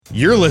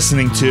You're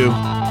listening to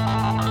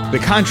the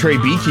Contrary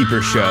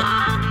Beekeeper Show.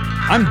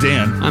 I'm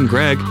Dan. I'm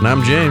Greg. And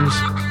I'm James.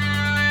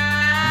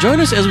 Join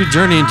us as we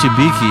journey into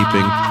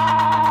beekeeping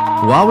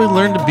while we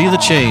learn to be the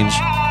change,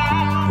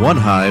 one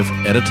hive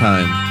at a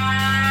time.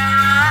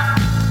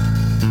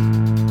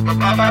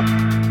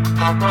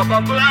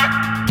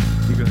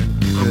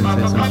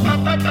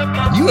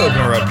 You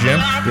open her up, Jim.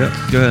 Yep,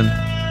 go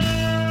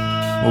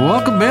ahead. Well,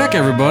 welcome back,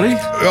 everybody.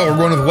 Oh, we're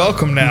going with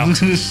welcome now.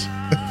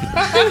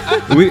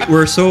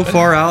 We're so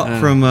far out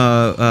from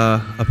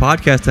a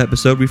podcast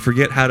episode, we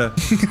forget how to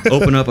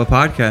open up a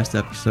podcast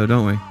episode,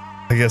 don't we?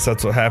 I guess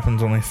that's what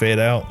happens when we fade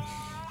out.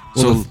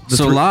 So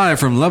live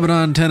from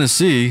Lebanon,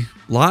 Tennessee.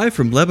 Live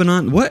from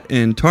Lebanon. What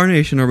in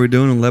tarnation are we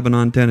doing in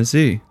Lebanon,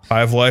 Tennessee?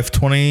 Hive Life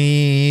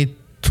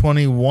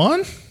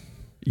 2021?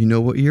 You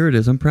know what year it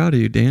is. I'm proud of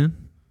you, Dan.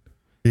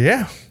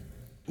 Yeah.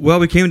 Well,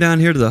 we came down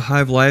here to the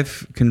Hive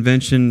Life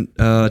convention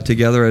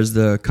together as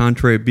the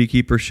Contrary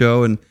Beekeeper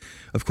Show, and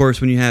of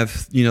course, when you have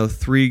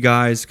three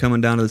guys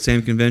coming down to the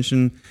same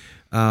convention,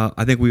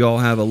 I think we all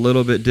have a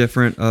little bit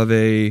different of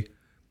a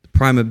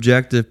prime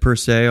objective per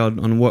se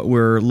on what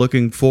we're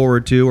looking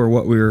forward to or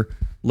what we're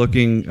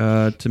looking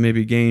to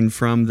maybe gain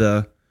from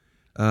the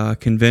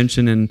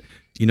convention. And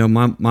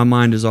my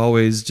mind is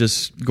always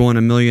just going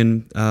a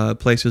million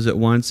places at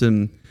once,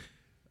 and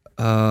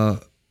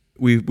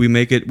we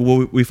make it.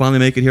 We finally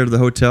make it here to the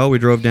hotel. We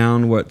drove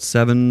down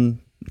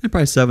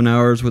probably 7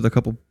 hours with a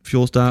couple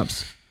fuel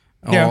stops.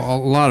 Yeah. A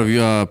lot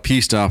of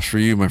P stops for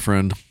you, my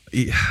friend.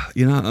 Yeah,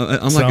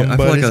 I'm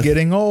Somebody's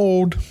getting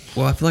old.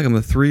 Well, I feel like I'm a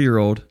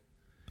 3-year-old.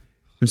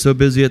 I'm so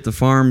busy at the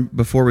farm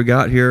before we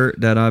got here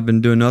that I've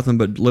been doing nothing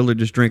but literally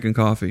just drinking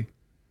coffee.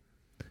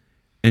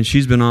 And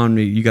she's been on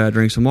me. You got to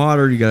drink some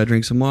water. You got to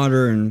drink some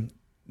water. And,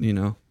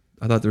 I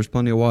thought there was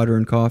plenty of water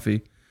and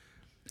coffee.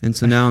 And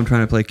so now I'm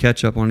trying to play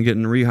catch up on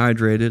getting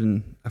rehydrated.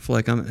 And I feel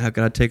like I've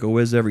got to take a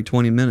whiz every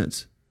 20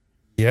 minutes.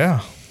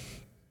 Yeah.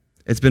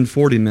 It's been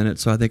 40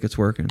 minutes, so I think it's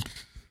working.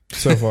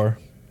 So far.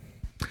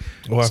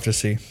 We'll have to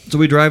see. So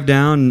we drive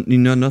down,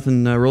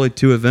 nothing really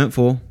too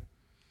eventful.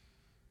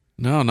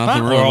 No,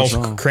 nothing We're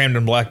all crammed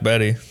in Black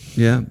Betty.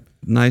 Yeah,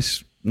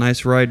 nice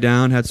ride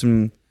down. Had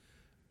some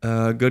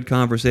good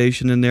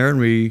conversation in there, and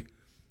we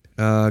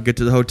get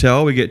to the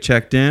hotel. We get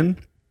checked in,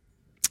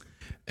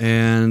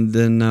 and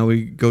then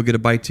we go get a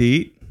bite to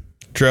eat.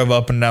 Drove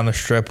up and down the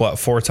strip,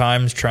 4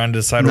 times trying to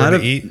decide where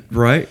to eat?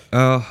 Right.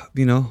 I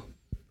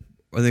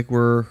think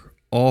we're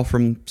all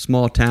from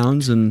small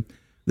towns, and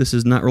this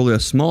is not really a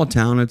small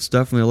town. It's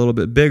definitely a little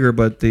bit bigger,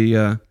 but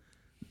at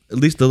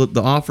least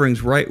the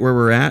offerings right where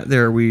we're at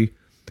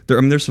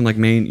there's some like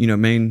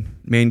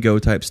main go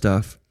type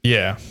stuff.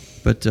 Yeah.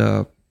 But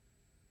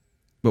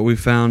we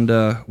found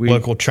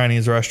local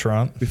Chinese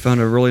restaurant. We found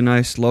a really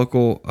nice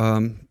local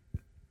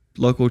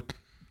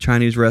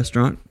Chinese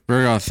restaurant.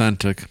 Very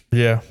authentic.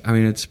 Yeah. I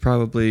mean, it's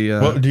probably.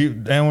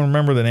 Do anyone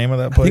remember the name of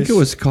that place? I think it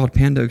was called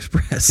Panda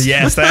Express.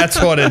 Yes,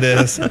 that's what it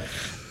is.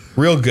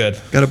 Real good.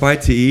 Got a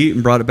bite to eat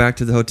and brought it back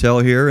to the hotel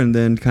here, and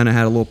then kind of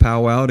had a little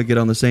powwow to get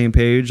on the same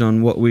page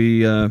on what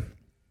we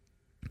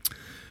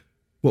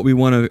want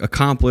to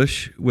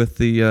accomplish with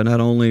the not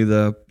only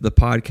the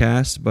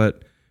podcast,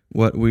 but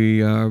what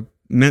we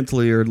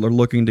mentally are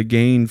looking to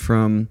gain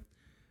from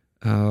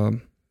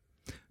coming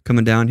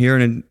down here.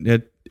 And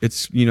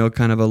it's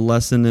kind of a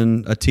lesson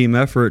in a team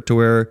effort to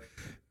where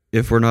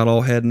if we're not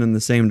all heading in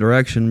the same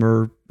direction,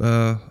 we're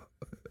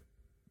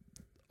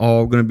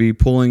all going to be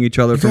pulling each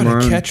other from our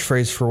own.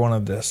 Catchphrase for one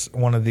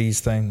of these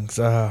things.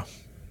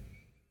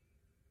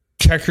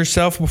 Check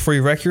yourself before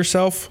you wreck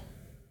yourself.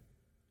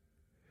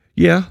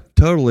 Yeah,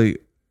 totally.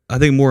 I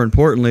think more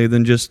importantly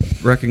than just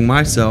wrecking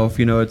myself,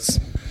 it's.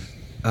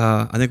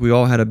 I think we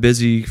all had a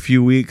busy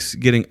few weeks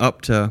getting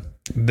up to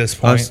this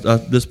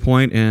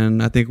point,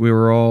 and I think we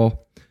were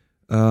all.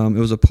 It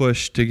was a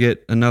push to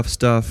get enough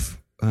stuff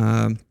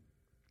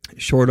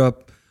shored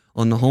up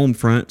on the home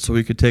front so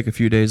we could take a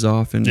few days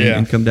off and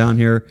come down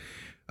here.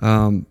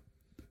 I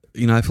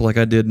feel like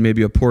I did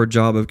maybe a poor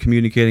job of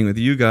communicating with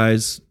you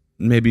guys,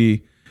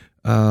 maybe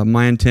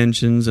my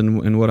intentions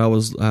and what I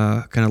was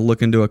kind of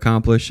looking to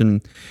accomplish.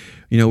 And,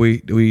 we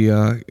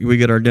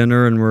get our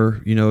dinner and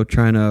we're,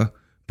 trying to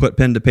put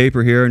pen to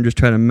paper here and just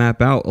try to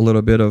map out a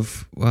little bit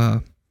of,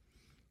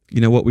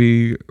 what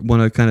we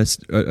want to kind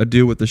of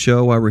do with the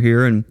show while we're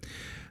here. And,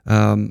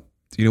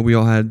 we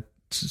all had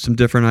some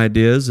different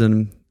ideas,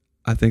 and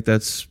I think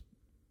that's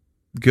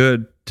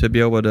good to be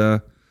able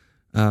to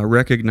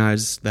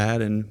recognize that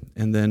and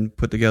then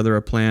put together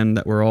a plan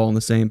that we're all on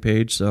the same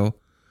page. So,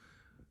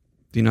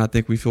 I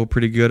think we feel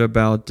pretty good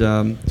about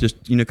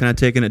just, kind of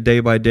taking it day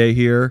by day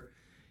here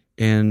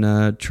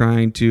and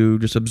trying to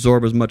just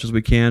absorb as much as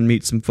we can,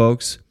 meet some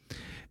folks,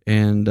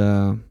 and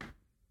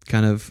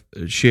kind of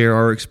share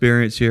our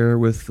experience here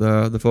with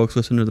the folks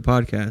listening to the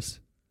podcast.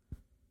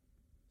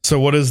 So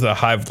what is the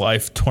Hive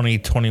Life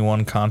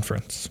 2021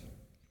 conference?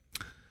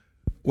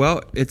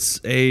 Well,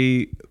 it's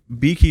a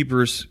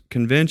beekeepers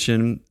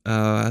convention,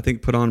 I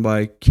think put on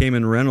by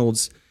Cayman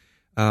Reynolds,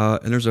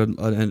 and there's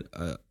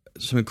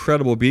some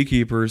incredible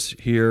beekeepers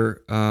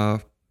here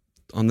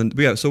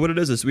So what it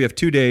is we have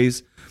 2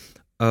 days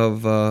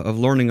of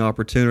learning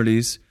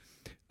opportunities.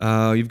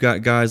 You've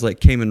got guys like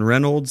Cayman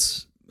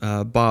Reynolds,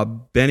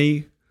 Bob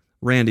Benny,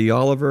 Randy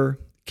Oliver,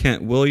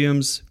 Kent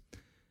Williams,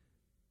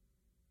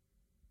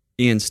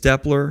 Ian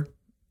Stepler,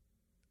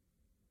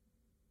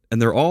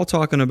 and they're all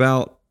talking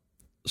about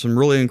some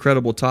really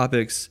incredible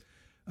topics: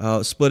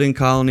 splitting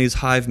colonies,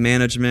 hive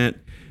management,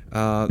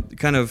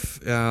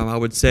 I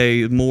would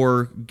say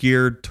more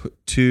geared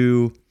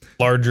to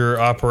larger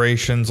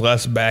operations,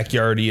 less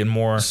backyardy, and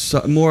more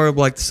of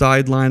like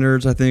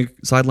sideliners. I think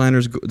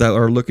sideliners that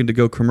are looking to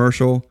go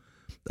commercial,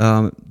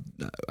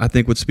 I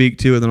think would speak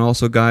to, and then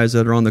also guys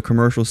that are on the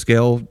commercial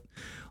scale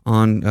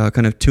on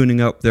kind of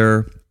tuning up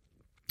their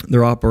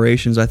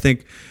operations. I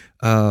think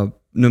no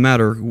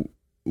matter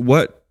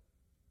what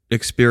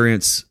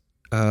experience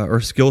or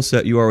skill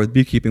set you are with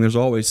beekeeping, there's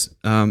always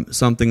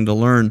something to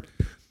learn.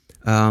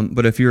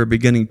 But if you're a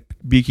beginning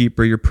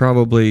beekeeper, you're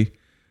probably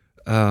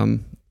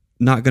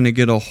not going to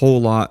get a whole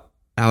lot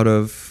out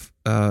of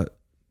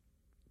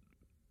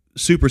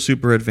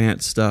super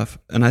advanced stuff.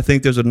 And I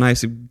think there's a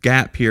nice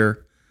gap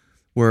here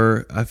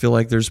where I feel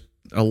like there's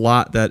a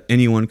lot that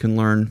anyone can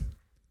learn.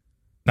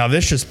 Now,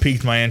 this just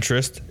piqued my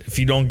interest. If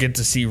you don't get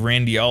to see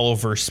Randy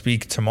Oliver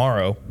speak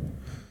tomorrow,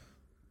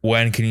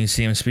 when can you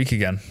see him speak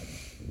again?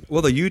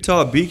 Well, the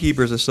Utah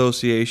Beekeepers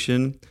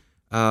Association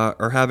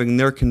are having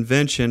their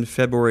convention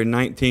February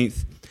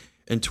 19th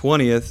and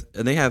 20th,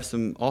 and they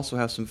also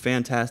have some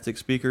fantastic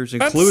speakers,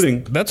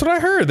 including that's what I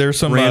heard. There's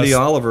some Randy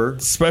Oliver,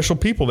 special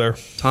people there.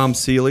 Tom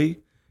Seeley,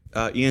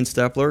 Ian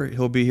Stepler.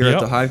 He'll be here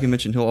at the Hive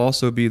Convention. He'll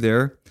also be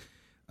there.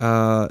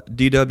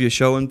 D.W.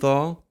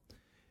 Schoenthal.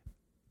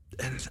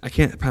 I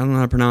don't know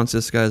how to pronounce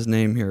this guy's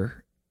name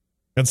here.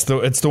 It's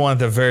the one at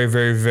the very,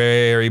 very,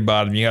 very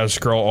bottom. You got to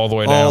scroll all the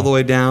way down. All the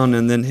way down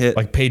and then hit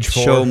like page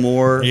 4. Show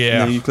more. Yeah.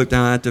 And then you click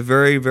down at the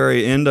very,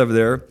 very end of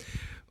there.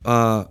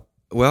 Well,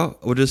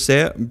 we'll just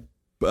say it.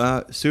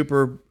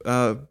 Super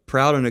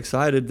proud and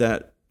excited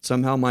that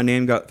somehow my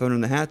name got thrown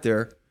in the hat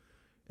there.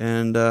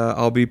 And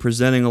I'll be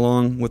presenting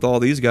along with all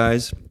these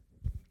guys,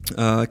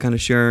 kind of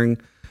sharing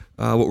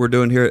what we're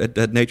doing here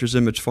at Nature's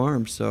Image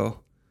Farm. So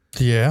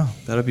yeah,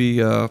 that'll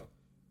be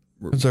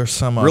those are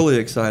some really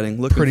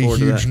exciting. Looking pretty forward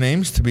to huge that.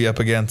 names to be up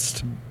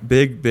against.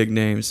 Big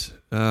names.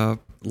 A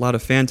lot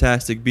of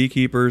fantastic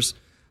beekeepers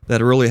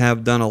that really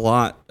have done a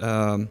lot.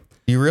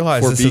 You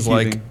realize this is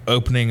like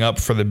opening up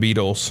for the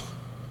Beatles.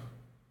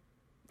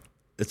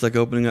 It's like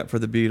opening up for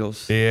the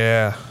Beatles.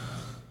 Yeah,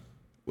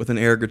 with an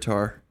air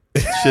guitar.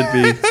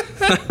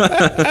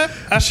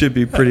 Should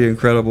be pretty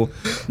incredible.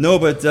 No,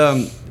 but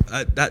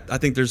I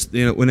think there's,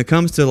 when it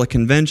comes to like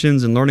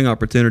conventions and learning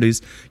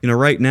opportunities,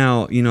 right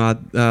now,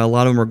 a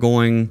lot of them are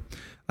going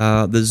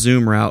the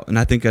Zoom route, and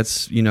I think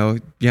that's,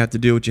 you have to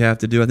do what you have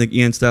to do. I think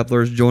Ian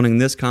Stepler is joining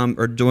this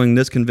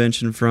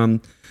convention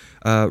from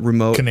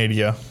remote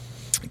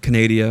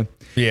Canada.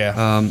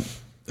 Yeah.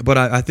 But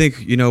I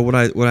think what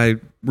I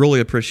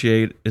really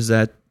appreciate is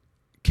that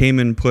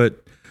Cayman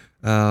put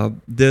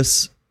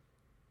this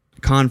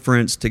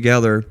conference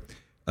together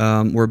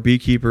where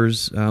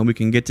beekeepers we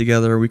can get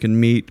together, we can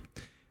meet,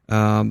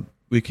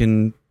 we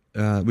can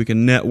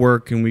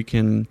network, and we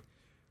can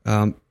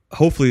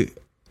hopefully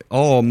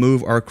all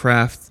move our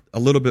craft a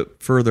little bit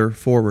further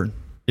forward.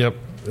 Yep,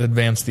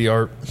 advance the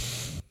art.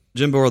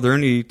 Jimbo, are there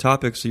any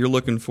topics that you're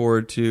looking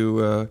forward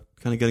to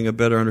kind of getting a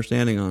better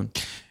understanding on?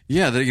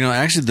 Yeah,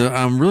 actually,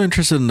 I'm really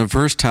interested in the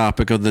first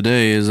topic of the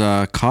day is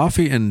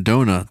coffee and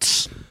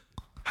donuts.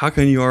 How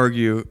can you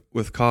argue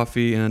with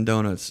coffee and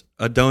donuts?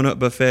 A donut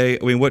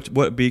buffet? I mean,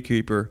 what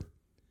beekeeper?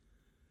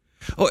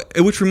 Oh,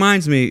 which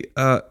reminds me,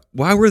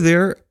 while we're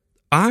there,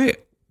 I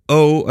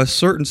owe a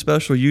certain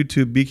special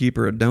YouTube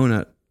beekeeper a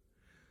donut.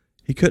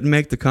 He couldn't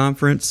make the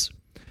conference,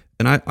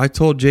 and I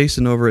told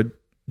Jason over at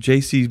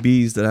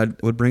JCB's that I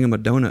would bring him a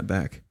donut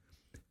back.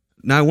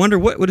 Now, I wonder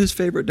what would his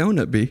favorite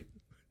donut be?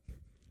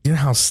 You know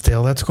how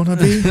stale that's going to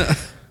be?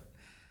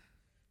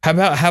 How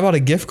about a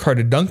gift card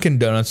to Dunkin'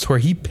 Donuts where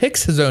he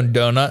picks his own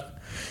donut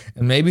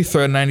and maybe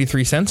throw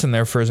 93 cents in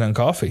there for his own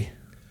coffee?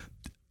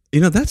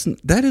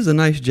 That is a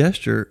nice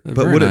gesture.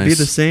 But would it be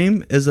the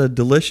same as a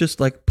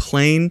delicious, like,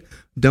 plain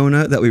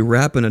donut that we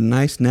wrap in a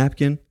nice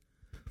napkin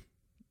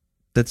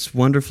that's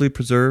wonderfully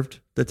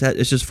preserved?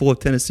 It's just full of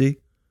Tennessee?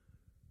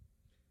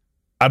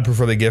 I'd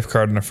prefer the gift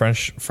card and a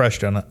fresh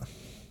donut.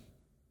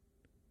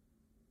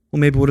 Well,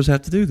 maybe we'll just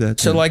have to do that then.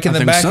 So, like in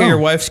the back of your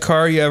wife's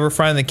car, you ever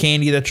find the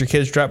candy that your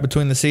kids drop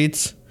between the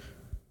seats?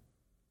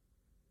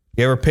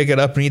 You ever pick it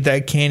up and eat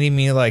that candy and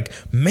be like,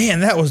 man,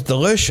 that was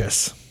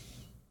delicious?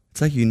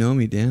 It's like you know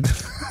me, Dan.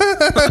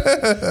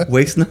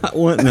 Waste not,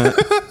 want not.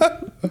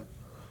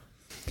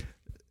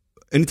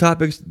 Any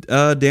topics,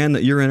 Dan,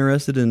 that you're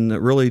interested in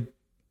really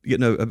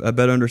getting a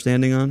better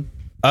understanding on?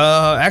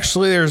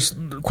 Actually, there's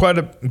quite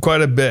a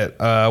bit.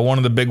 One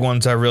of the big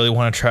ones I really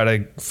want to try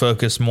to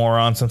focus more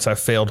on, since I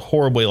failed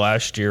horribly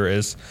last year,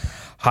 is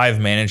hive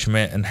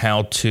management and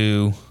how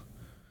to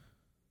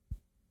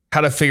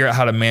figure out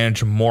how to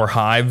manage more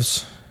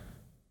hives.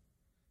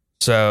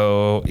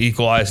 So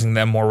equalizing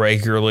them more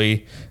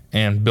regularly,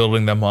 and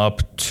building them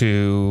up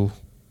to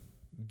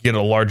get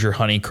a larger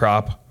honey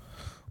crop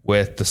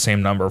with the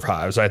same number of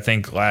hives. I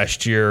think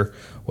last year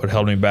what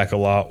held me back a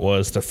lot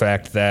was the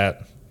fact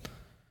that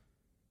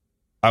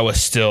I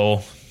was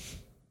still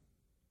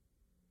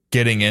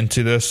getting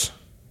into this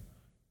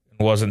and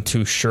wasn't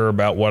too sure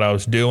about what I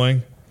was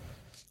doing.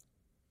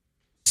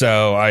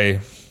 So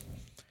I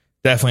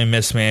definitely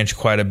mismanaged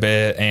quite a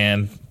bit,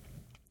 and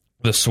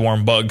the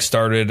swarm bug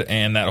started,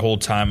 and that whole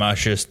time I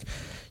was just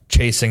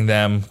chasing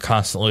them,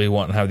 constantly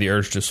wanting to have the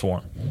urge to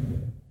swarm.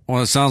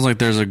 Well, it sounds like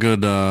there's a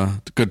good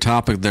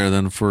topic there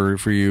then for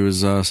you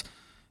is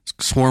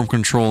swarm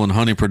control and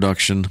honey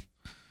production.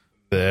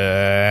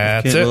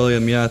 That's Kent it.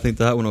 William, yeah, I think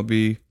that one will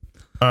be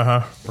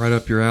right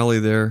up your alley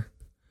there.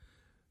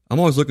 I'm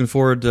always looking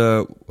forward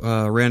to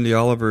Randy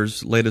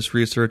Oliver's latest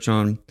research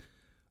on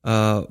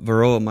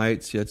varroa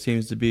mites. Yeah, it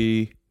seems to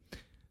be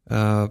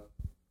a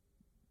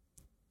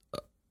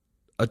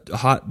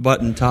hot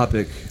button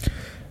topic.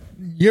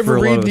 You ever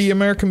read the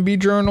American Bee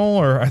Journal?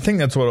 Or I think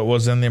that's what it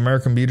was in the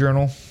American Bee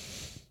Journal.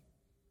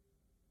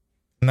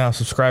 Now a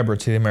subscriber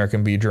to the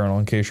American Bee Journal,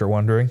 in case you're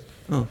wondering.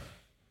 Oh.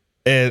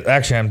 It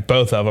actually had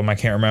both of them. I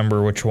can't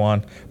remember which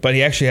one. But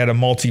he actually had a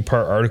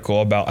multi-part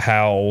article about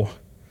how,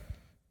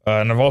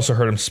 and I've also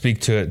heard him speak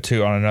to it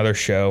too on another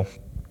show,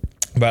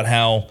 about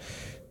how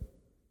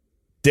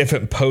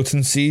different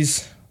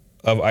potencies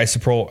of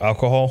isopropyl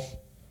alcohol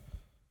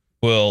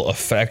will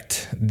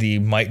affect the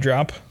mite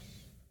drop.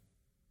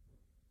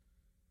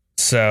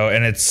 So,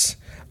 and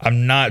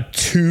I'm not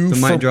too... The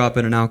mite drop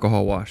in an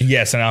alcohol wash.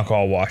 Yes, an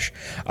alcohol wash.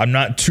 I'm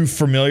not too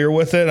familiar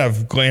with it.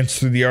 I've glanced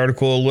through the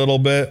article a little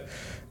bit,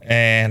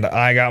 and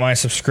I got my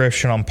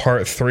subscription on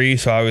part 3,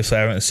 so obviously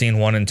I haven't seen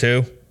 1 and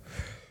 2.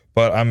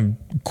 But I'm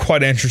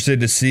quite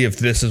interested to see if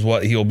this is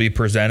what he'll be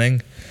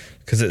presenting,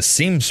 because it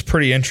seems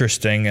pretty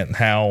interesting at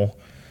how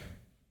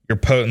your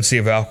potency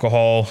of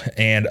alcohol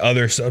and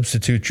other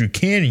substitutes you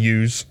can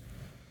use,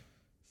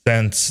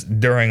 since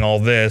during all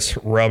this,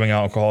 rubbing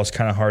alcohol is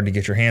kind of hard to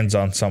get your hands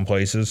on some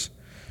places,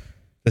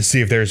 to see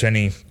if there's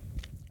any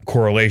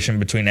correlation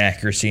between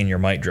accuracy and your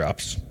mite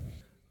drops.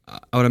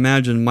 I would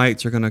imagine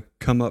mites are going to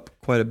come up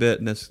quite a bit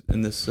in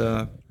this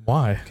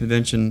Why?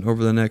 convention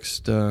over the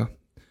next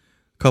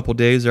couple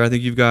days there. I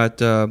think you've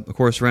got, of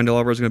course, Randy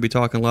Oliver is going to be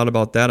talking a lot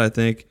about that, I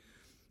think.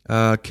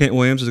 Kent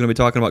Williams is going to be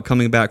talking about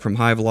coming back from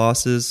hive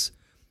losses.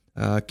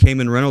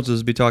 Cayman Reynolds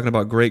is going to be talking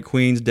about great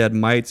queens, dead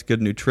mites,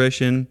 good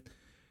nutrition.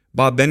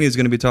 Bob Benny is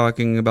going to be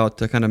talking about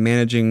kind of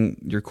managing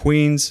your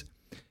queens,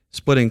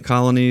 splitting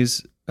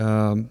colonies.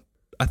 I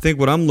think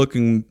what I'm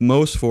looking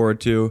most forward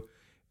to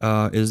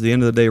is the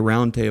end of the day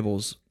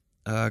roundtables,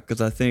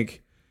 because I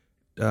think,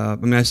 I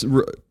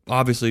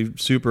obviously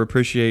super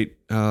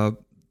appreciate the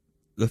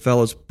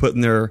fellas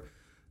putting their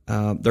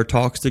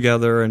talks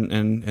together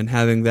and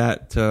having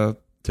that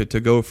to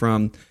go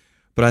from.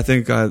 But I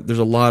think there's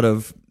a lot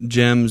of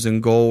gems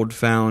and gold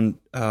found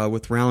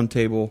with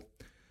roundtable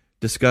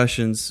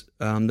discussions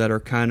that are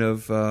kind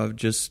of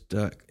just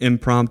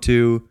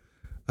impromptu.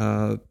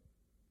 Oh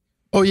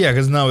yeah,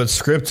 because now it's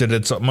scripted.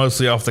 It's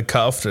mostly off the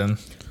cuff, and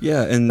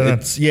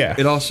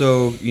it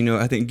also,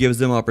 I think gives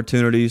them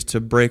opportunities to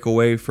break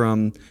away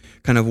from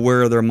kind of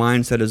where their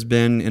mindset has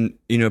been,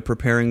 and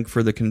preparing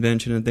for the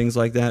convention and things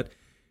like that.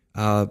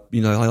 I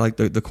like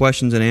the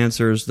questions and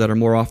answers that are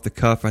more off the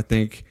cuff. I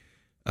think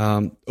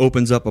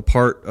opens up a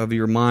part of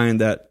your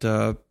mind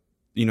that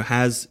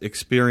has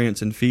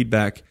experience and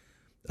feedback.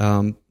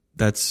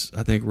 That's,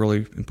 I think,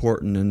 really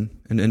important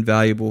and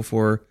invaluable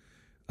for,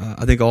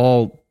 I think,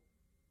 all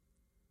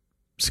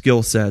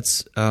skill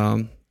sets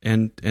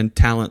and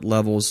talent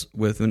levels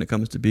when it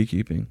comes to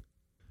beekeeping.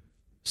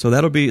 So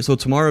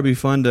tomorrow will be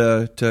fun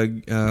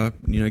to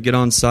get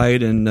on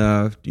site and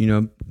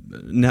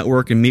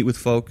network and meet with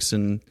folks,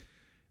 and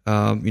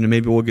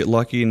maybe we'll get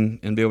lucky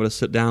and be able to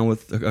sit down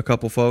with a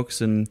couple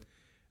folks and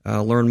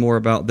learn more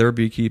about their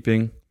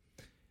beekeeping.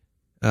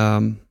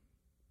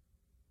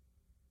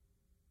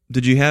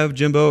 Did you have,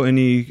 Jimbo,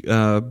 any?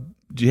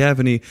 Do you have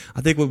any?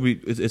 I think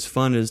it's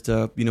fun is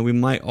to we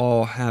might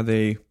all have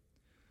a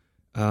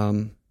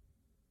kind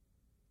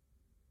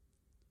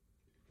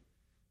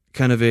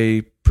of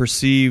a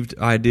perceived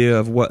idea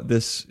of what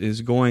this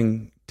is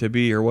going to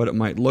be or what it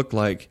might look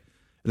like,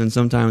 and then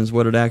sometimes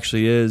what it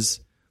actually is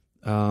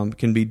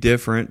can be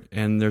different.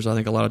 And there's, I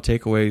think, a lot of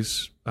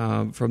takeaways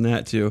from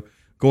that too.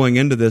 Going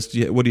into this, do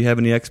you have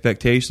any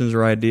expectations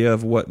or idea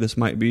of what this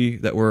might be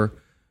that we're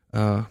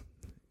going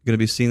to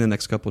be seeing the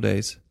next couple of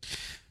days?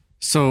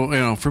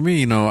 So, for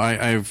me,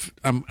 I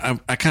kind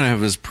of have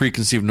this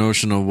preconceived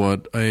notion of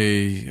what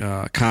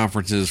a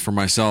conference is for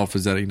myself.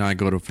 Is that I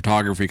go to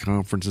photography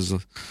conferences,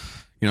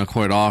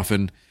 quite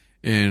often,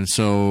 and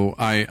so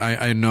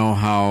I know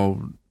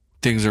how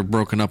things are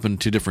broken up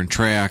into different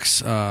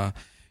tracks, and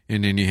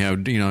then you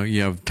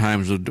have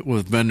times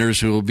with vendors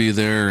who will be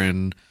there,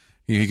 and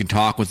you can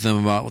talk with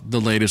them about the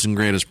latest and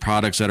greatest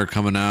products that are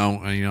coming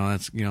out,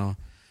 and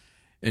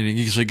and you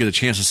usually get a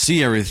chance to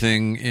see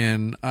everything,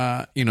 and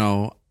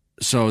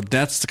so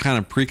that's the kind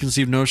of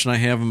preconceived notion I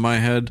have in my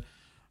head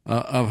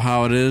of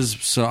how it is.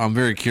 So I'm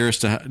very curious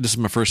this is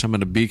my first time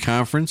at a bee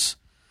conference.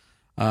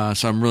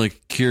 So I'm really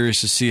curious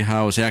to see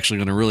how it's actually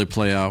going to really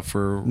play out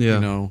for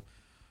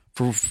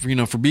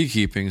for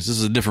beekeeping. This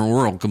is a different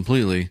world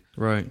completely.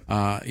 Right.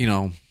 I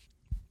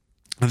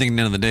think at the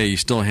end of the day, you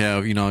still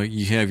have,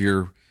 you have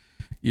your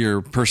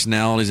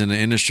personalities in the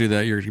industry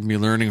that you're going to be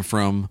learning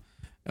from,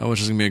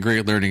 which is going to be a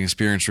great learning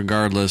experience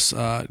regardless.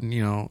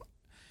 And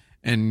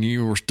I know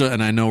we're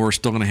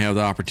still going to have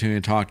the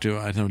opportunity to talk to.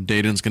 I know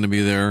Dayton's going to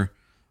be there.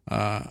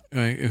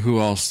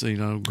 Who else?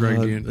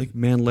 Greg, like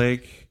Man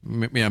Lake.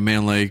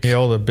 Man Lake. Yeah,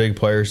 all the big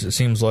players. It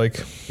seems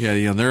like.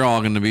 Yeah, they're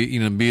all going to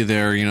be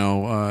there.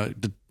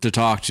 To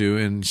talk to,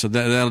 and so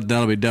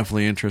that'll be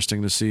definitely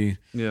interesting to see.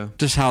 Yeah,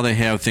 just how they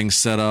have things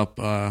set up.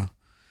 And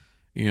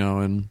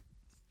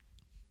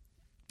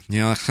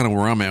that's kind of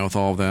where I'm at with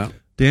all of that.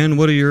 Dan,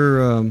 what are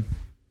your you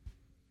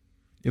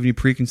have any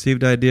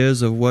preconceived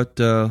ideas of what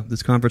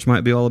this conference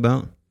might be all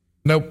about?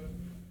 Nope.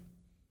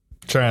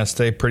 Trying to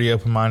stay pretty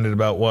open-minded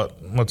about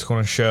what's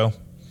going to show.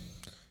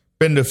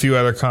 Been to a few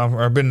other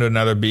been to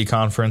another bee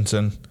conference,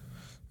 and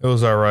it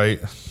was all right,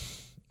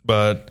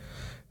 but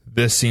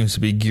this seems to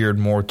be geared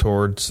more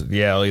towards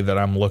the alley that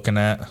I'm looking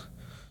at.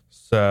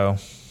 So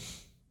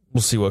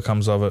we'll see what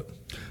comes of it.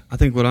 I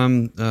think what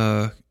I'm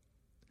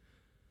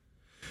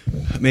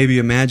maybe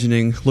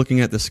imagining,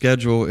 looking at the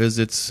schedule, is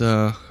it's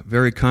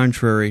very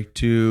contrary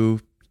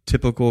to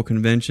typical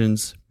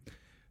conventions.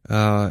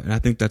 And I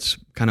think that's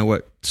kind of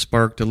what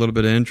sparked a little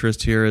bit of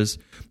interest here. Is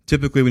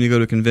typically when you go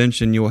to a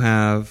convention, you'll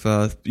have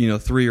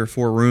 3 or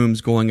 4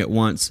 rooms going at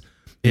once.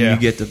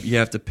 And you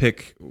have to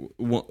pick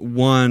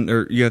one,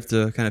 or you have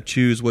to kind of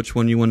choose which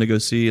one you want to go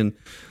see. And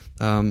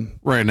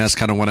right, and that's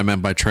kind of what I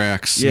meant by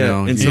tracks.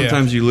 Yeah, and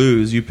sometimes you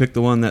lose. You pick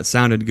the one that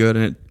sounded good,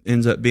 and it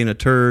ends up being a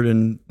turd.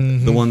 And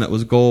the one that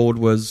was gold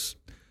was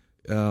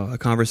a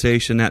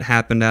conversation that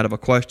happened out of a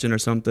question or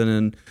something.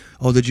 And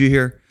did you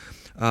hear?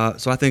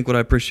 So I think what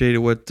I appreciated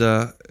what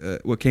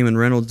Cayman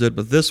Reynolds did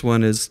with this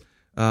one is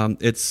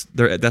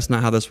that's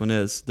not how this one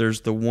is.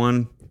 There's the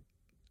one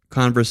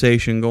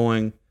conversation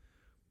going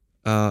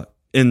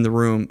in the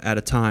room at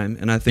a time,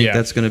 and I think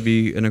that's going to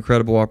be an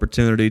incredible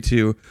opportunity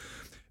to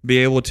be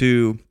able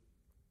to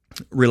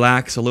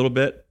relax a little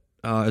bit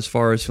as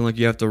far as feeling like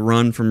you have to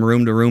run from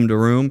room to room to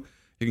room.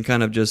 You can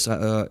kind of just,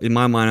 in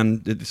my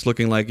mind, it's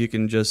looking like you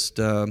can just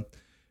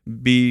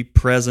be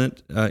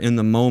present in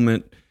the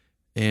moment.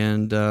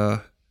 And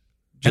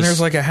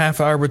there's like a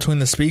half hour between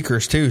the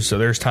speakers too, so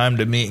there's time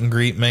to meet and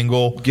greet,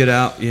 mingle, get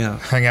out,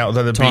 hang out with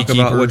other talk beekeepers,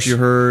 about what you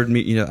heard.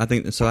 I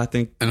think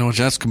I know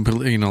that's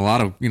completely. A lot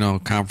of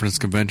conference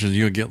conventions,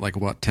 you get like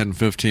 10,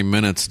 15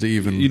 minutes to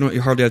even.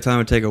 You hardly have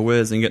time to take a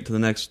whiz and get to the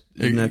next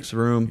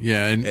room.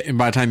 Yeah, and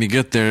by the time you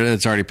get there,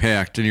 it's already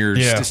packed, and you're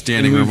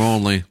standing room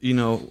only.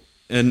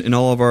 And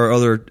all of our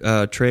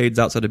other trades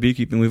outside of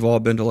beekeeping, we've all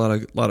been to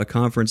a lot of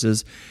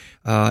conferences,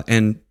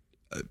 and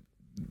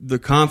the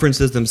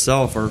conferences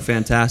themselves are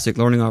fantastic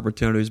learning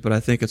opportunities, but I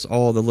think it's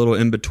all the little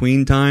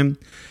in-between time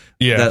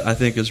that I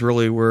think is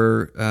really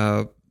where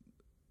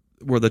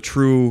the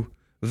true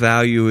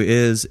value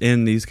is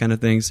in these kind of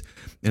things.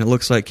 And it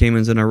looks like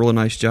Cayman's done a really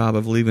nice job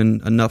of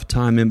leaving enough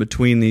time in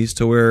between these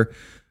to where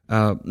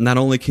not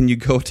only can you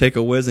go take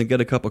a whiz and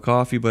get a cup of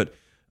coffee, but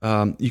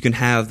you can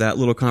have that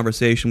little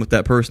conversation with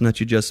that person that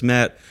you just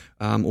met,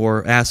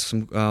 or ask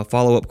some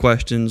follow-up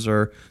questions,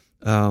 or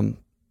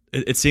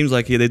it seems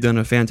like they've done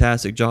a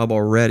fantastic job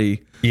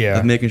already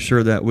of making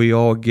sure that we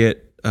all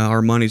get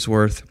our money's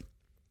worth.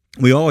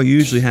 We all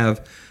usually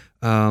have,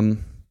 most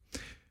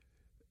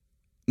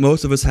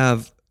of us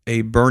have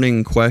a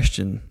burning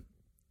question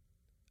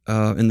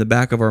in the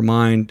back of our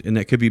mind, and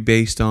that could be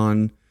based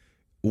on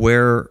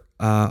where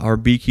our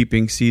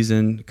beekeeping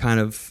season kind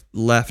of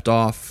left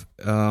off,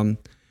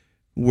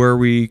 where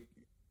we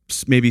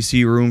maybe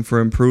see room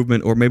for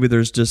improvement, or maybe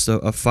there's just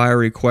a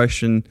fiery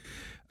question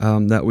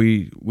that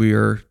we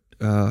are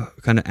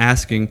kind of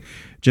asking.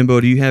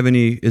 Jimbo, do you have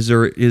any? Is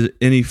there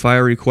any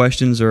fiery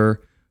questions or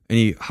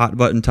any hot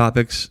button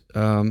topics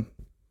that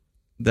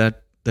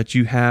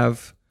you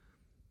have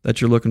that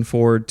you're looking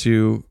forward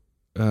to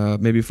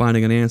maybe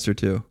finding an answer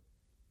to?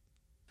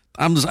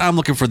 I'm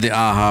looking for the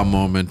aha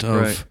moment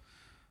of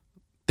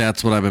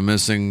that's what I've been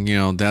missing.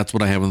 That's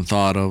what I haven't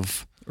thought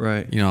of.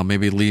 Right.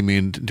 Maybe lead me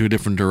into a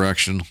different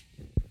direction.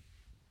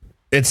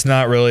 It's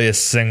not really a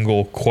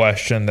single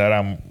question that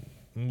I'm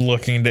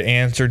looking to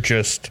answer,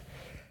 just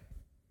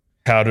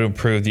how to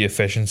improve the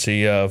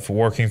efficiency of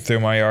working through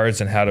my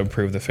yards and how to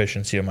improve the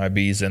efficiency of my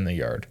bees in the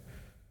yard.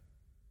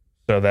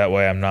 So that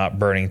way I'm not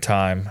burning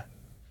time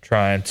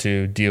trying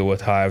to deal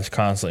with hives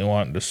constantly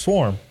wanting to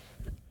swarm,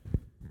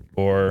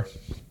 or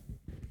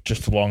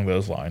just along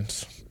those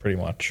lines, pretty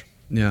much.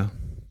 Yeah.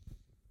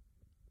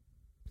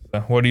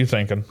 So what are you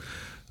thinking?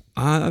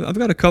 I've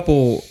got a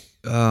couple,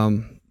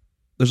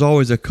 there's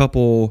always a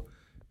couple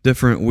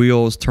different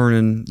wheels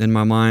turning in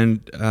my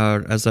mind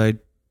as I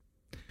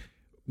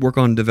work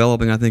on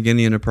developing, I think,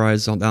 any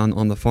enterprise on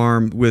the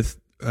farm, with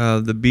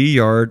the bee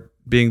yard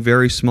being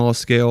very small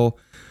scale.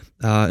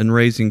 and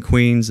raising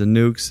queens and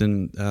nukes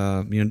and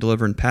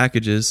delivering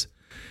packages,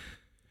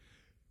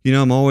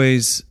 I'm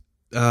always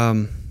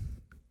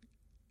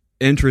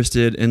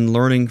interested in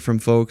learning from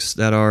folks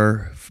that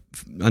are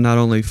not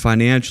only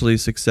financially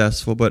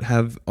successful but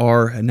have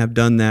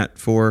done that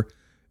for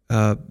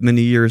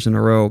many years in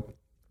a row.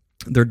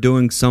 They're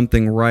doing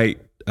something right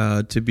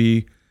to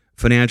be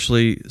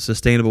financially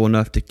sustainable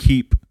enough to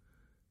keep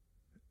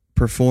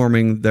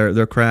performing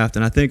their craft.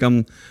 And I think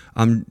I'm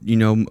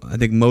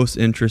most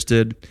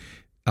interested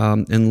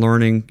in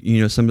learning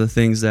some of the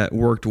things that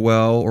worked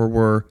well or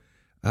were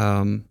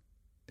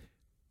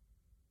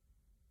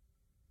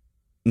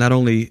not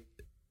only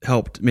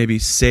helped maybe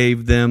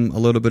save them a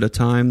little bit of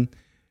time,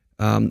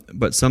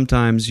 but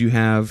sometimes you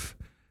have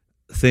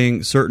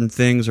certain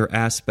things or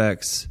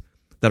aspects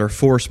that are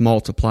force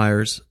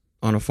multipliers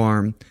on a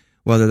farm,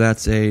 whether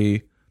that's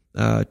a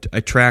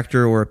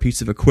tractor or a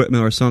piece of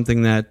equipment or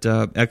something that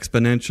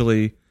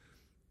exponentially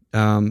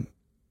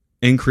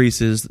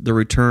increases the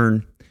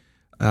return.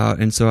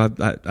 And so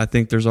I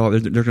think there's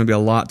going to be a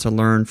lot to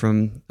learn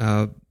from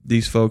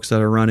these folks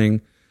that are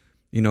running,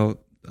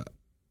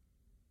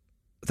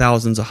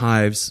 thousands of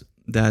hives,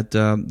 that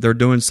they're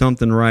doing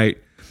something right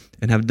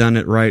and have done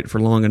it right for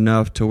long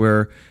enough to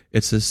where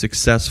it's a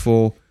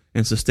successful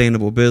and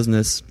sustainable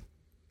business.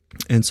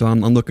 And so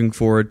I'm looking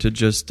forward to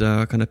just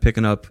kind of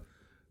picking up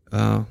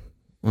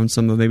on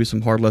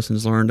some hard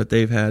lessons learned that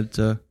they've had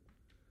to,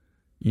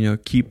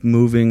 keep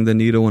moving the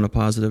needle in a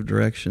positive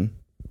direction.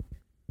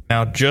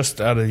 Now, just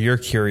out of your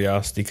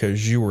curiosity,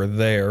 because you were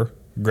there,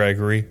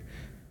 Gregory,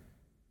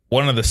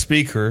 one of the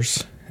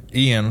speakers,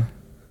 Ian,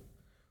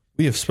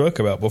 we have spoke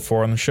about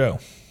before on the show.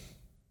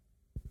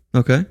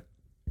 Okay.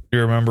 Do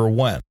you remember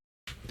when?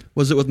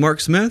 Was it with Mark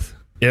Smith?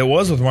 It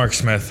was with Mark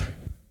Smith.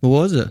 What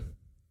was it?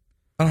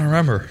 I don't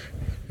remember.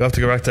 You'll have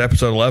to go back to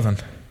episode 11.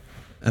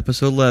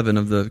 Episode 11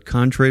 of the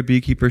Contrary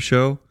Beekeeper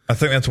Show. I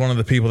think that's one of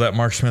the people that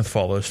Mark Smith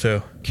follows,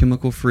 too.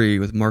 Chemical Free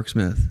with Mark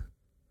Smith.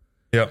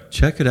 Yep.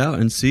 Check it out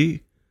and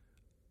see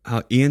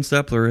how Ian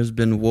Sepler has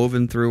been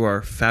woven through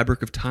our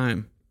fabric of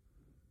time.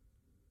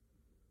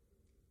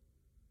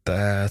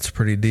 That's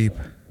pretty deep.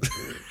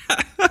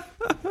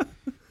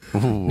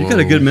 You got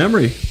a good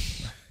memory.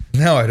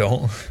 No, I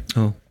don't.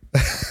 Oh.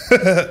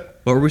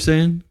 What were we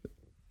saying?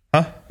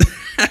 Huh?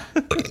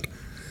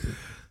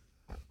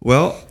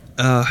 Well,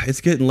 it's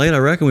getting late. I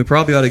reckon we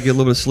probably ought to get a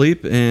little bit of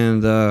sleep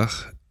and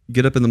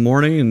get up in the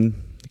morning and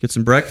get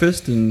some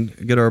breakfast and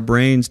get our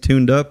brains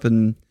tuned up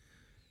and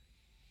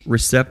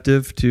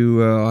receptive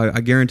to,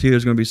 I guarantee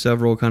there's going to be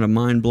several kind of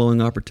mind-blowing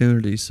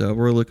opportunities. So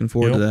we're looking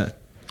forward to that.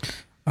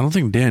 I don't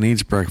think Dan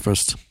eats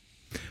breakfast.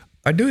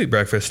 I do eat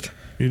breakfast.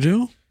 You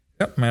do?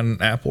 Yep, I had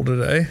an apple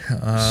today.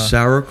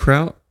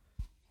 Sauerkraut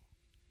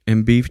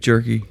and beef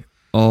jerky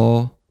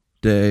all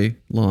day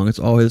long. It's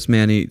all this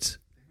man eats.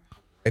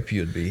 If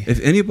you'd be.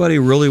 If anybody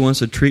really wants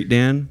to treat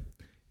Dan,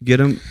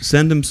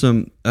 send him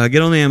some,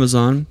 get on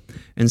Amazon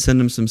and send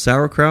him some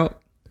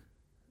sauerkraut,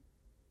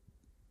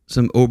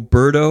 some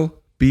Oberto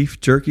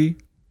beef jerky,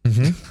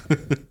 and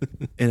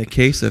a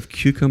case of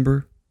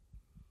cucumber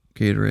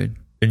Gatorade.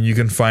 And you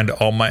can find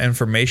all my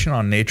information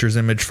on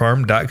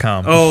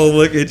naturesimagefarm.com. Oh,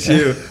 look at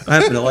you. I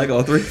happen to like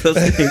all three of those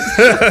things.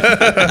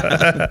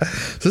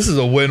 This is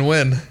a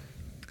win-win.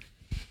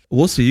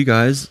 We'll see you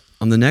guys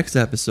on the next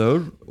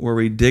episode where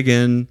we dig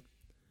in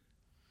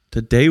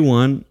to day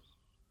one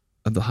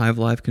of the Hive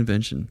Live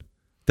convention.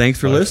 Thanks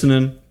for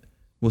listening.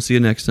 We'll see you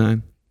next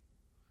time.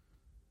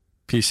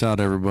 Peace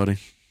out, everybody.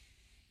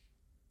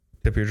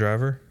 Tip your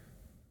driver.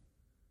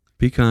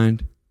 Be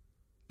kind.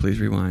 Please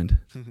rewind.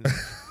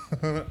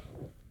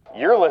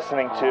 You're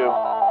listening to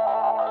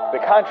the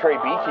Contrary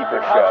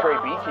Beekeeper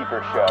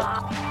Show.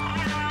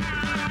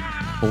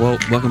 Well,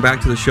 welcome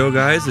back to the show,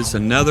 guys. It's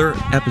another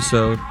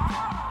episode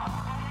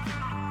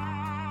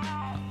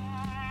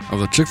of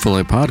the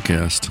Chick-fil-A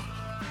podcast.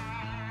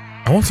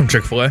 I want some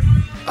Chick-fil-A.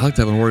 I like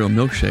to have an Oreo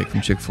milkshake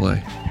from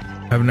Chick-fil-A.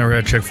 I've never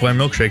had Chick-fil-A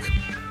milkshake.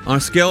 On a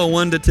scale of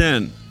 1 to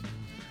 10,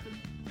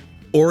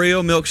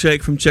 Oreo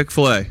milkshake from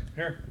Chick-fil-A.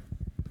 Here.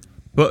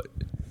 What?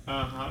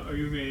 How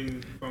you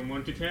mean from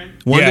 1 to 10?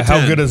 1 to 10.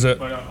 How good is it?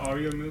 For the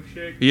Oreo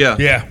milkshake? Yeah.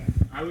 Yeah.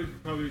 I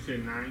would probably say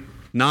 9.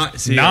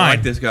 See, 9. I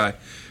like this guy.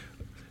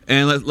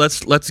 And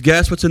let's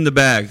guess what's in the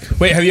bag.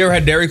 Wait, have you ever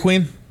had Dairy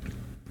Queen?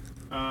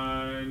 No,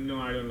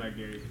 I don't like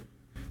dairy.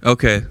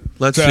 Okay,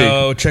 let's see.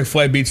 So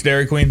Chick-fil-A beats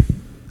Dairy Queen?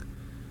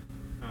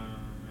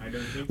 I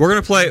don't think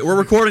We're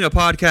recording a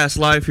podcast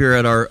live here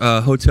at our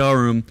hotel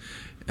room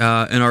in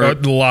our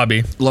The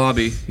lobby.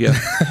 Yeah.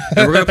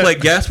 And we're gonna play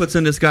guess what's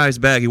in this guy's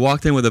bag. He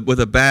walked in with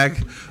a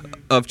bag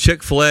of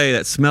Chick-fil-A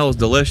that smells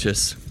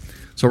delicious.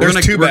 So we're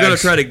gonna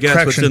try to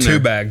guess what's in there.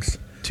 2 bags.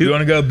 You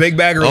want to go big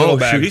bag or little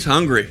bag? Oh shoot, he's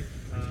hungry.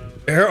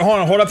 Here,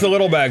 hold up the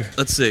little bag.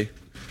 Let's see.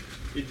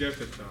 it's just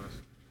a sauce.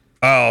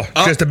 Oh,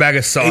 just a bag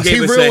of sauce. He He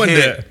gave us a ruined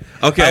hint. it.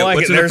 Okay, I like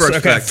what's it. in the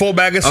first bag? Full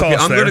bag of sauce. Okay,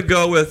 I'm there. gonna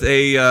go with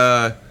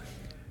a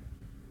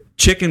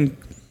chicken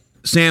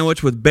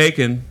sandwich with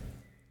bacon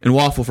and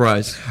waffle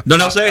fries.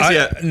 No, say it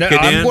yet. No, Okay,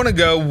 I'm Dan? going to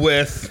go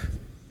with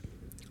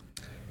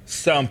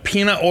some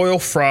peanut oil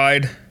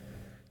fried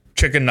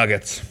chicken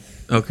nuggets.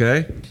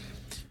 Okay.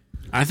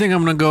 I think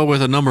I'm going to go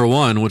with a number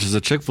one, which is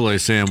a Chick-fil-A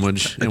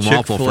sandwich and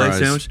waffle fries.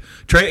 Sandwich.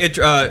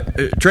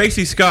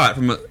 Tracy Scott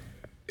from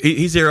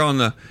he's here on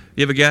the.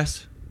 You have a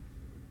guess?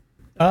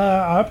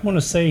 I want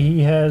to say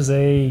he has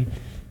a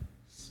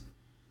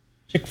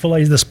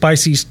Chick-fil-A, the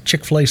spicy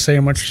Chick-fil-A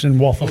sandwich and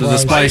waffle fries. The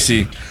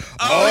spicy.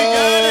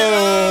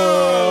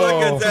 Oh,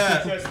 look at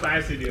that. It's a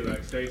spicy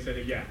deluxe. So he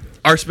said, yeah.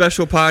 Our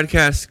special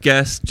podcast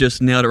guest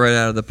just nailed it right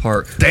out of the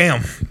park.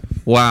 Damn.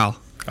 Wow.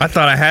 I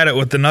thought I had it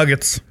with the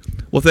nuggets.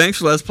 Well, thanks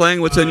for let's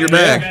playing what's in your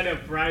bag. You got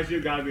the fries. You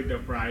got with the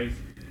fries.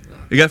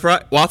 You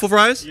got waffle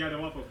fries? Yeah, the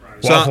waffle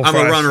fries. So I'm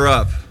a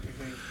runner-up.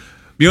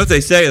 You know what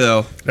they say,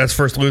 though? That's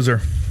first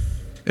loser.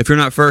 If you're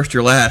not first,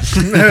 you're last.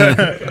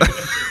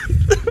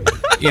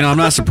 I'm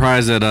not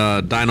surprised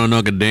that Dino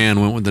Nugget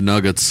Dan went with the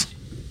nuggets.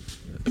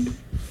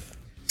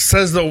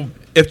 Says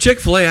if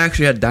Chick-fil-A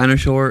actually had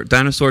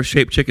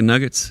dinosaur-shaped chicken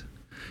nuggets,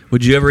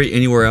 would you ever eat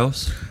anywhere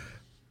else?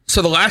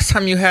 So the last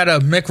time you had a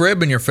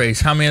McRib in your face,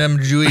 how many of them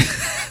did you eat?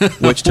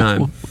 Which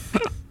time?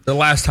 The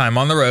last time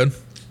on the road.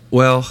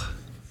 Well,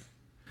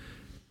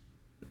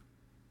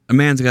 a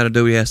man's got to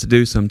do what he has to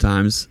do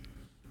sometimes.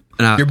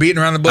 And you're beating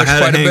around the bush I had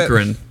quite a bit.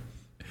 hankering.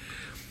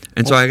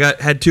 And so I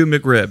had 2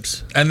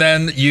 McRibs. And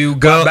then you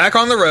got back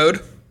on the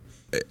road.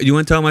 You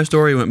want to tell my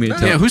story? You want me to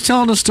tell? Yeah, who's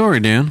telling the story,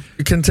 Dan?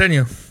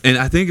 Continue. And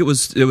I think it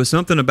was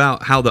something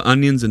about how the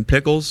onions and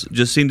pickles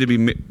just seemed to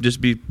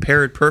be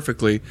paired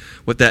perfectly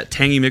with that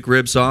tangy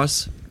McRib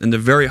sauce and the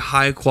very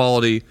high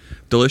quality,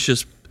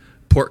 delicious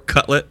pork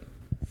cutlet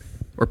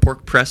or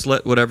pork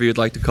presslet, whatever you'd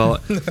like to call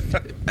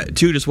it.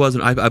 2 just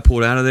wasn't. I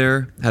pulled out of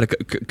there. Had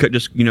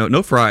just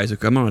no fries.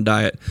 I'm on a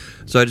diet,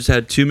 so I just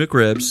had 2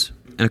 McRibs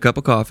and a cup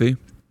of coffee,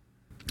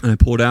 and I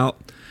pulled out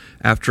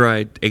after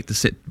I ate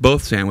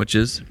both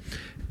sandwiches.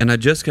 And I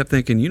just kept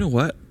thinking, you know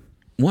what?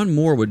 One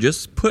more would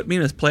just put me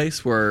in a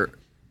place where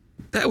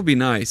that would be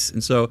nice.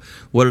 And so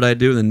what did I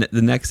do?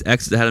 The next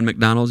exit that had a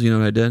McDonald's, you know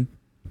what I did?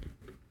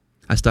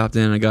 I stopped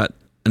in and I got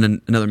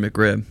another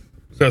McRib.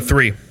 So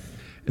 3.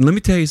 And let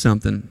me tell you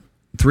something.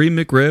 3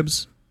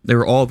 McRibs, they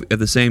were all of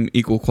the same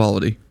equal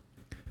quality.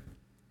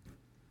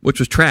 Which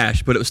was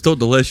trash, but it was still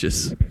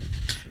delicious.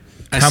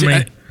 How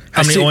many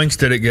oinks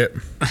did it get?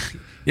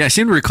 Yeah, I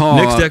seem to recall.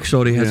 Nick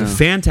Steckschulte has a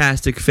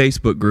fantastic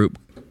Facebook group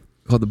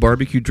called the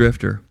Barbecue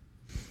Drifter.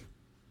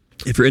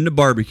 If you're into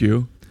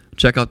barbecue,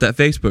 check out that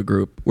Facebook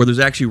group where there's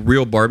actually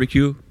real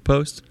barbecue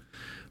posts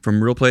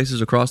from real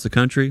places across the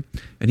country,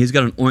 and he's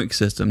got an oink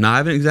system. Now, I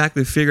haven't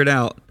exactly figured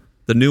out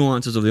the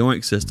nuances of the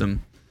oink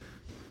system,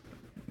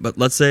 but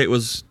let's say it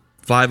was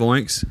 5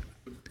 oinks.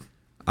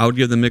 I would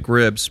give the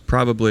McRibs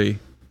probably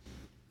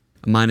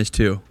a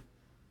 -2.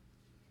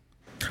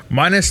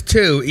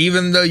 -2,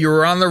 even though you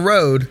were on the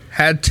road,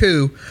 had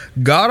 2,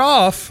 got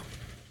off,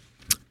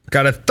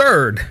 got a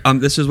 3rd.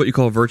 This is what you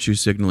call virtue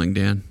signaling,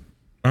 Dan.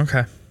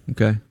 Okay.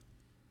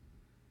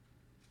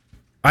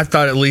 I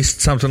thought at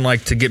least something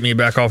like to get me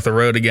back off the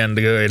road again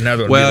to go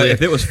another one. Well,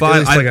 if it was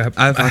 5,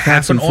 I've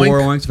had some 4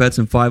 oinks. I've had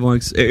some 5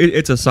 oinks.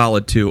 It's a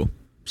solid 2.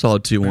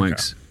 Solid 2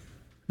 oinks.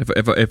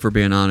 If we're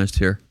being honest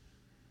here.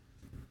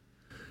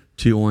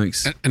 2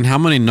 oinks. And how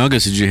many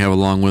nuggets did you have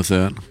along with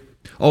that?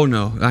 Oh,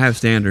 no. I have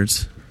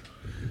standards.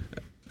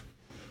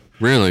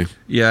 Really?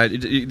 Yeah,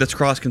 that's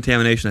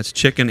cross-contamination. That's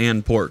chicken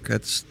and pork.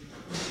 That's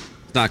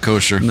not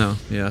kosher. No.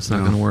 Yeah, it's not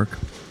going to work.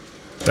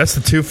 That's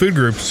the 2 food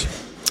groups.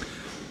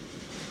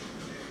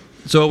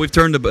 So we've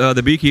turned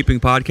the Beekeeping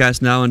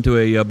Podcast now into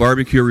a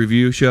barbecue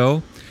review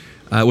show,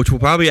 which we'll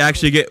probably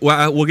actually get.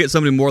 Well, we'll get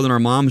somebody more than our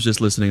moms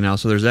just listening now,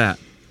 so there's that.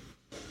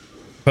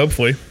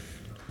 Hopefully.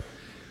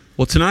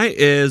 Well, tonight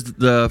is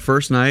the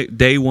first night,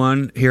 day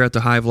 1 here at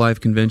the Hive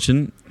Life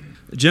Convention.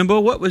 Jimbo,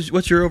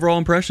 what's your overall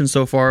impression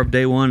so far of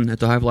day 1 at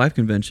the Hive Life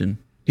Convention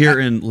here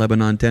in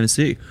Lebanon,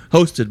 Tennessee,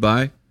 hosted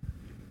by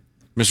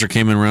Mr.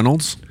 Cayman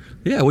Reynolds?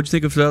 Yeah, what'd you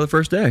think of the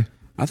first day?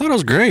 I thought it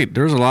was great.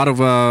 There was a lot of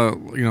a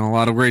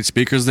lot of great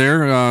speakers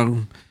there. A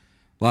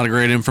lot of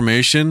great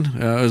information.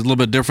 It was a little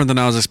bit different than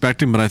I was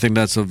expecting, but I think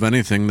that's of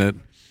anything that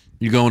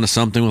you go into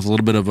something with a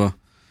little bit of a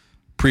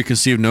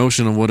preconceived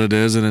notion of what it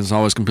is, and it's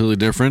always completely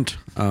different.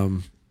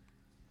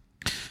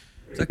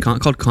 Is that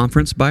called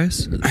conference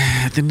bias?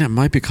 I think that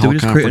might be called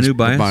conference create a new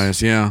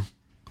bias. Yeah,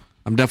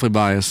 I'm definitely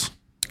biased.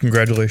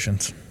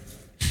 Congratulations.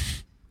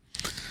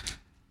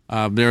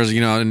 There's a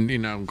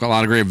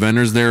lot of great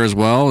vendors there as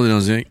well.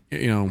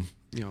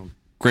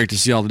 Great to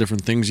see all the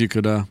different things you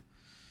could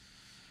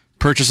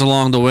purchase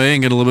along the way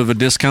and get a little bit of a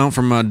discount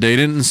from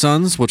Dayton and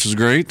Sons, which is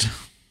great.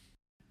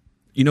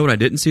 You know what I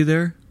didn't see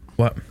there?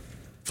 What?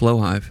 Flow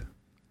Hive.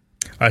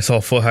 I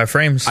saw Flow Hive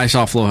frames. I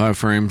saw Flow Hive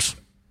frames.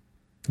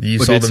 You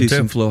saw them too?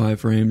 Some Flow Hive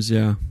frames,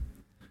 yeah.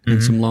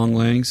 And some long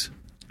langs.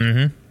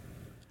 Mm-hmm.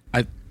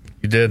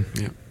 You did.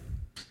 Yeah.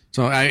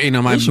 So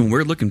there's some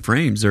weird looking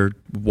frames. They're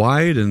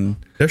wide and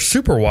they're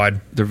super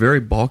wide. They're very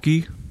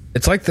bulky.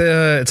 It's like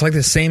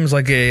the same as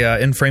like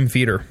a in-frame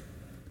feeder.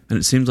 And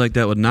it seems like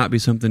that would not be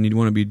something you'd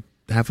want to be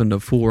having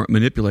to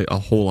manipulate a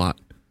whole lot.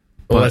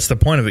 Well, that's the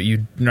point of it.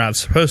 You're not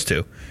supposed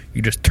to.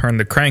 You just turn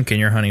the crank and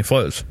your honey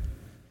flows.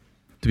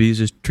 Do bees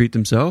just treat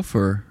themselves,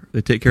 or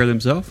they take care of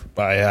themselves?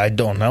 I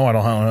don't know. I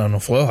don't own a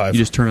flow hive. You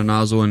just turn a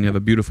nozzle and you have a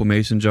beautiful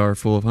mason jar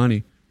full of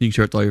honey. You can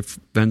share it to all your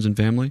friends and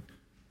family?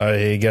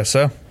 I guess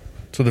so.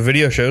 That's what the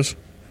video shows.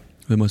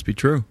 It must be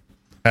true.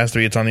 Has to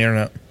be. It's on the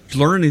internet. Did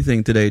you learn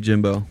anything today,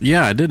 Jimbo?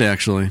 Yeah, I did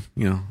actually.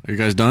 Are you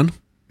guys done?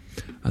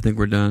 I think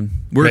we're done.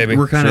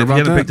 We're kind of. If you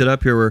haven't picked it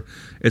up here,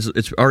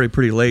 it's already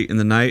pretty late in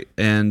the night,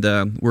 and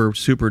we're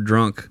super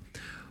drunk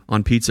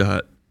on Pizza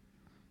Hut.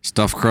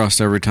 Stuffed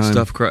crust every time.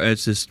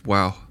 It's just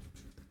wow.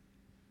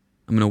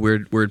 I'm in a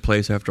weird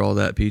place after all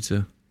that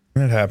pizza.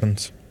 It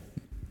happens.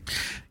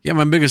 Yeah,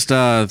 my biggest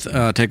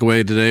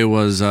takeaway today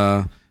was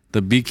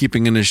the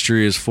beekeeping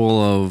industry is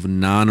full of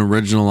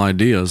non-original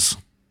ideas.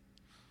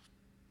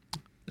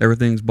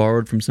 Everything's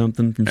borrowed from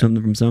something, from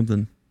something, from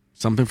something.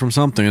 Something from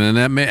something, and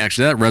that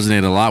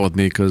resonated a lot with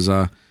me because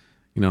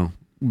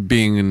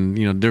being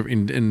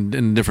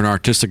in different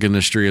artistic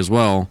industry as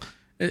well,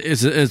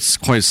 it's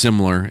quite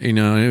similar.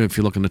 If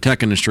you look in the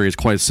tech industry, it's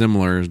quite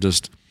similar. It's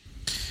just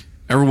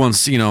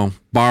everyone's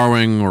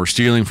borrowing or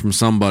stealing from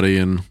somebody,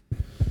 and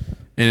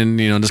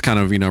just kind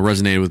of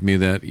resonated with me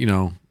that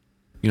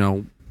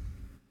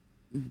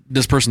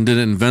this person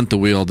didn't invent the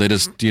wheel. They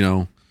just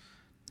either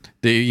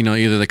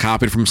they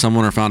copied from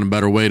someone or found a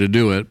better way to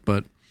do it,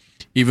 but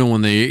even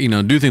when they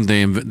do think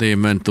they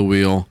invent the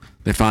wheel,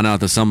 they found out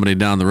that somebody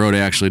down the road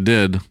actually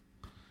did,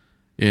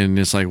 and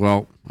it's like,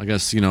 well, I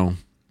guess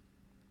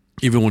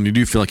even when you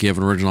do feel like you have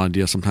an original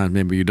idea, sometimes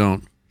maybe you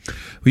don't.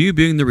 Well, you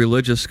being the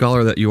religious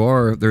scholar that you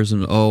are, there's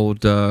an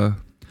old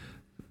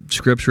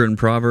scripture in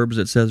Proverbs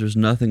that says there's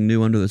nothing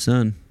new under the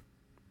sun.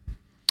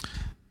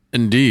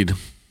 Indeed,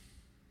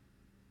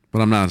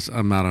 but I'm not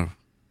a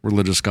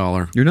religious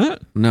scholar. You're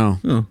not? No.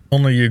 Oh.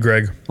 Only you,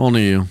 Greg.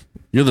 Only you.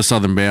 You're the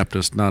Southern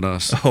Baptist, not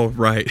us. Oh,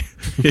 right.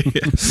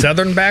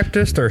 Southern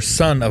Baptist or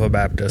son of a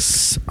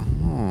Baptist?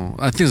 Oh,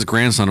 I think it's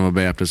grandson of a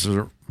Baptist, is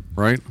it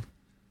right?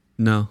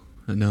 No.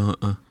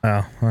 Oh,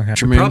 okay.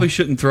 We probably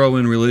shouldn't throw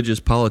in religious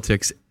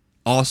politics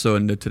also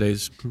into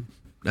today's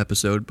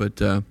episode, but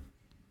that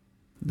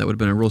would have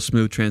been a real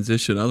smooth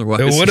transition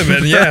otherwise. It would have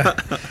been, yeah.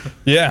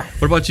 Yeah.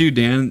 What about you,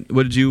 Dan?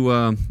 What did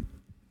you...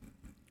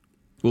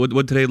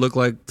 what today look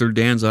like through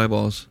Dan's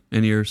eyeballs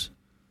and ears?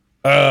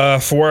 For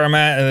where I'm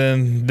at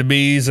and the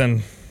bees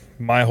and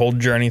my whole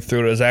journey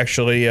through it is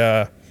actually,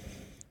 it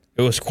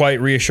was quite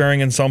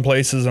reassuring in some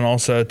places, and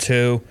also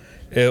too,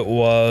 it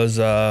was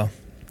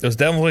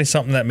definitely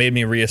something that made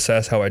me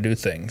reassess how I do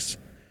things.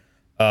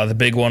 The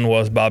big one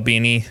was Bob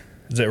Beanie.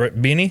 Is it right?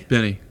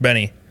 Beanie?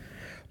 Benny.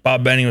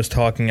 Bob Benny was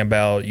talking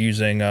about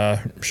using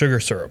sugar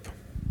syrup.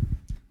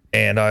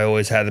 And I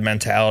always had the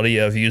mentality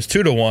of use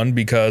 2-to-1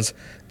 because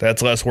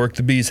that's less work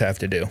the bees have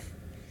to do.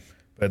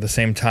 But at the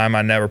same time,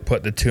 I never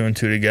put the 2 and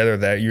 2 together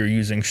that you're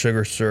using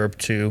sugar syrup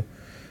to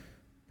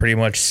pretty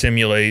much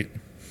simulate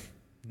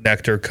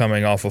nectar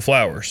coming off of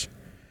flowers.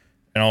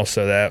 And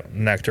also that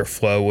nectar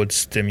flow would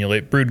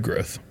stimulate brood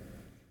growth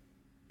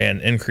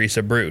and increase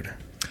a brood.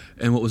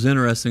 And what was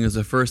interesting is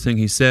the first thing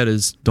he said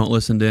is, don't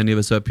listen to any of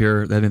us up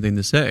here that have anything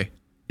to say.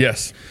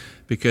 Yes.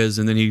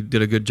 And then he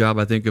did a good job,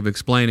 I think, of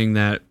explaining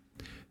that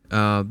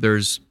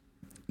there's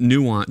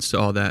nuance to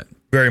all that.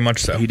 Very much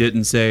so. He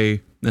didn't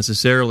say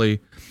necessarily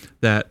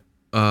that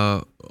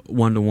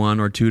 1-to-1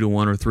 or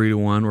 2-to-1 or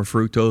 3-to-1 or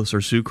fructose or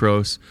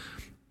sucrose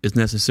is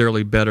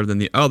necessarily better than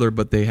the other,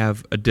 but they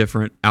have a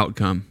different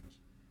outcome.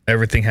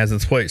 Everything has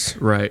its place.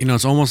 Right.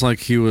 It's almost like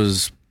he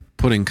was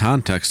putting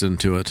context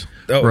into it.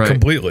 Oh, right.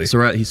 Completely.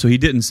 So he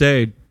didn't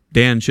say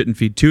Dan shouldn't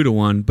feed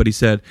 2-to-1, but he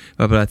said,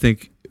 but I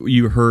think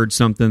you heard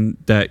something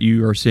that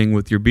you are seeing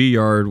with your bee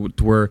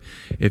yard where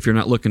if you're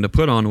not looking to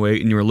put on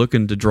weight and you're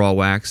looking to draw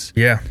wax,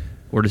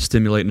 or to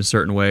stimulate in a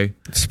certain way,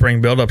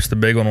 spring buildup's the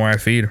big one where I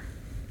feed.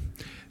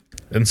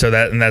 And so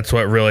that's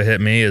what really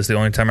hit me is the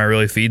only time I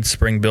really feed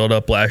spring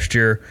buildup last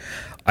year.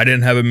 I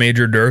didn't have a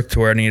major dearth to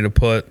where I needed to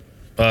put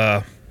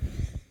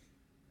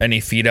any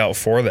feed out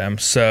for them.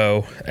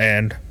 So,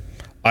 and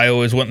I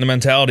always went in the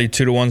mentality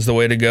 2-to-1's the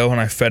way to go,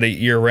 and I fed it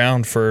year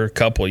round for a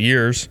couple of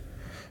years.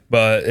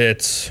 But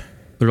it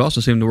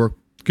also seemed to work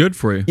good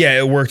for you. Yeah,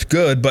 it worked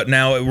good, but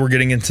now we're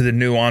getting into the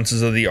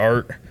nuances of the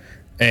art,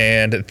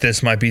 and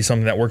this might be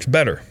something that works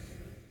better.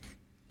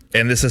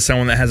 And this is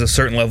someone that has a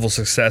certain level of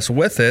success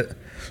with it,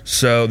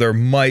 so there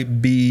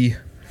might be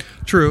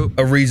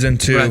a reason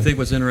to. But I think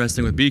what's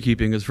interesting with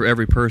beekeeping is for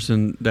every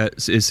person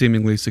that is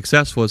seemingly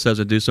successful, it says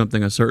to do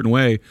something a certain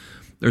way,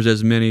 there's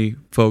as many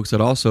folks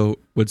that also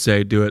would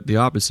say do it the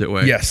opposite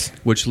way. Yes.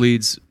 Which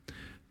leads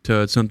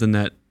to something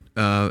that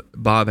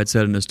Bob had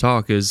said in his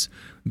talk is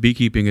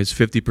beekeeping is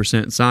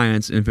 50%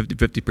 science and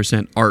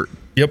 50% art.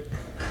 Yep.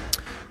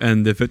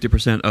 And the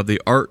 50% of the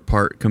art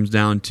part comes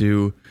down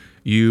to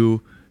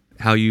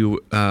how you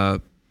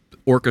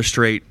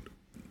orchestrate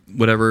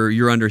whatever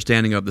your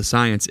understanding of the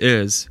science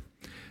is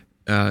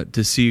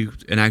to see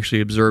and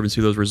actually observe and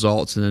see those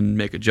results and then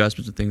make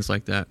adjustments and things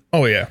like that.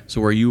 Oh, yeah.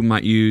 So where you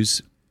might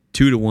use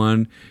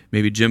 2-to-1,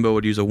 maybe Jimbo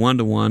would use a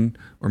 1-to-1,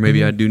 or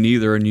maybe I'd do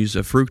neither and use a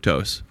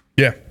fructose.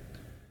 Yeah.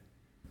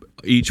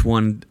 Each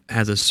one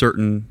has a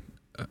certain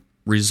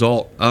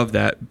result of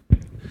that.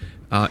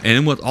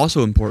 And what's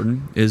also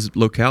important is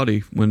locality.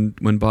 When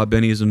Bob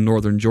Benny is in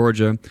northern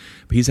Georgia,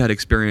 he's had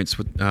experience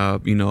with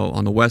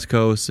on the West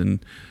Coast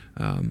and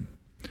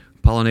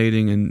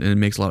pollinating and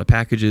makes a lot of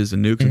packages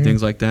and nukes and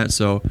things like that.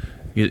 So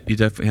he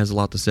definitely has a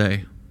lot to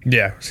say.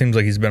 Yeah, seems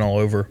like he's been all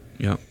over.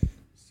 Yeah.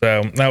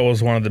 So that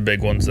was one of the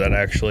big ones that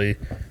actually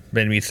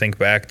made me think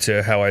back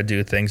to how I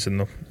do things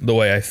and the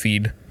way I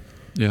feed.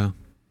 Yeah.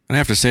 And I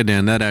have to say,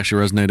 Dan, that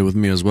actually resonated with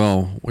me as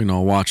well.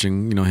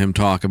 Watching him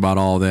talk about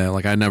all that.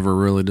 Like I never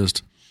really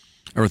just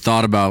ever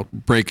thought about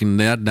breaking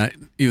that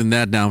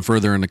down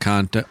further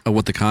into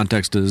what the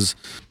context is.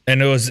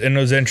 And it was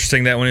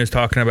interesting that when he was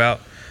talking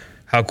about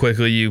how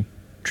quickly you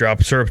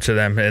drop syrup to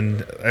them,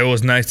 and it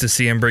was nice to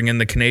see him bring in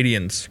the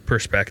Canadians'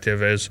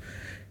 perspective as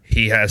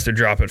he has to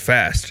drop it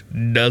fast.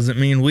 Doesn't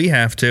mean we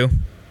have to.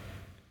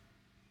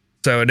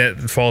 So it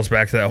falls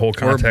back to that whole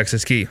context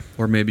is key.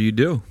 Or maybe you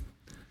do.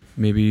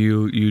 Maybe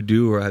you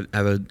do, or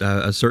have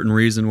a certain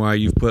reason why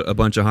you've put a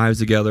bunch of hives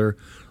together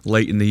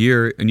late in the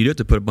year, and you do have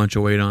to put a bunch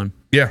of weight on.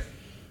 Yeah.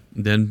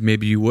 Then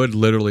maybe you would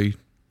literally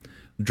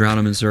drown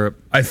them in syrup.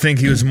 I think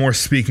he was more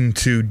speaking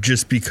to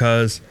just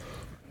because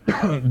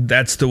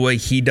that's the way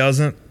he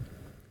doesn't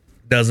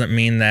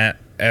mean that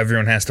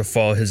everyone has to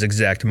follow his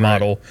exact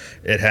model.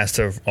 Right. It has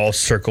to all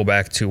circle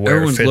back to where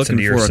everyone's it fits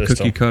into your system. Everyone's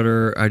looking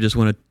for a cookie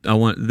cutter. I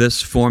want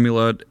this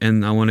formula,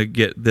 and I want to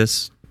get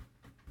this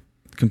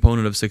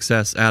component of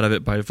success out of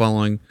it by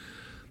following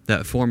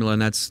that formula.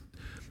 And that's,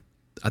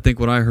 I think,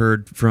 what I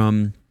heard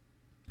from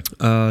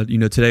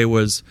today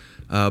was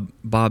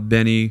Bob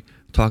Benny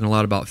talking a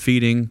lot about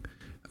feeding.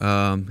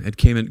 It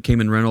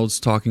came in Reynolds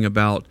talking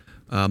about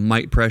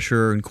mite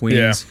pressure and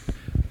queens.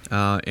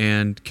 Yeah.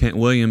 And Kent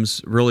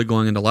Williams really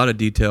going into a lot of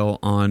detail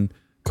on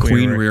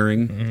queen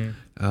rearing.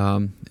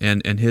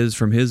 And his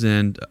from his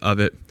end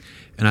of it.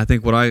 And I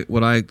think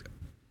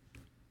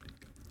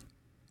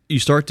you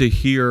start to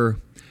hear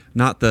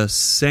not the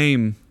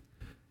same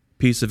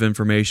piece of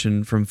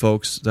information from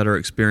folks that are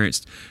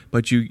experienced,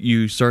 but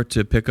you start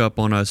to pick up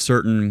on a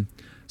certain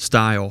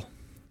style.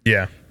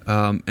 Yeah.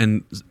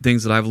 And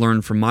things that I've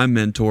learned from my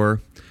mentor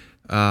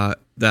that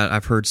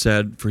I've heard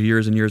said for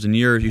years and years and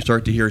years, you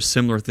start to hear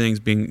similar things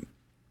being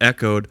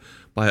echoed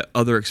by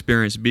other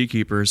experienced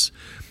beekeepers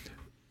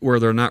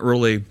where they're not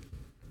really,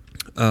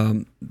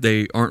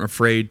 they aren't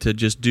afraid to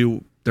just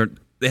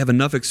they have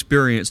enough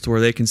experience to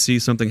where they can see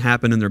something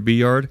happen in their bee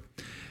yard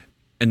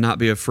and not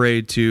be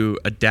afraid to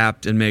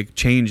adapt and make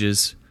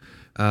changes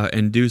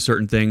and do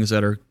certain things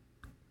that are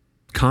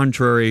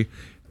contrary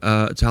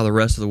to how the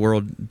rest of the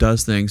world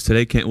does things.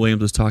 Today, Kent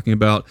Williams was talking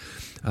about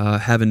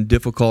having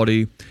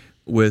difficulty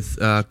with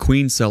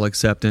queen cell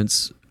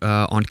acceptance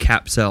on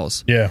capped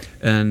cells. Yeah.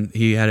 And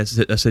he had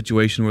a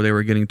situation where they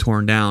were getting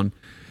torn down,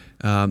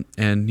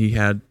 and he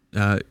had...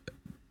 I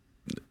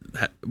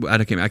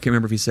can't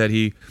remember if he said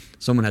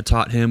someone had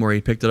taught him or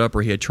he picked it up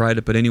or he had tried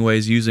it, but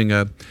anyways, using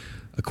a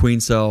queen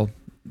cell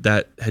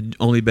that had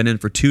only been in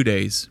for 2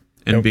 days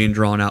and being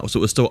drawn out, so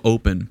it was still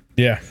open.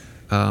 Yeah.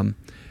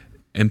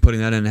 And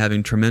putting that in and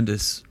having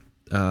tremendous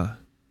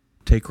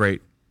take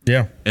rate.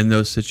 Yeah. In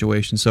those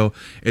situations. So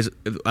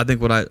I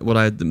think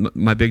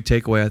my big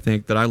takeaway I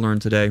think that I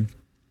learned today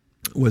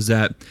was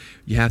that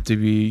you have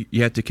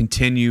to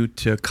continue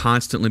to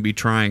constantly be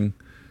trying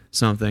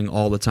something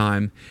all the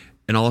time,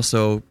 and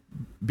also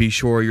be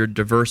sure you're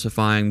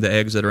diversifying the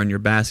eggs that are in your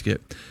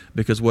basket,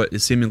 because what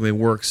seemingly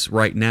works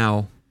right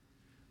now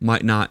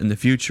might not in the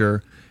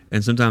future,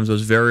 and sometimes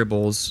those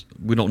variables,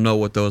 we don't know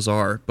what those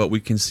are, but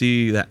we can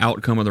see the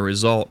outcome of the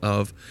result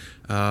of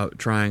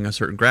trying a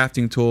certain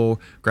grafting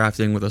tool,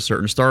 grafting with a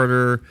certain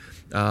starter,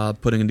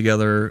 putting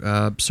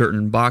together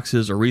certain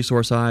boxes or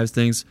resource hives,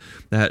 things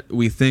that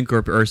we think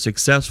are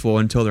successful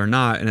until they're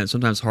not, and it's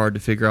sometimes hard to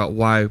figure out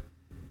why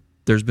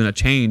there's been a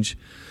change.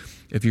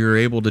 If you're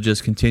able to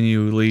just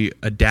continually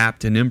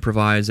adapt and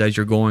improvise as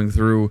you're going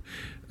through,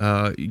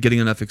 getting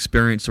enough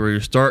experience where you're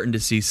starting to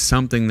see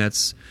something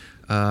that's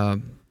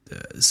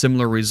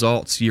similar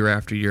results year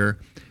after year,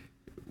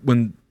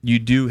 when you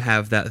do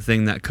have that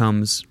thing that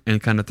comes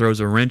and kind of throws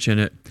a wrench in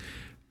it,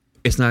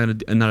 it's not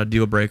a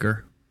deal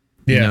breaker.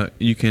 Yeah.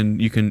 You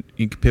can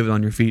pivot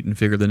on your feet and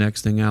figure the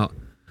next thing out.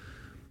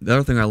 The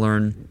other thing I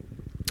learned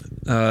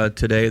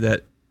today,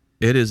 that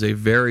it is a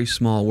very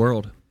small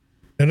world.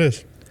 It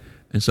is.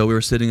 And so we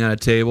were sitting at a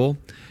table,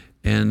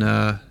 and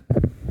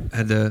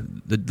had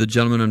the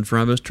gentleman in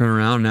front of us turn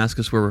around and ask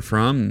us where we're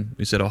from. And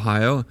we said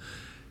Ohio.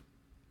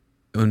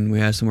 And we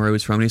asked him where he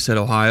was from, and he said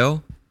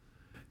Ohio.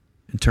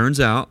 And turns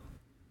out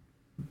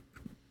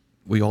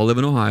we all live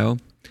in Ohio,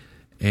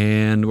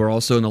 and we're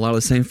also in a lot of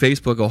the same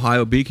Facebook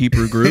Ohio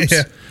beekeeper groups.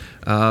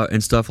 Yeah.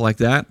 And stuff like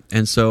that.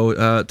 And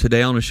so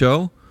today on the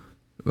show,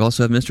 we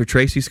also have Mr.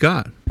 Tracy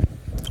Scott.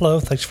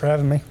 Hello, thanks for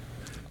having me.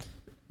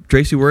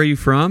 Tracy, where are you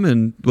from,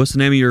 and what's the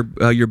name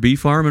of your bee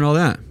farm and all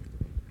that?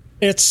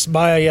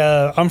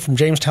 I'm from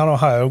Jamestown,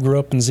 Ohio. Grew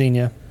up in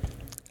Xenia.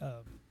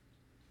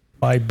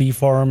 My bee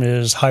farm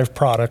is Hive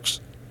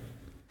Products.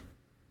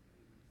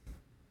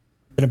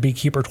 Been a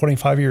beekeeper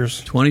 25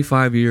 years.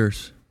 25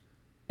 years.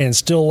 And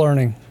still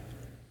learning.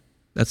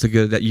 That's a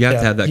good, you have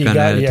to have that kind of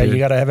attitude. Yeah, you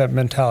got to have that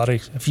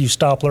mentality. If you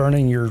stop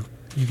learning, you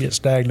get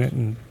stagnant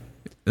and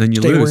then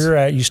you stay lose. where you're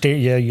at.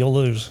 You'll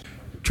lose.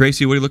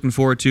 Tracy, what are you looking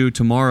forward to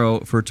tomorrow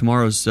for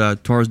tomorrow's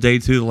day 2,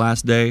 the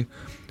last day?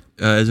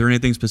 Is there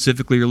anything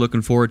specifically you're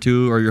looking forward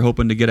to or you're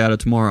hoping to get out of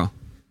tomorrow?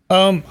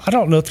 I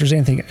don't know if there's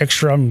anything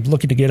extra I'm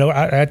looking to get out.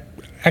 I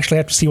actually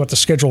have to see what the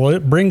schedule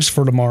it brings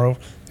for tomorrow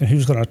and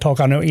who's going to talk.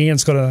 I know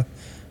Ian's going to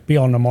be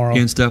on tomorrow.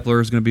 Ian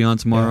Stepler is going to be on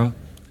tomorrow.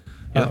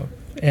 Yeah.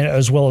 And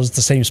as well as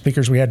the same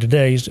speakers we had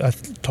today,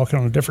 talking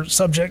on a different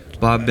subject.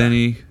 Bob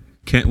Benny,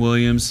 Kent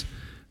Williams,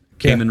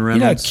 Cayman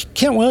Reynolds.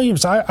 Kent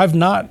Williams, I've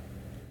not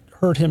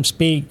heard him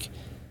speak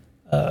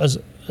as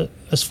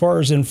far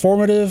as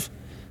informative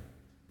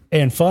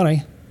and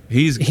funny.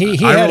 He had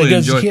really a good,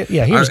 enjoyed.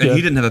 He was good.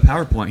 He didn't have a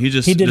PowerPoint.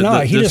 He did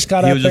not. He just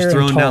got he up was there just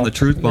throwing and down the talked.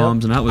 truth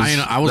bombs, and that was.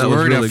 I was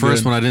worried really at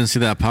first when I didn't see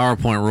that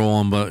PowerPoint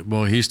rolling,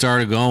 but he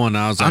started going. And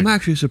I was like, I'm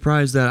actually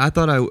surprised that I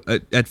thought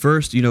at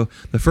first, the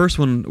first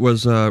one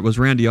was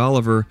Randy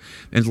Oliver,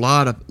 and a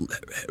lot of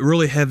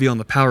really heavy on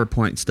the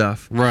PowerPoint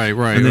stuff. Right.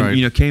 And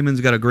then Cayman's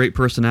got a great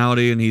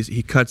personality, and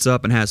he cuts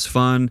up and has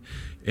fun,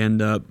 and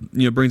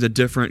brings a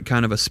different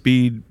kind of a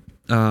speed,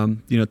 to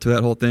that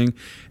whole thing.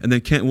 And then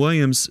Kent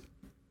Williams.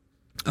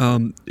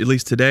 At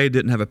least today,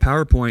 didn't have a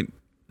PowerPoint,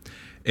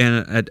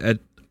 and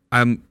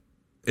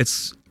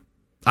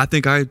I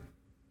think I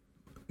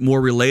more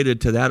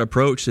related to that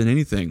approach than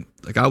anything.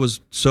 Like I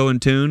was so in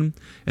tune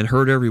and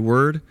heard every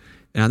word,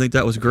 and I think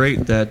that was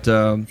great. That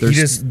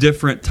there's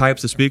different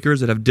types of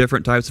speakers that have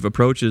different types of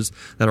approaches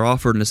that are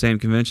offered in the same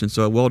convention.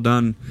 So well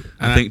done,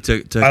 I think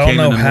to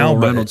Cayman and Will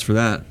Reynolds for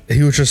that.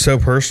 He was just so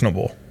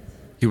personable.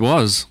 He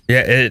was.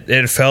 Yeah,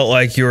 it felt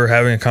like you were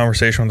having a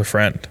conversation with a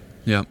friend.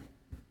 Yeah.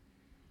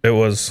 It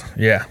was,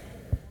 yeah.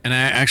 And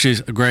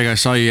Greg, I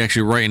saw you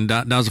actually writing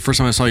down. That was the first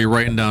time I saw you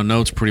writing down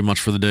notes pretty much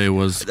for the day.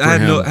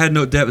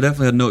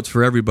 Definitely had notes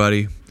for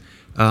everybody.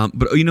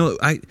 But we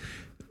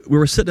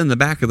were sitting in the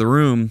back of the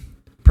room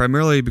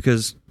primarily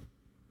because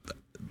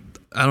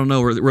I don't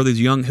know, we're these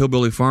young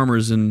hillbilly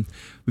farmers, and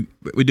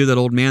we do that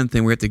old man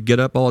thing. We have to get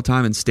up all the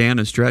time and stand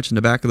and stretch in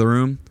the back of the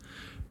room.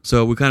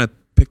 So we kind of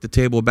picked the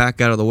table back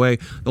out of the way.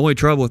 The only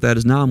trouble with that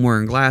is now I'm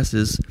wearing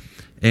glasses,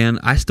 and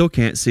I still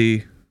can't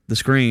see the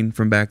screen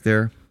from back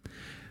there.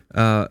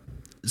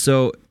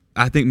 So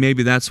I think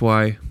maybe that's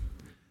why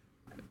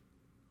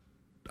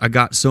I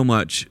got so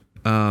much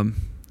out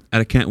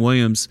of Kent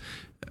Williams,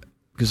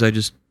 because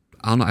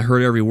I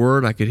heard every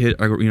word. I could hit.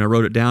 I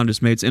wrote it down.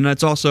 Just made. And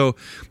that's also,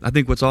 I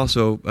think what's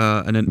also,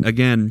 and then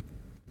again,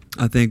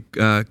 I think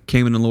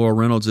Cayman and Laurel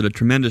Reynolds did a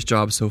tremendous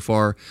job so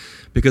far,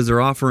 because they're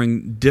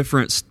offering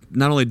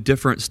not only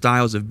different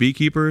styles of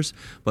beekeepers,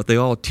 but they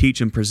all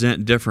teach and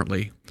present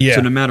differently. Yeah.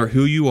 So no matter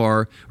who you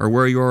are or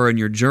where you are in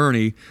your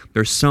journey,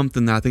 there's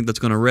something that I think that's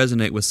going to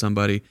resonate with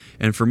somebody.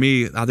 And for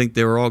me, I think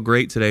they were all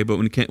great today. But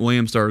when Kent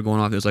Williams started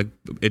going off, it was like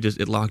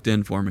it locked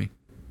in for me.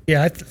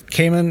 Yeah,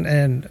 Cayman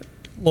and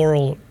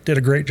Laurel did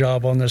a great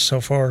job on this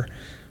so far,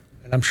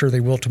 and I'm sure they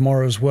will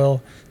tomorrow as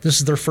well. This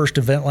is their first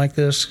event like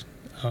this.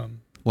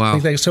 Wow. I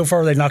think so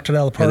far they knocked it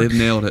out of the park. Yeah, they've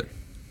nailed it.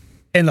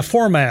 And the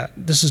format,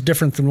 this is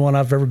different than one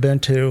I've ever been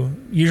to.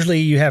 Usually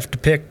you have to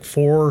pick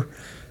 4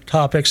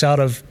 topics out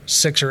of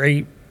 6 or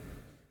 8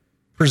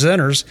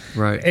 presenters,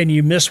 right? And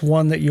you miss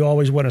one that you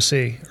always want to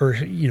see, or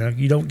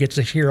you don't get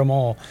to hear them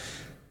all.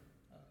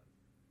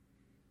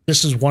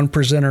 This is one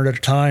presenter at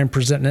a time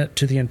presenting it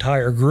to the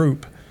entire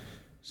group.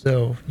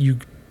 So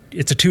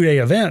it's a 2-day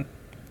event,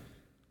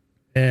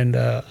 and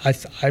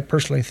I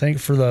personally think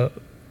for the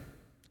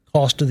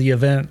cost of the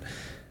event,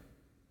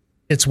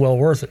 it's well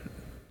worth it.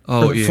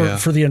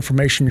 For the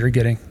information you're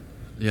getting.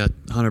 Yeah,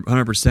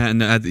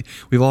 100%. And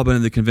we've all been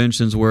in the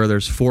conventions where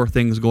there's 4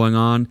 things going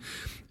on,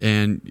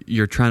 and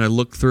you're trying to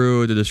look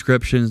through the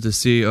descriptions to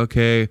see,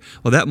 okay,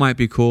 well, that might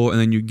be cool. And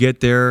then you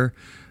get there,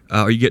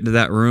 or you get into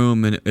that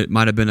room, and it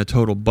might have been a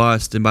total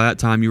bust. And by that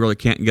time, you really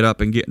can't get up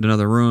and get into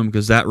another room,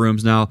 because that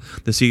room's now,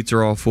 the seats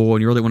are all full,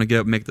 and you really want to get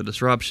up and make the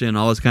disruption,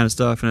 all this kind of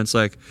stuff. And it's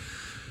like,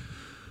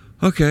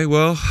 okay,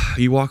 well,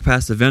 you walk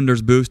past the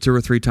vendor's booth 2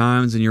 or 3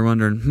 times, and you're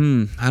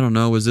wondering, I don't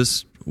know, was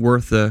this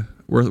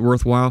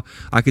worthwhile?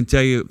 I can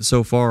tell you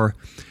so far,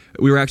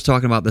 we were actually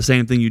talking about the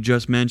same thing you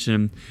just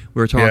mentioned.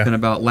 We were talking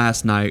about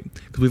last night,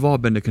 because we've all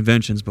been to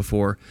conventions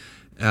before,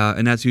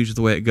 and that's usually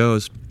the way it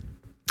goes.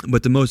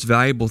 But the most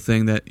valuable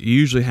thing that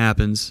usually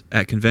happens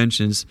at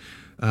conventions,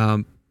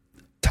 time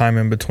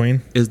in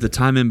between, is the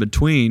time in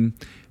between,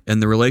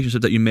 and the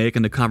relationship that you make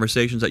and the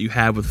conversations that you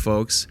have with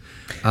folks.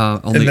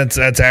 And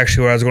that's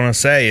actually what I was going to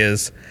say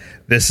is,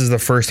 this is the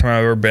first time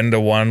I've ever been to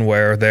one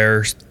where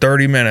there's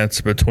 30 minutes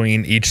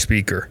between each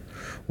speaker,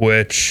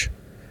 which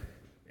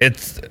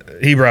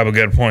he brought up a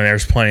good point.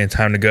 There's plenty of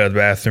time to go to the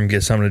bathroom,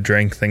 get something to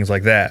drink, things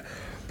like that.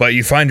 But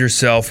you find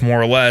yourself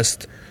more or less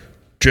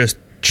just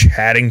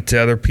chatting to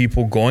other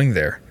people going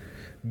there.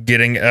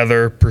 getting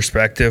other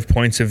perspective,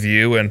 points of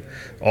view, and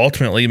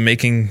ultimately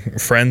making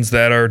friends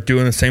that are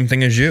doing the same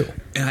thing as you.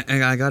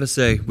 And I got to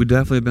say, we've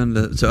definitely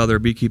been to other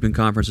beekeeping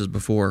conferences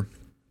before,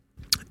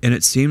 and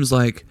it seems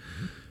like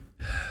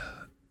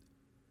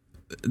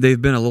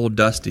they've been a little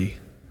dusty.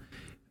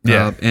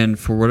 Yeah. And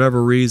for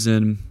whatever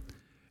reason,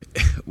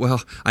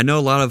 well, I know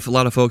a lot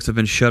of folks have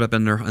been shut up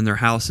in their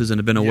houses and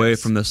have been away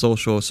from the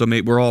social. So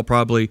we're all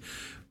probably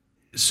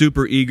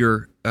super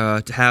eager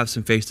to have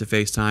some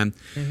face-to-face time,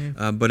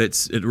 but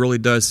it really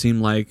does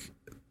seem like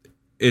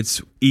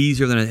it's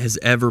easier than it has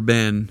ever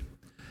been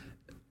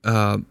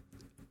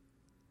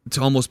to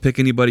almost pick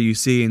anybody you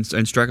see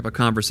and strike up a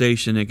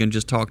conversation and can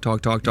just talk.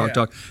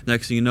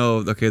 Next thing you know,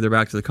 okay, they're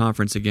back to the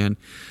conference again,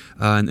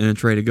 and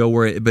it's ready to go.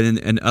 But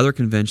in other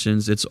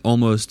conventions, it's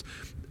almost.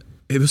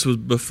 This was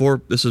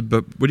before. This is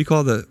what do you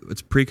call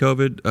it's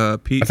pre-COVID? I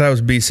thought it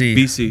was BC.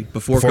 BC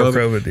before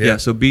COVID. Yeah.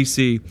 So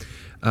BC,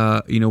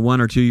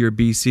 1 or 2 year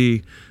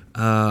BC.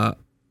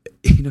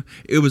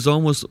 It was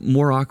almost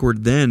more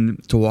awkward then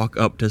to walk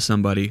up to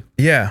somebody.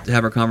 Yeah. To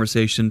have a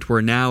conversation. To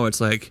where now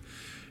it's like.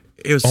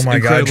 It was oh my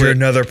God! You're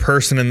another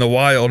person in the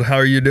wild. How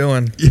are you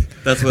doing? Yeah,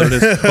 that's what it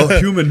is. Oh,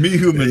 human, me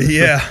human.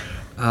 Yeah.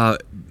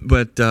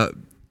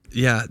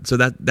 So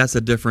that's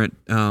a different,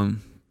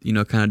 kind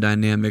of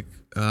dynamic.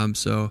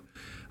 So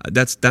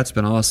that's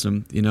been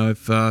awesome.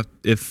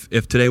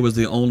 If today was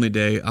the only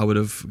day, I would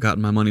have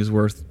gotten my money's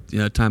worth,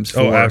 times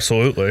 4. Oh,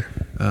 absolutely.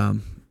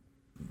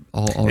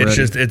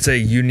 Already. It's a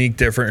unique,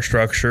 different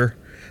structure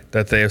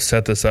that they have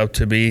set this up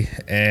to be,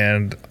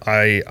 and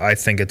I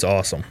think it's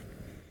awesome.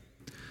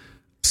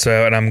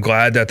 So, and I'm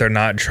glad that they're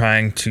not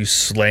trying to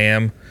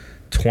slam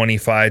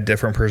 25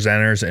 different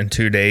presenters in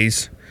 2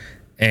 days,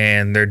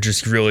 and they're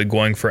just really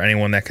going for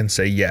anyone that can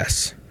say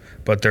yes.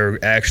 But they're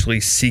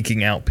actually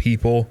seeking out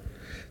people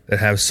that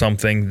have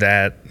something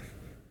that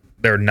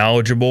they're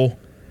knowledgeable,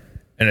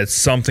 and it's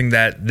something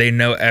that they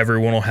know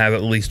everyone will have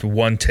at least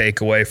one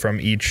takeaway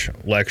from each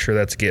lecture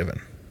that's given.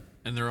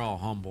 And they're all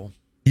humble.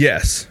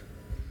 Yes.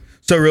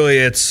 So really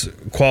it's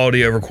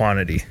quality over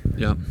quantity.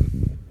 Yeah.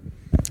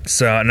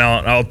 So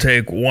now I'll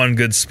take one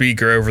good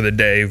speaker over the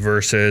day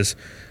versus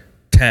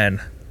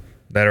 10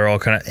 that are all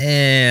kind of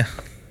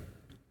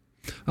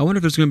I wonder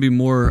if there's going to be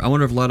more. I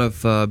wonder if a lot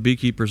of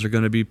beekeepers are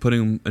going to be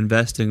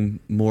investing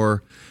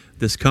more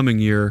this coming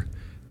year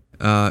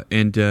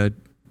into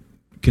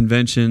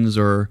conventions,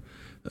 or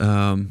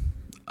I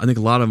think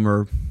a lot of them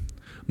are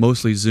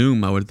mostly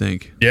Zoom, I would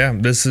think. Yeah,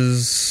 this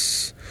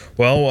is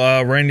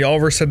Randy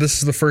Oliver said this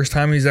is the first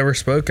time he's ever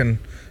spoken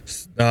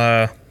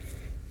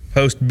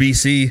post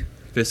BC.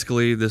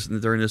 Fiscally,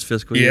 during this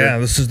fiscal year. Yeah,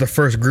 this is the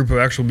first group of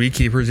actual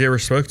beekeepers he ever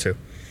spoke to.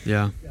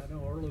 Yeah. I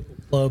know our local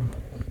club,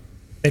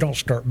 they don't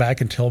start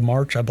back until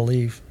March, I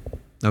believe.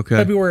 Okay.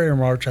 February or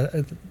March.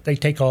 They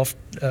take off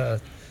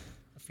a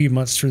few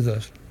months through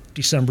the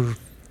December,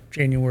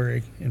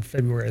 January, and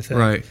February, I think.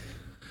 Right.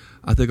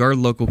 I think our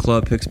local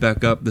club picks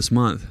back up this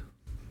month.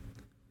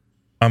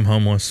 I'm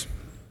homeless.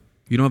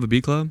 You don't have a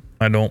bee club?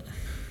 I don't.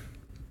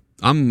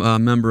 I'm a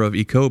member of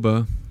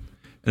ECOBA.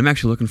 And I'm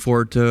actually looking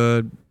forward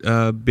to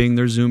being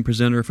their Zoom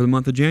presenter for the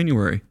month of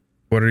January.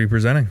 What are you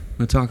presenting? I'm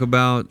going to talk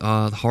about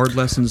hard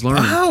lessons learned.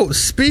 Oh,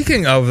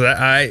 speaking of that,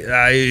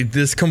 I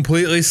this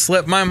completely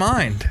slipped my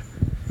mind.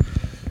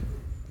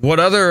 What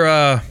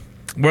other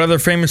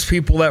famous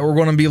people that we're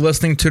going to be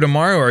listening to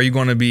tomorrow are you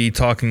going to be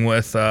talking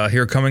with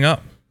here coming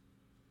up?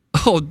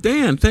 Oh,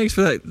 Dan, thanks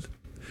for that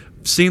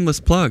seamless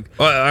plug.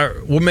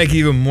 We'll make it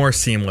even more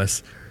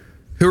seamless.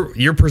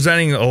 You're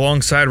presenting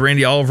alongside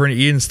Randy Oliver and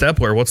Ian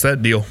Stepler. What's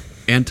that deal?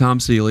 And Tom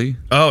Seeley.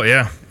 Oh,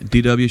 yeah.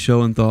 DW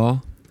Show and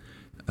Thaw.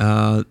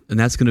 And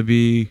that's going to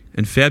be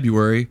in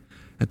February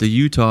at the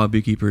Utah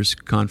Beekeepers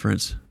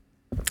Conference.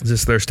 Is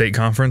this their state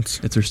conference?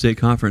 It's their state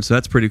conference, so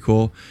that's pretty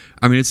cool.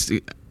 I mean, is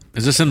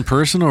this in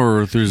person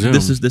or through Zoom?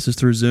 This is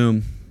through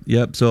Zoom.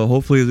 Yep. So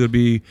hopefully it'll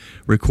be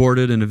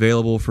recorded and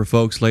available for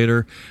folks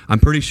later. I'm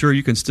pretty sure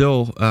you can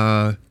still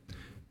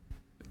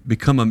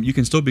become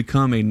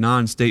a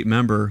non-state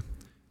member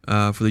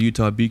for the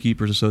Utah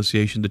Beekeepers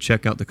Association to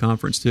check out the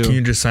conference too. Can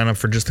you just sign up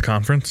for just the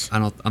conference?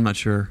 I'm not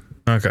sure.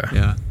 Okay.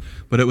 Yeah,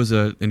 but it was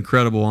an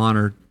incredible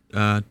honor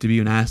to be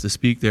even asked to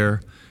speak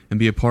there and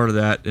be a part of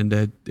that,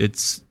 and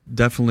it's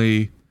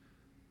definitely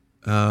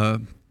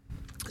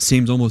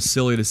seems almost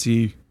silly to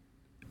see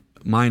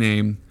my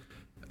name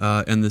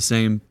in the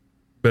same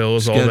bill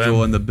as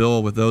schedule and the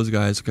bill with those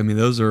guys. I mean,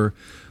 those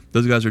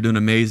guys are doing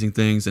amazing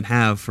things and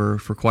have for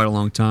quite a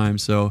long time.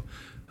 So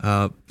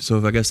I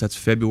guess that's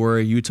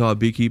February, Utah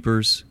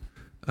Beekeepers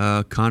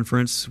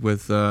Conference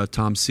with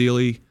Tom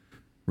Seeley,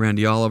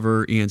 Randy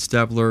Oliver, Ian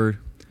Stepler,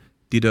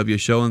 DW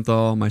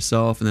Schoenthal,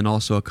 myself, and then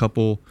also a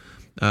couple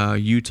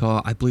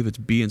Utah, I believe it's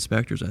bee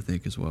inspectors, I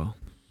think, as well.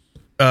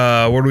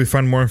 Where do we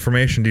find more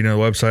information? Do you know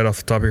the website off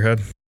the top of your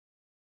head?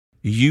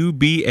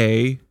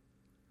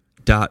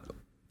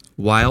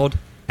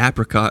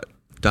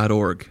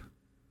 uba.wildapricot.org.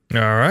 All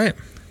right.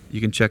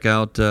 You can check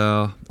out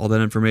all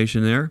that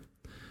information there.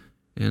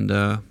 And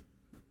so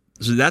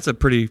that's a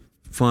pretty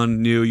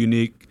fun, new,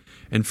 unique,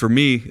 And for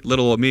me,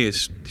 little old me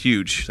is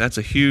huge. That's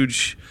a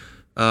huge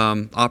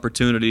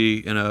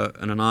opportunity and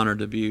an honor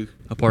to be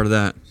a part of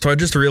that. So I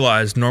just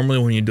realized normally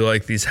when you do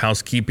like these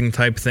housekeeping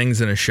type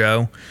things in a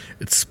show,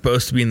 it's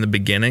supposed to be in the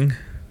beginning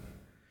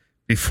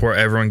before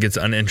everyone gets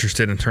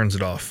uninterested and turns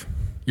it off.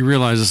 You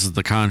realize this is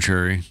the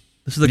contrary.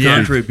 This is the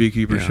contrary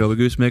beekeeper show. We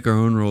just make our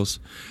own rules.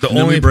 The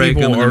only we break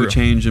people them, and then we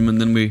change them, and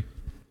then we...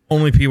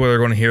 Only people that are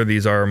going to hear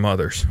these are our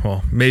mothers.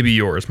 Well, maybe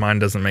yours. Mine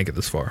doesn't make it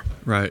this far.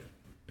 Right.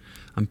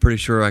 I'm pretty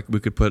sure we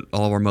could put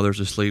all of our mothers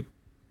to sleep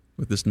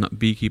with this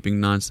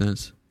beekeeping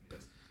nonsense.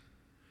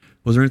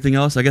 Was there anything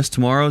else? I guess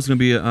tomorrow is going to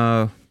be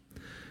a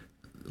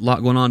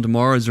lot going on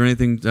tomorrow. Is there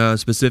anything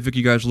specific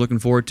you guys are looking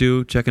forward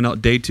to? Checking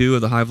out day 2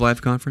 of the Hive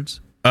Life Conference?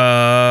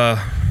 I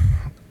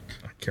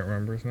can't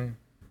remember his name.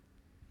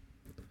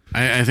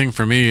 I think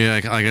for me,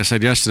 like I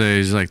said yesterday,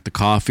 is like the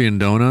coffee and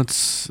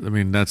donuts. I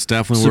mean, that's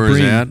definitely where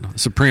it's at.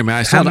 Supreme.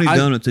 How many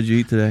donuts did you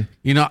eat today?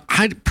 You know,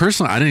 I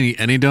personally didn't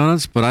eat any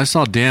donuts, but I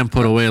saw Dan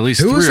put away at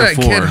least 3 or 4. Who was that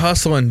kid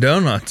hustling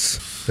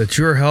donuts that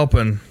you were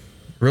helping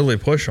really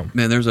push them?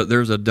 Man, there's a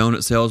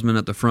donut salesman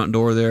at the front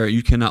door there.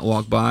 You cannot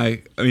walk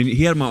by. I mean,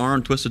 he had my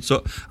arm twisted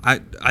so I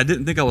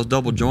didn't think I was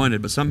double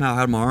jointed, but somehow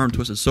I had my arm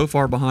twisted so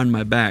far behind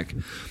my back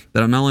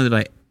that not only did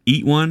I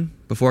eat one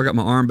before I got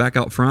my arm back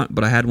out front,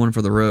 but I had one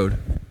for the road.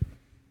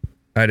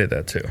 I did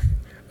that too.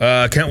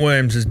 Kent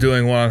Williams is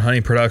doing one on honey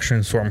production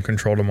and swarm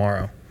control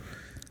tomorrow.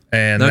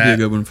 And that'd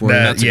be a good one for you.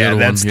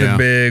 That's the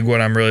big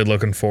one I'm really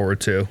looking forward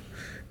to.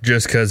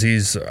 Just because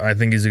I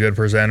think he's a good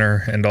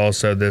presenter, and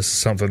also this is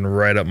something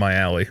right up my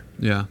alley.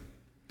 Yeah.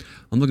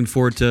 I'm looking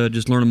forward to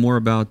just learning more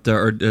about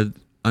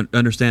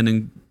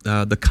understanding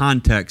the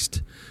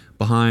context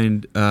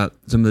behind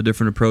some of the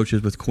different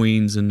approaches with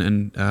queens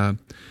and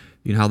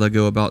how they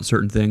go about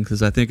certain things.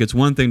 Because I think it's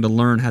one thing to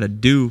learn how to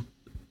do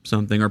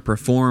something or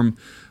perform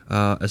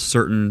a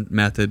certain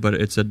method, but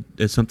it's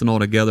something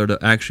altogether to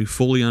actually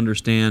fully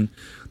understand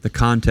the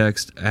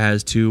context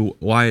as to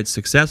why it's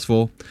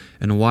successful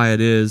and why it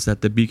is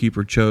that the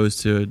beekeeper chose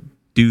to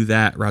do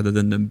that rather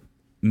than the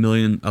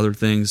million other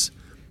things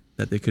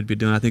that they could be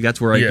doing. I think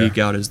that's where I geek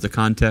out, is the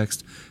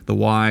context, the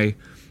why.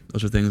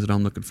 Those are things that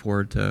I'm looking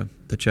forward to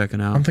checking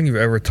out. I don't think you've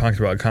ever talked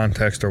about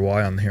context or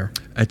why on here.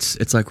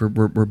 It's like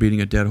we're beating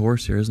a dead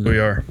horse here, isn't it? We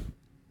are.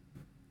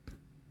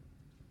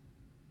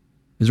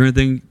 Is there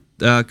anything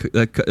going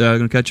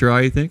to catch your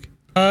eye, you think?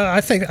 I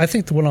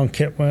think the one on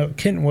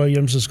Kent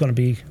Williams is going to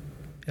be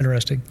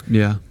interesting.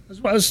 Yeah.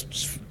 As well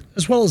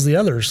as the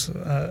others.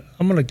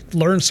 I'm going to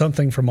learn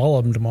something from all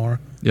of them tomorrow.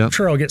 Yep. I'm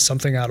sure I'll get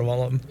something out of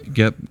all of them.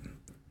 Yep.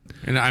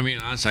 And I mean,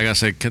 honestly, I got to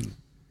say,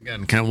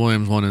 Kent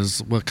Williams one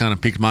is what kind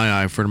of piqued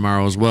my eye for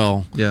tomorrow as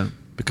well. Yeah.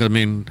 Because, I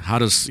mean, how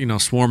does,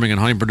 swarming and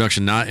honey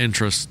production not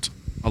interest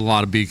a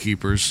lot of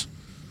beekeepers?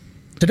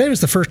 Today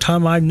was the first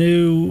time I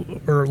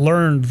knew or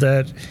learned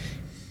that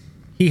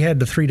he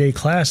had the 3-day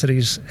class at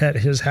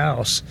his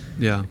house.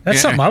 Yeah. That's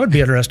something I would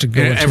be interested in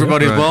going to.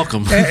 Everybody's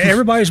welcome.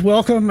 Everybody's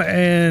welcome,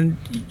 and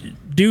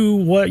do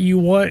what you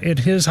want in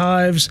his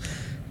hives.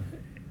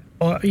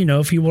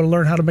 If you want to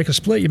learn how to make a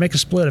split, you make a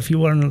split. If you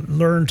want to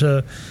learn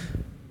to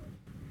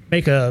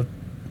make a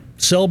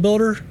cell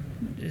builder,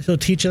 he'll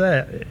teach you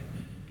that.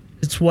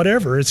 It's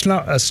whatever. It's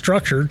not a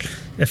structured.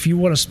 If you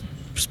want to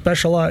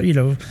specialize,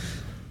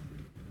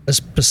 a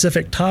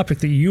specific topic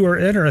that you are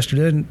interested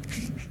in,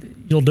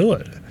 you'll do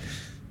it.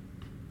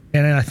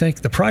 And I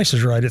think the price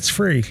is right. It's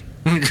free.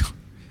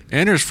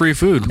 And there's free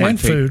food. I might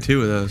take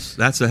 2 of those.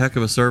 That's a heck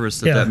of a service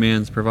that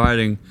man's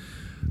providing.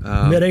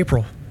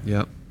 Mid-April.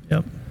 Yep.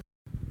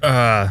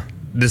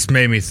 This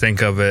made me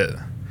think of it.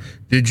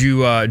 Did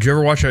you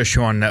ever watch that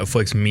show on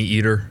Netflix, Meat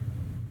Eater?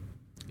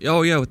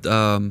 Oh, yeah, with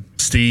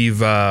Steve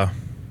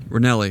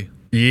Rinelli.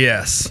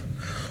 Yes.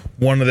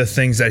 One of the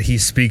things that he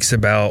speaks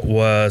about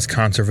was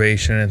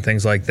conservation and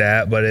things like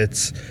that, but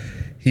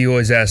he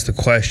always asks the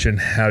question,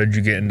 how did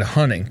you get into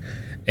hunting?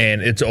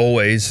 And it's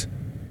always,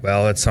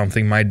 well, it's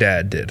something my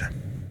dad did.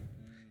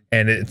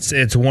 And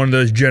it's one of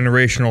those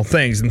generational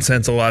things. And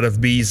since a lot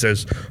of bees,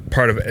 there's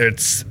part of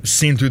it's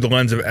seen through the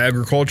lens of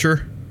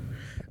agriculture,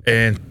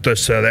 and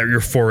so that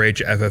your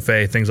 4-H,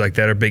 FFA, things like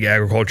that are big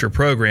agriculture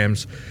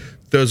programs.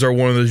 Those are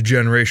one of those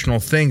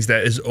generational things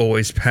that is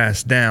always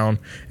passed down,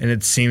 and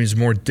it seems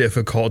more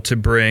difficult to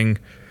bring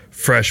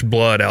fresh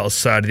blood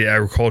outside of the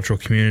agricultural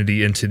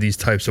community into these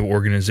types of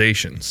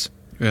organizations.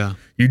 Yeah.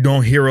 You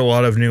don't hear a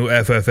lot of new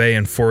FFA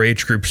and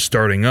 4-H groups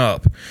starting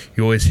up.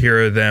 You always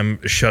hear them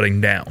shutting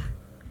down.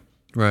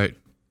 Right.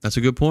 That's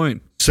a good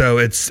point. So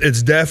it's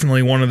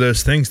definitely one of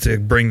those things to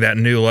bring that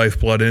new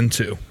lifeblood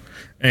into.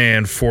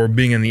 And for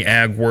being in the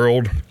ag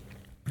world,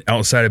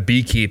 outside of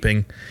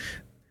beekeeping,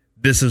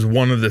 this is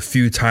one of the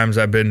few times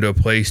I've been to a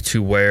place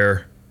to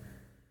where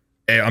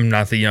I'm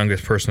not the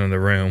youngest person in the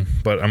room,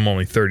 but I'm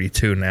only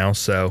 32 now.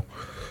 So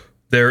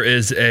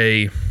there's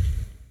a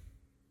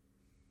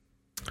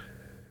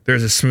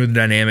smooth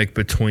dynamic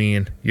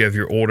between you have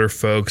your older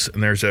folks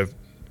and there's a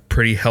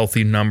pretty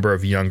healthy number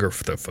of younger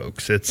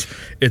folks. It's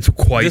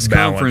quite this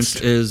balanced. Conference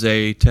is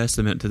a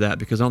testament to that,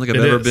 because I don't think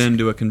I've ever been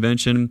to a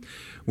convention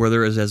where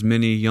there is as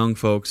many young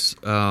folks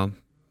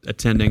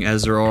attending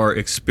as there are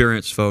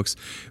experienced folks.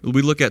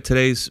 We look at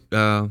today's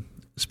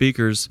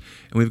speakers,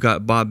 and we've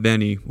got Bob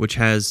Benny, which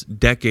has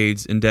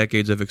decades and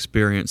decades of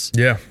experience.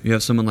 Yeah. You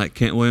have someone like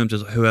Kent Williams,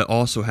 who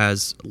also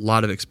has a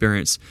lot of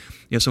experience.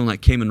 You have someone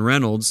like Cayman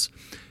Reynolds,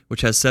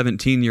 which has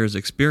 17 years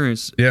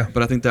experience. Yeah.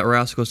 But I think that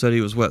rascal said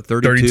he was, 32?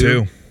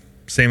 32.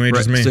 Same age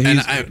as me. So and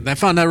I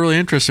found that really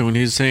interesting when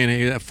he was saying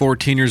at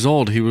 14 years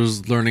old, he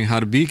was learning how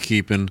to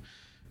beekeep. And,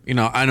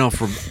 I know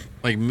for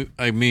like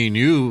me and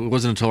you, it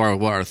wasn't until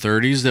our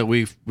 30s that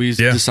we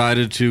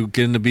decided to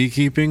get into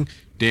beekeeping.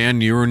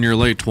 Dan, you were in your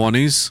late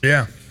 20s.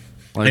 Yeah.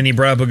 And he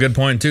brought up a good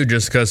point, too.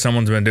 Just because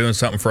someone's been doing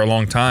something for a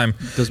long time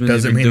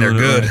doesn't mean they're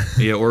good. Right.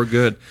 Yeah, or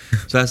good.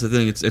 So that's the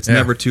thing. It's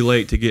never too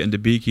late to get into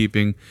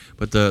beekeeping,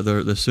 but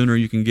the sooner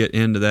you can get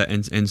into that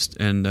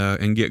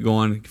and get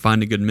going,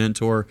 find a good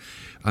mentor.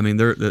 I mean,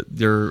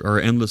 there are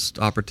endless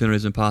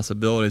opportunities and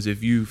possibilities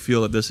if you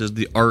feel that this is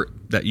the art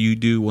that you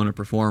do want to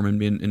perform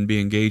and be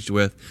engaged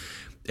with.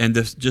 And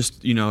this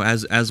just,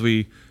 as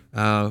we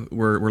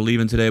we're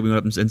leaving today, we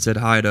went up and said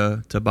hi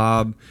to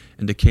Bob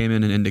and to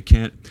Cayman and to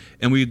Kent,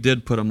 and we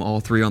did put them all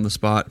three on the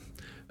spot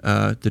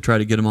to try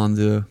to get them on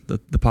the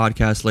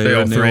podcast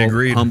later. They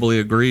all humbly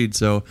agreed.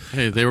 So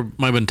hey, they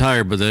might have been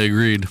tired, but they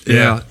agreed.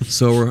 Yeah.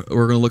 So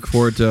we're going to look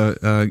forward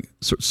to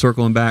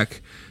circling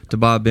back to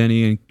Bob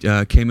Benny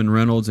and Cayman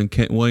Reynolds and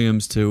Kent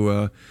Williams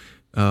to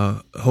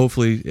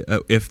hopefully,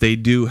 if they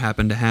do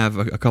happen to have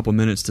a couple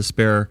minutes to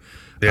spare,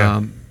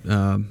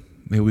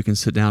 maybe we can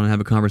sit down and have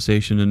a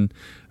conversation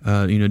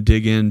and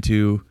dig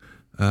into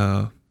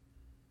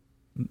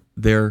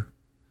their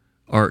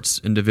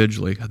arts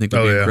individually. I think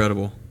it'd be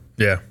incredible.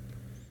 Yeah,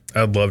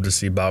 I'd love to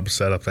see Bob's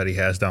setup that he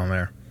has down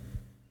there.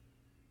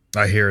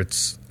 I hear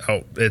it's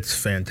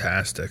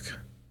fantastic.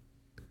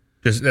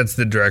 Just that's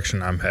the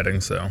direction I'm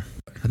heading. So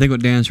I think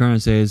what Dan's trying to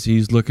say is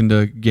he's looking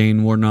to gain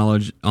more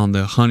knowledge on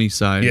the honey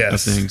side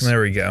of things.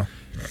 There we go.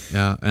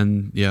 Yeah.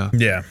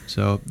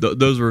 So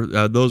those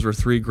were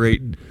three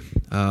great,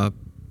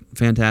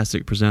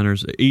 fantastic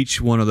presenters. Each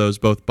one of those,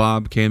 both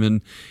Bob,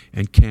 Cayman,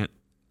 and Kent,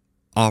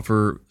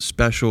 offer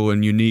special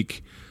and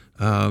unique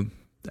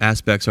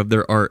aspects of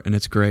their art, and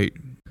it's great.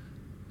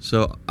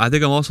 So I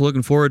think I'm also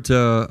looking forward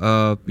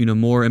to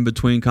more in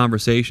between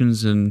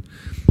conversations and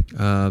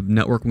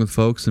networking with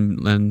folks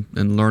and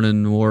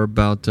learning more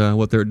about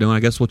what they're doing. I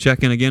guess we'll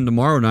check in again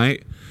tomorrow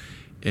night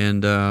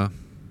and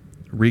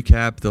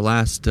recap the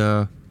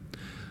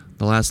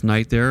last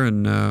night there.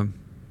 And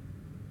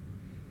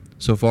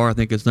so far, I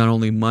think it's not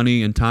only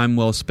money and time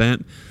well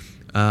spent,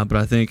 but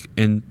I think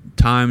in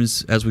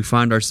times as we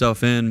find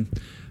ourselves in,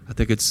 I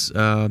think it's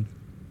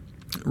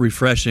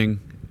refreshing,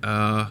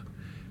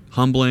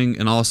 humbling,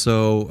 and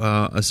also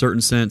a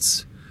certain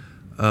sense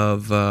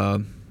of I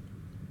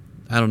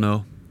don't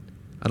know.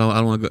 I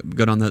don't want to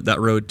go down that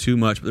road too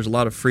much, but there's a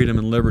lot of freedom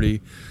and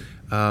liberty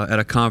at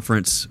a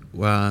conference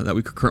that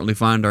we currently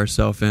find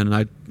ourselves in, and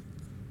I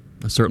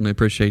certainly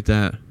appreciate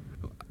that.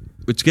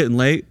 It's getting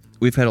late.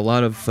 We've had a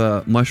lot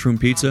of mushroom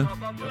pizza.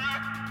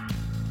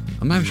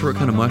 I'm not even sure what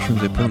kind of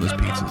mushrooms they put on those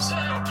pizzas.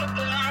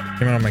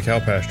 Came out of my cow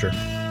pasture.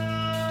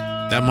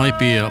 That might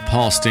be a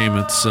Paul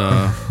Stamets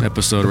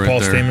episode right Paul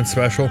there. Stamets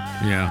special.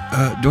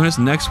 Yeah. Join us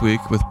next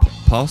week with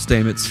Paul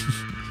Stamets.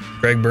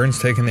 Greg Burns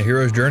taking the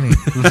hero's journey.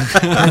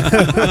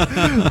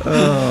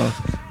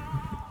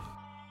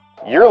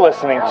 You're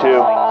listening to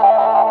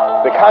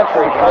the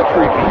Country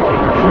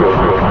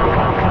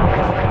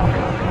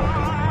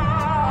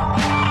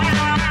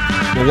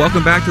Well,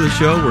 welcome back to the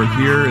show. We're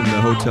here in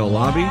the hotel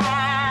lobby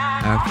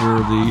after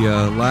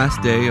the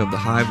last day of the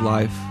Hive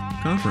Life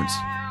conference.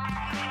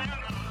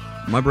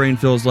 My brain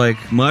feels like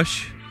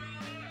mush,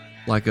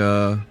 like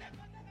a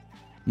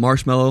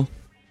marshmallow.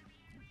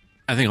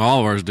 I think all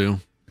of ours do.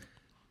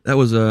 That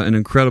was an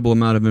incredible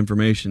amount of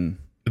information.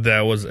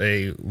 That was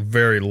a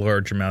very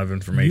large amount of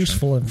information.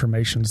 Useful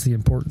information is the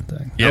important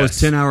thing. That was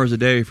 10 hours a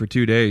day for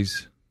 2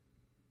 days.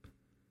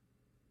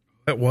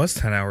 That was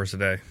 10 hours a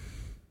day.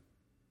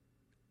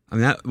 I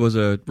mean, that was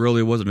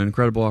really was an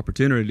incredible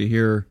opportunity to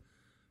hear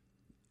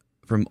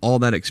from all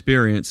that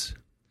experience.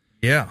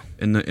 Yeah.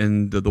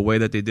 And the way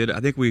that they did it. I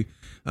think we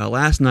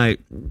last night,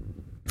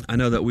 I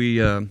know that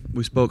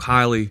we spoke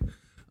highly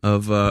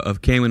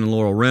of Cayman and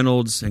Laurel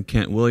Reynolds and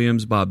Kent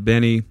Williams, Bob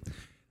Benny,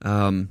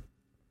 Ian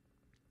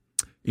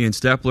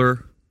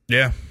Stepler.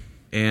 Yeah.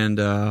 And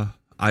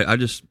I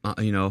just, I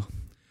don't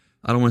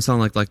want to sound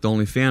like the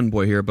only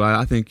fanboy here, but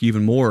I think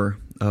even more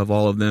of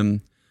all of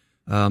them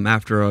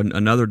after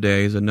another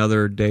day is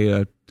another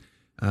day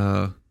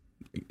to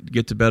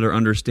get to better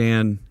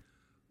understand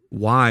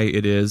why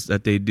it is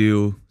that they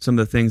do some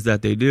of the things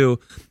that they do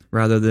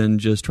rather than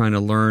just trying to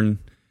learn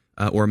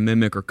or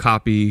mimic or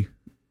copy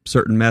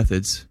certain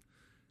methods.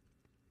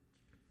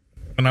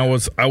 And I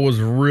was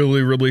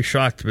really, really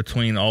shocked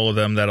between all of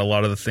them that a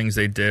lot of the things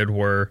they did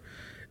were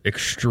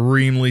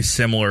extremely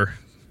similar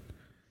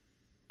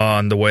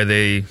on the way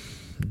they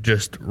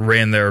just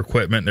ran their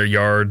equipment, their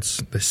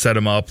yards, they set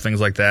them up,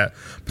 things like that.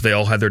 But they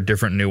all had their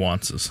different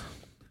nuances.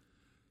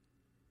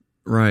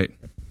 Right.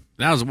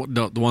 That was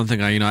the one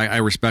thing I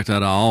respect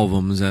out of all of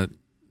them is that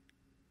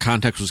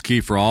context was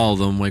key for all of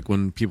them. Like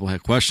when people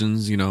had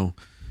questions, it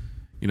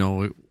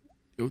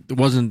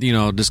wasn't,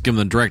 just giving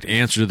the direct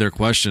answer to their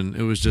question.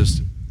 It was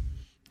just,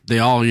 they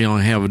all,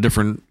 have a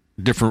different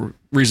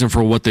reason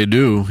for what they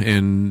do,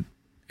 and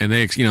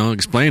they,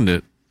 explained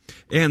it.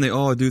 And they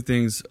all do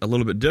things a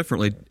little bit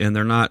differently, and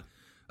they're not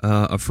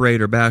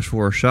afraid or bashful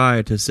or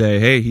shy to say,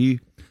 hey, he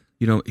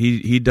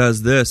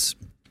does this,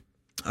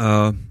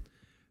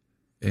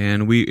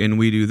 and we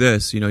do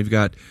this. You've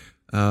got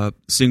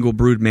single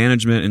brood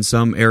management in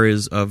some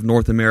areas of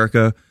North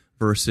America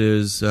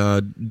versus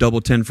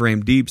double 10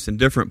 frame deeps in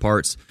different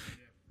parts.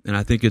 And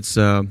I think it's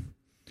not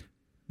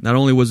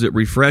only was it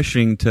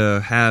refreshing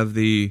to have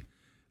we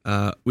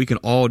can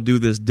all do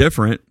this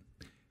different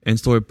and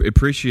still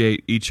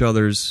appreciate each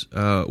other's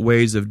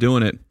ways of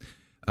doing it,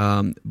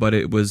 but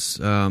it was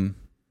I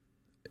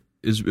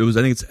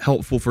think it's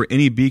helpful for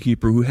any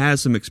beekeeper who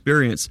has some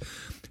experience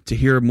to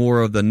hear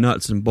more of the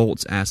nuts and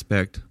bolts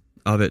aspect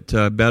of it,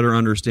 to better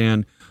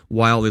understand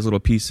why all these little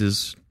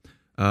pieces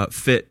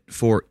fit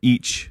for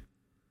each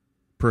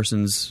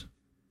person's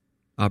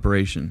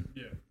operation.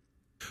 Yeah.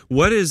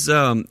 What is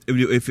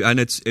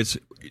it's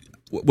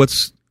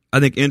what's I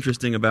think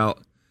interesting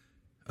about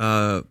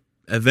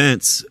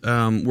events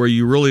where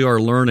you really are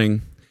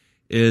learning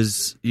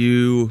is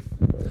you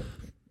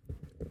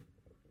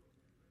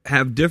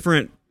have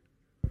different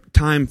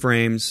time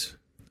frames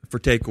for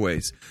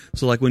takeaways.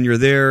 So like when you're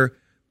there,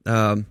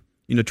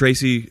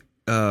 Tracy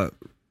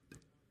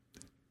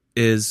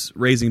is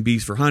raising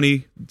bees for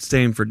honey.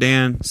 Same for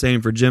Dan.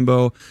 Same for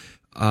Jimbo.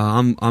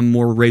 I'm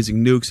more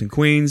raising nukes and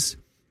queens.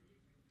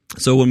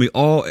 So when we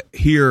all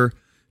hear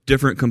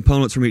different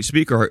components from each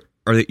speaker,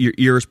 are that your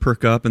ears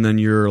perk up, and then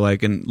you're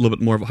like in a little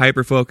bit more of a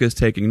hyper focus,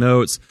 taking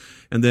notes,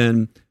 and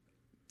then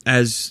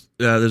as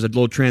there's a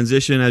little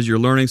transition as you're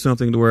learning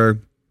something to where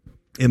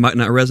it might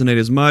not resonate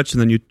as much, and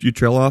then you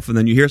trail off, and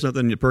then you hear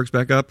something and it perks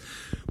back up.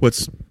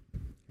 What's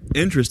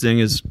interesting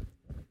is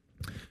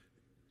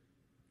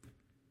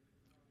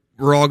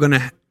we're all going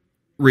to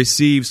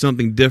receive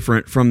something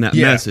different from that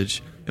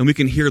message, and we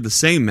can hear the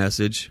same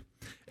message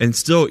and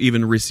still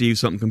even receive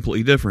something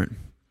completely different.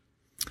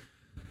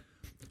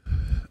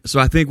 So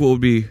I think what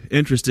would be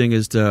interesting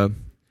is to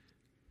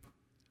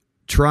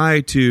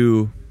try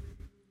to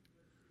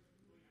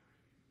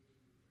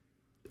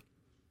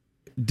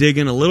dig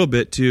in a little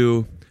bit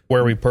to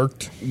where we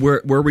perked,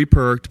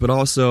 but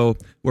also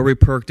where we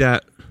perked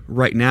at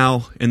right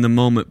now in the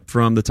moment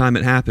from the time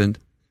it happened,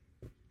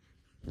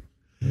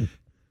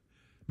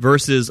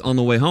 versus on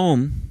the way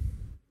home.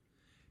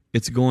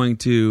 It's going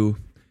to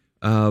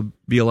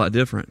be a lot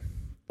different.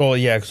 Well,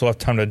 yeah, because we'll have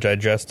time to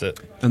digest it.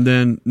 And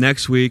then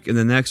next week, and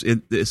then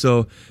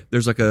so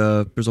there's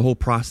there's a whole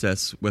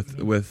process with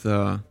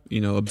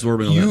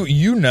absorbing all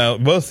that.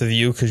 Both of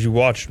you, because you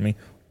watched me.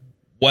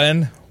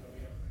 When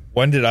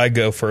did I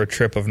go for a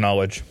trip of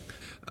knowledge?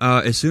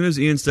 As soon as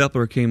Ian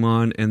Stepler came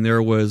on, and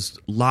there was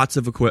lots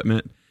of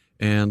equipment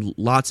and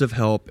lots of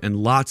help and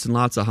lots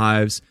of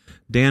hives.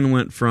 Dan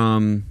went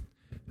from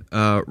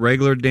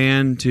regular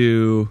Dan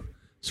to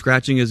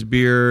scratching his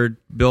beard,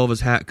 bill of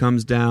his hat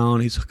comes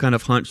down. He's kind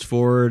of hunched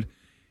forward,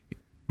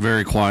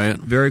 very quiet,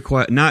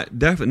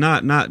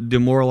 Not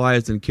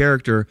demoralized in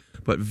character,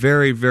 but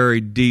very,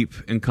 very deep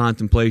in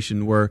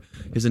contemplation, where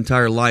his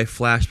entire life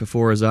flashed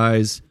before his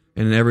eyes,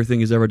 and everything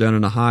he's ever done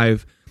in a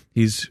hive,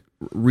 he's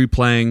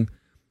replaying,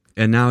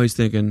 and now he's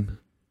thinking,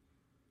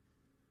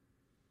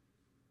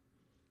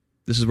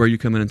 this is where you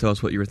come in and tell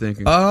us what you were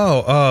thinking.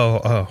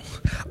 Oh.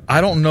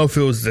 I don't know if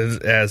it was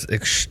as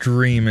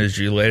extreme as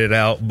you laid it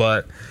out,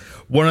 but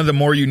one of the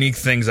more unique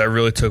things I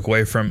really took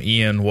away from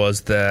Ian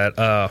was that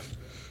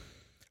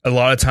a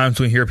lot of times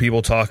when we hear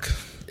people talk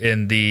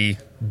in the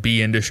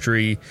bee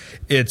industry,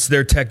 it's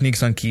their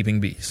techniques on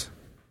keeping bees.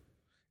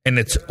 And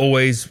it's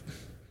always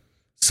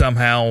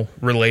somehow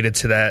related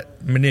to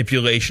that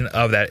manipulation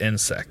of that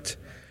insect.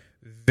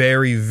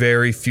 Very,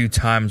 very few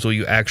times will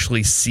you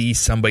actually see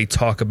somebody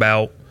talk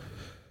about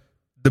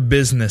the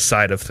business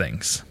side of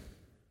things.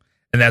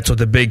 And that's what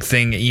the big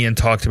thing Ian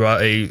talked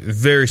about a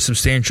very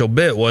substantial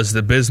bit was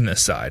the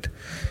business side.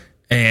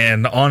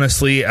 And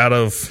honestly, out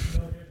of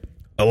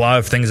a lot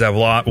of things I've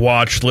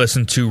watched,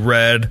 listened to,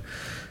 read,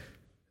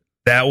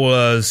 that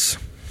was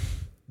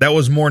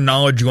more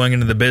knowledge going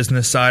into the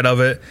business side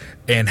of it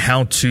and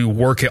how to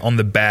work it on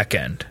the back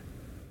end.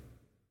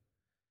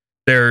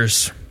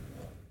 There's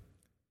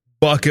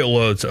bucket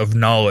loads of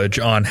knowledge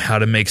on how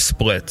to make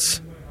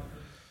splits,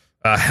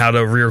 how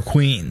to rear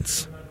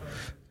queens,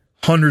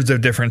 hundreds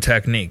of different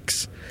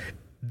techniques.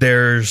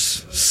 There's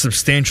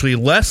substantially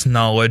less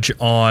knowledge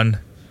on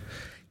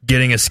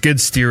getting a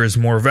skid steer is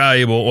more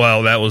valuable.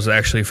 Well, that was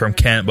actually from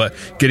Kent, but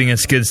getting a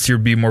skid steer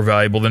be more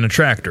valuable than a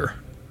tractor.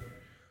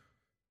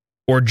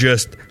 Or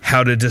just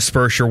how to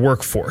disperse your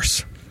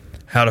workforce,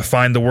 how to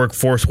find the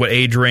workforce, what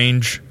age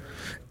range,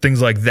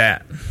 things like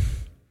that.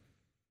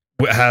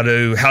 How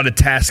to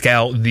task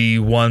out the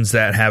ones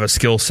that have a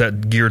skill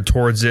set geared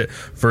towards it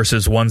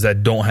versus ones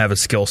that don't have a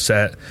skill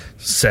set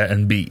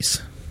in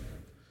bees.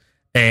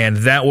 And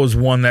that was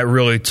one that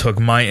really took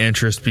my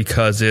interest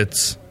because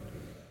it's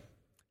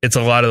it's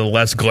a lot of the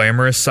less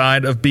glamorous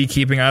side of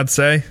beekeeping, I'd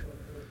say.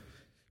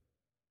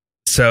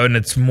 So, and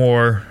it's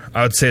more,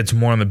 I would say it's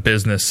more on the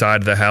business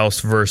side of the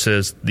house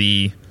versus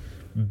the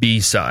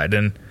bee side.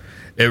 And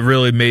it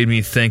really made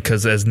me think,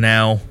 because as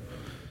now,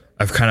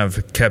 I've kind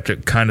of kept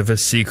it kind of a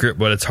secret,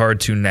 but it's hard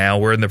to now.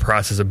 We're in the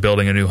process of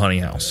building a new honey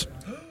house.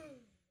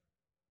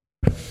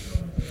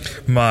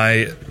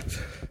 My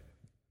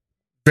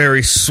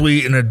very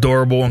sweet and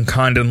adorable and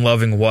kind and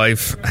loving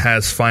wife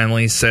has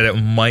finally said it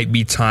might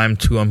be time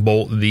to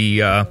unbolt the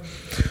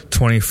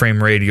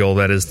 20-frame radial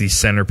that is the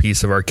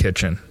centerpiece of our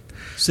kitchen.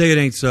 Say it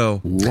ain't so.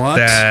 What?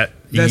 That's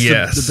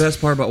yes. The best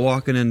part about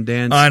walking in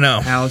Dan's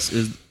house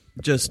is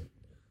just...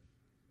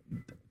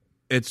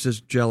 It's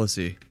just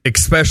jealousy.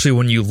 Especially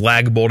when you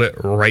lag bolt it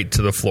right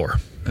to the floor.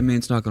 I mean,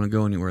 it's not going to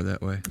go anywhere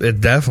that way.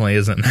 It definitely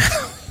isn't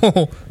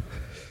now.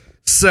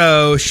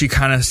 So she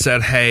kind of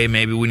said, hey,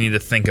 maybe we need to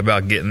think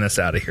about getting this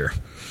out of here.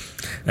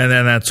 And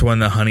then that's when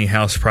the honey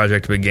house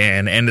project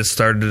began. And it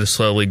started to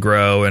slowly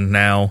grow. And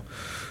now,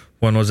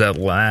 when was that?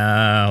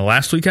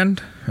 Last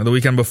weekend? Or the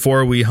weekend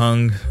before, we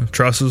hung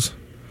trusses.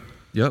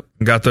 Yep.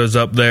 Got those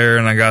up there.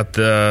 And I got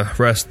the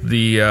rest of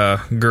the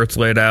girths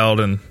laid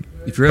out. And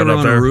if you're ever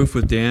on a roof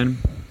with Dan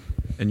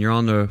and you're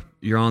on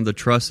the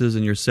trusses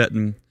and you're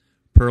setting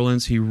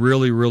purlins, he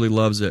really, really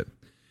loves it.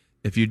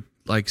 If you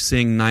like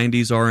sing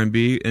 90s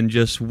R&B and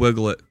just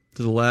wiggle it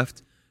to the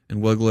left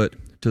and wiggle it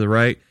to the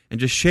right and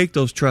just shake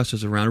those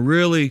trusses around,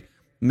 really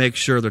make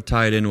sure they're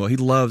tied in well. He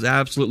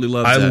absolutely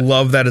loves that. I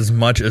love that as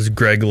much as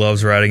Greg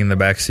loves riding in the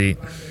back seat.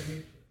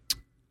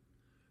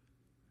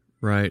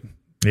 Right.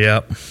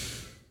 Yep.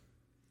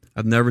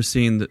 I've never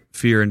seen the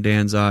fear in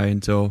Dan's eye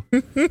until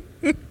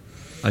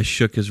I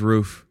shook his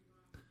roof.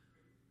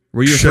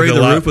 Were you afraid the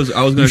roof was?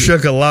 You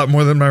shook a lot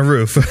more than my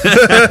roof.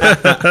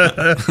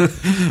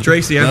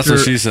 Tracy, That's what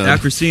she said.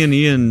 After seeing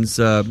Ian's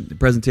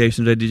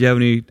presentation today, did you have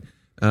any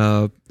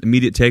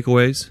immediate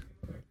takeaways?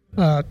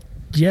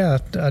 Yeah,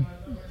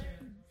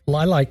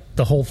 I like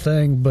the whole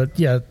thing, but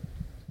yeah,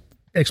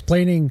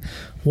 explaining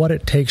what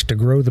it takes to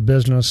grow the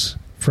business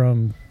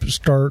from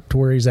start to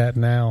where he's at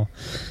now,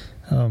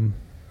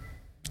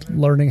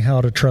 learning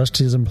how to trust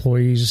his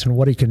employees and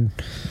what he can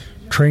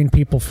train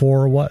people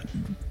for, what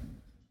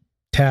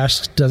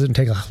tasks doesn't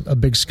take a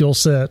big skill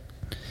set,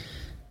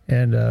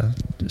 and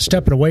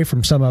stepping away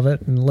from some of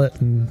it and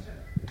letting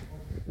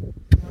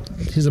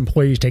his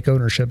employees take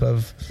ownership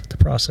of the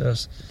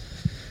process.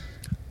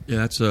 Yeah,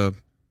 that's a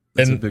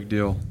big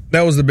deal.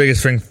 That was the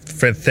biggest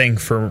thing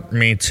for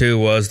me too,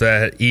 was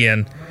that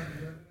Ian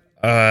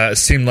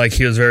seemed like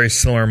he was very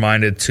similar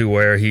minded to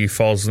where he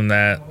falls in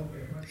that.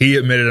 He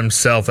admitted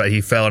himself that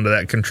he fell into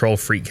that control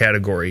freak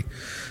category,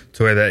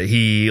 to where that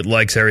he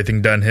likes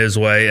everything done his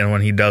way, and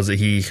when he does it,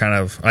 he kind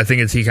of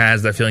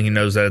has that feeling he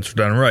knows that it's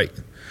done right.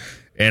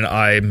 And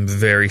I'm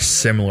very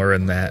similar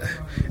in that.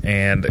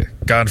 And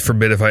God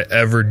forbid if I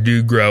ever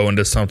do grow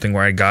into something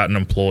where I got an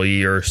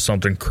employee or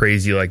something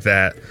crazy like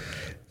that,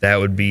 that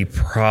would be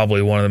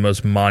probably one of the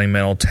most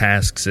monumental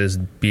tasks, is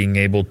being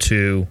able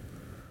to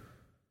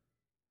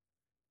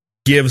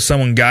give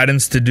someone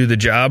guidance to do the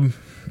job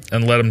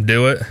and let them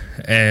do it,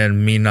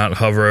 and me not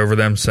hover over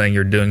them saying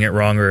you're doing it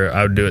wrong, or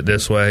I would do it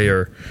this way,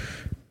 or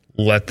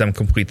let them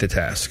complete the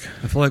task.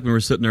 I feel like when we were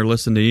sitting there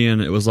listening to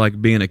Ian, it was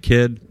like being a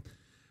kid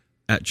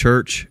at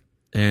church,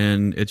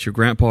 and it's your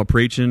grandpa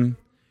preaching,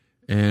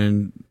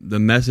 and the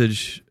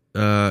message,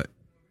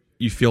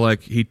 you feel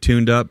like he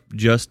tuned up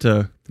just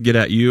to get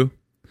at you,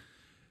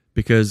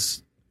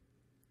 because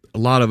a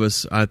lot of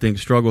us, I think,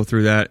 struggle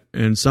through that,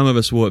 and some of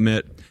us will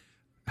admit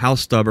how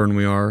stubborn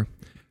we are,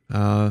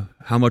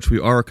 how much we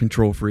are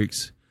control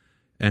freaks,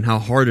 and how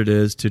hard it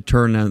is to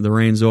turn the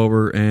reins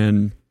over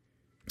and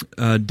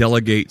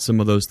delegate some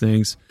of those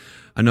things.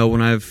 I know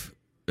when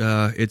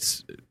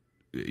it's,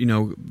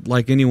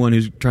 like anyone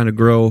who's trying to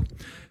grow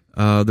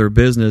their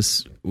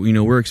business,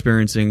 we're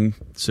experiencing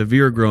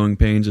severe growing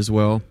pains as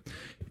well,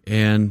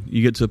 and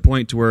you get to the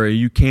point to where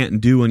you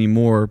can't do any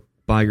more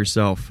by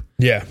yourself.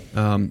 Yeah.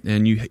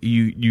 And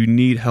you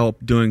need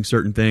help doing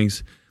certain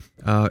things.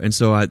 And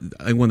so I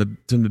some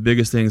of the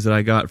biggest things that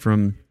I got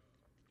from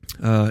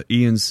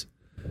Ian's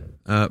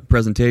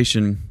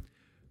presentation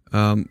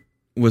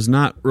was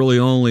not really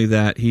only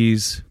that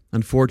he's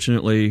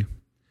unfortunately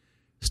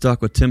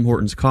stuck with Tim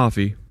Hortons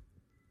coffee.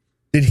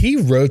 Did he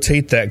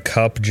rotate that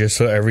cup just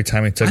so every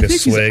time he took a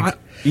swig?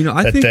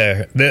 I think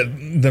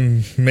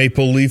the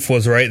maple leaf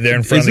was right there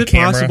in front of the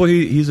camera. Is it possible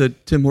he's a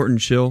Tim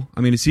Hortons shill?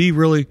 I mean,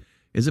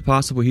 is it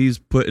possible he's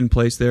put in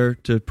place there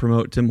to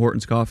promote Tim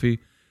Hortons coffee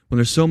when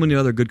there's so many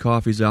other good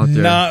coffees out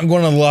there? Not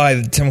going to lie,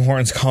 the Tim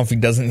Hortons coffee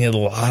doesn't need a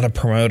lot of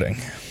promoting.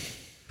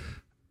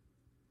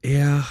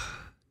 Yeah.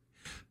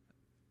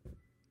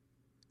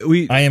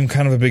 I am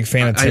kind of a big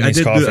fan of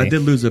Timmy's coffee. I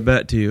did lose a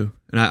bet to you,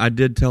 and I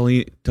did tell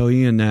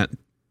Ian that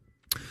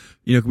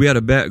we had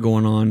a bet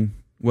going on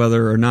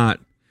whether or not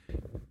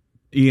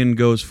Ian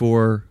goes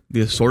for the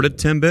assorted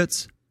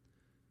Timbits,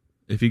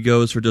 if he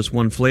goes for just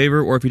one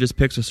flavor, or if he just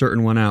picks a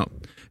certain one out.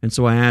 And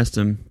so I asked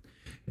him,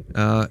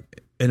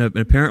 And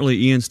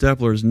apparently Ian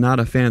Stepler is not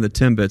a fan of the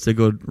Timbits. They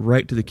go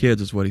right to the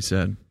kids, is what he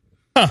said.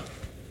 Huh.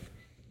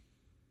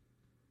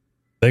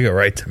 They go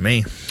right to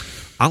me.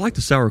 I like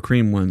the sour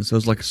cream ones.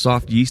 Those like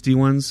soft yeasty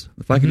ones.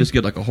 If I could just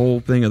get like a whole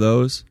thing of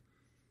those.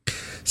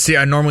 See,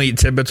 I normally eat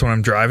Timbits when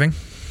I'm driving.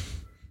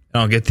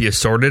 And I'll get the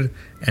assorted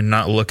and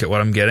not look at what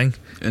I'm getting.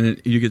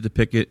 And you get to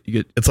pick it.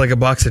 It's like a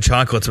box of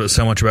chocolates, but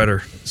so much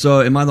better.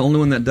 So am I the only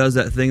one that does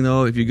that thing,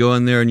 though? If you go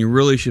in there and you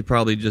really should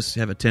probably just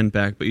have a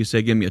 10-pack, but you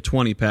say, give me a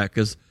 20-pack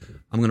because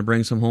I'm going to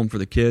bring some home for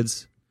the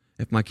kids.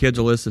 If my kids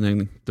are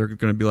listening, they're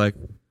going to be like,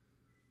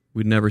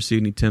 we'd never see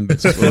any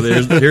Timbits. Well,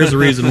 here's the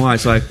reason why.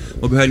 So I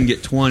will go ahead and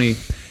get 20.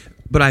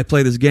 But I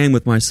play this game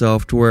with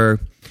myself to where,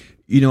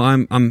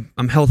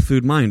 I'm health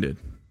food minded.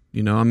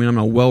 I'm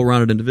a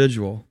well-rounded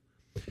individual.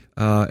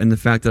 And the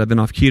fact that I've been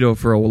off keto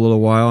for a little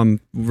while, I'm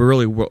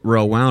really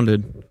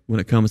well-rounded when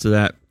it comes to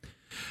that.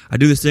 I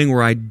do this thing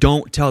where I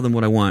don't tell them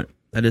what I want.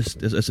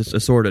 It's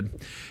assorted.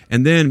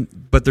 And then,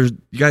 but you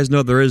guys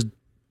know there is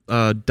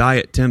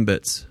diet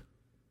Timbits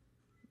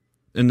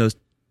in those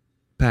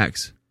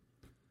packs.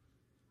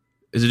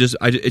 Is it just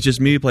it's just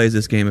me who plays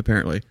this game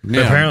apparently?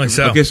 Yeah. Apparently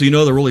so. Okay, so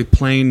the really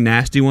plain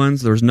nasty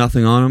ones. There's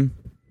nothing on them.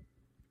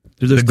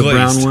 There's the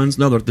brown ones.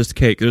 No, there's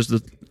cake. There's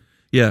the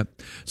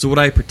So what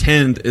I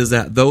pretend is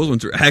that those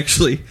ones are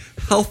actually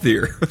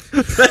healthier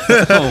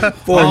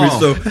for me.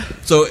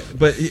 So,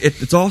 but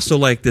it's also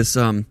like this.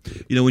 When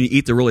you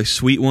eat the really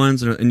sweet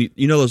ones, and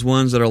those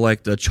ones that are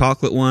like the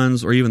chocolate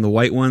ones, or even the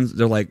white ones,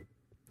 they're like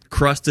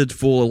crusted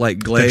full of like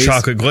glaze. The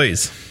chocolate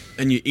glaze.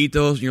 And you eat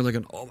those, and you're like,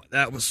 oh,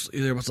 that was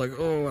either. It's like,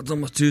 oh, it's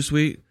almost too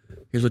sweet.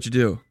 Here's what you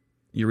do: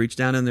 you reach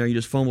down in there, you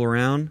just fumble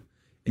around,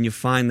 and you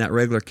find that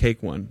regular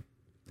cake one.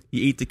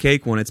 You eat the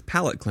cake one; it's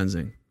palate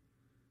cleansing.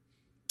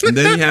 And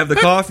then you have the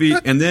coffee,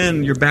 and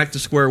then you're back to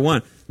square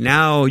one.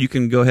 Now you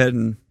can go ahead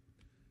and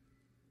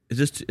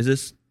is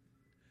this?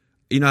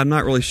 I'm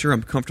not really sure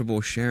I'm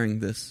comfortable sharing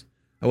this.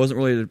 I wasn't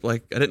really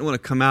I didn't want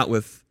to come out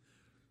with.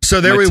 So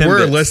there we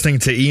were listening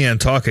to Ian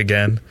talk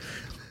again.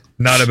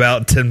 Not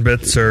about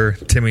Timbits or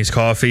Timmy's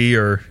Coffee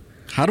or...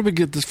 How do we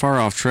get this far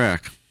off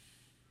track?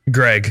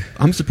 Greg.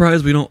 I'm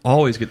surprised we don't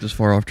always get this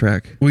far off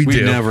track. We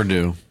never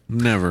do.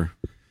 Never.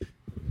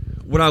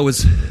 What I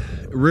was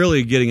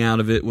really getting out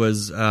of it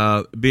was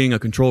being a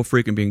control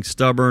freak and being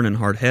stubborn and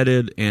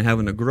hard-headed and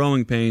having the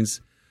growing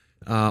pains.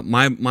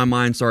 My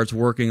mind starts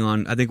working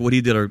on... I think what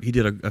he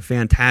did a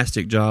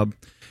fantastic job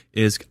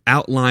is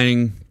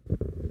outlining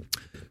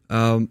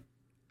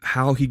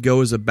how he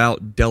goes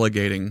about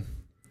delegating.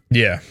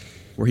 Yeah.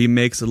 Where he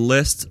makes a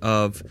list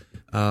of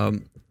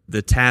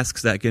the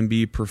tasks that can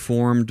be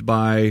performed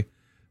by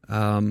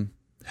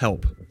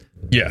help.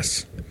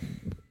 Yes.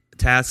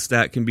 Tasks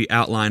that can be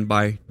outlined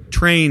by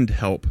trained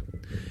help.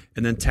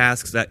 And then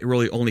tasks that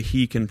really only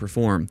he can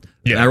perform.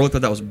 Yeah. And I really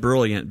thought that was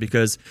brilliant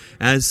because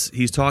as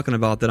he's talking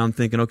about that, I'm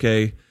thinking,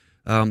 okay,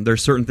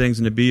 there's certain things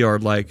in the bee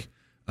yard like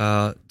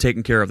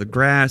taking care of the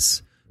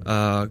grass,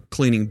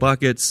 cleaning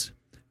buckets,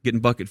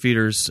 getting bucket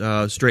feeders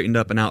straightened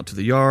up and out to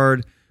the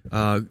yard,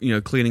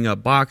 cleaning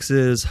up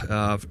boxes,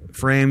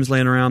 frames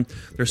laying around.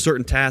 There's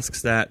certain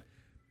tasks that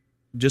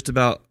just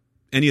about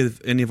any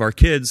of our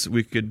kids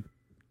we could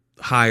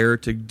hire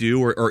to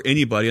do, or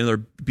anybody, another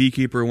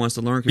beekeeper who wants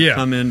to learn could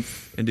come in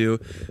and do.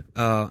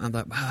 I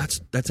thought, wow,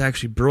 that's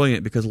actually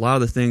brilliant because a lot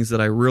of the things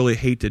that I really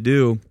hate to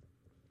do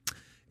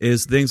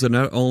is things that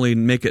not only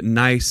make it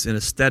nice and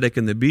aesthetic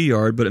in the bee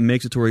yard, but it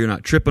makes it to where you're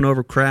not tripping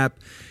over crap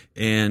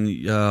and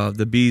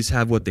the bees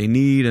have what they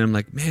need. And I'm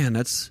like, man,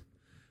 that's...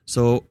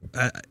 So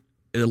a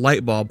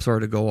light bulb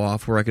started to go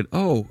off where I could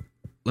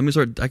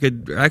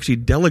actually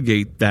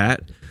delegate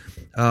that.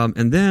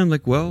 And then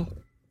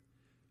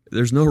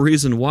there's no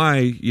reason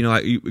why,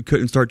 I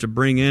couldn't start to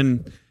bring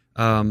in,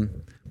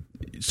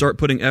 start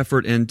putting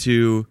effort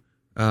into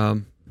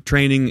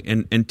training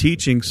and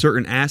teaching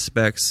certain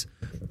aspects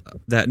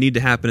that need to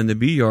happen in the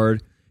bee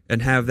yard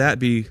and have that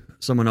be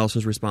someone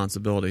else's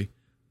responsibility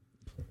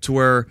to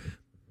where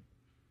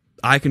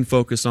I can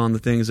focus on the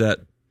things that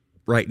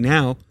right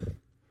now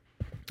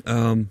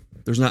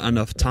there's not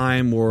enough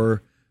time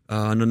or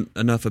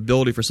enough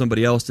ability for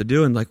somebody else to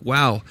do. And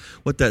wow,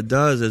 what that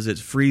does is it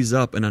frees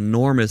up an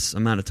enormous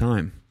amount of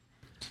time.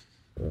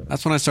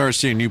 That's when I started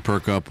seeing you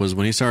perk up, was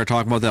when he started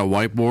talking about that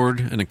whiteboard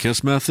and the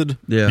KISS method.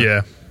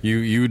 Yeah.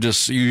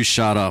 You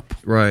shot up.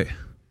 Right.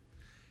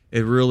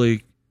 It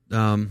really...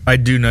 I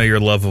do know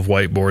your love of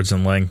whiteboards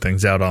and laying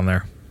things out on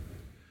there.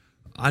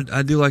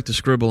 I do like to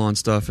scribble on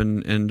stuff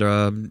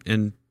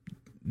and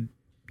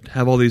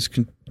have all these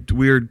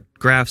weird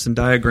graphs and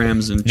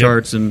diagrams and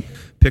charts and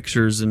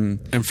pictures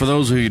and for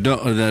those of you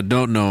that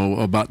don't know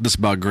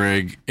about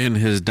Greg, in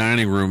his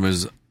dining room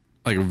is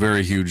like a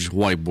very huge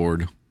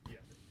whiteboard.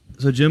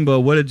 So Jimbo,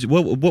 what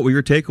were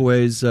your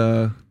takeaways,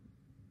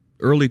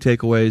 early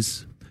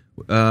takeaways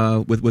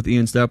with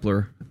Ian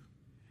Stepler?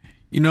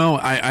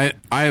 I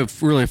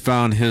have really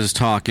found his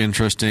talk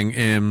interesting,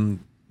 and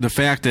the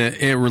fact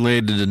that it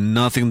related to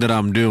nothing that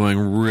I'm doing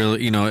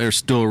really, it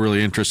still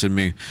really interested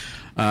me.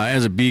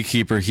 As a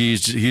beekeeper,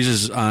 he's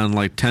just on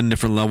like 10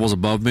 different levels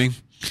above me.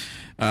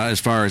 as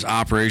far as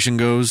operation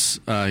goes.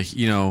 I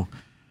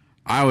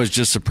was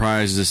just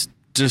surprised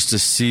just to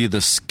see the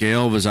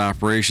scale of his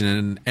operation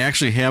and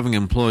actually having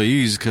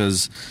employees,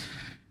 because,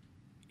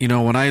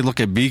 when I look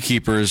at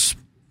beekeepers,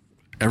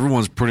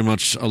 everyone's pretty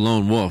much a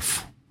lone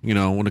wolf,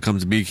 when it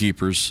comes to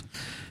beekeepers.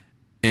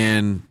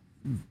 And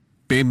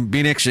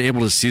being actually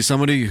able to see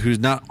somebody who's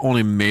not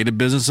only made a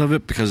business of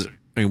it, because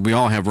we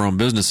all have our own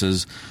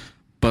businesses,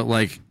 but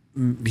like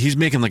he's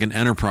making like an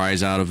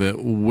enterprise out of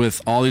it with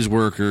all these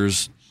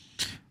workers.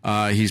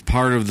 He's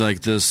part of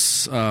like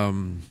this,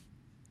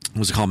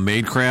 what's it called?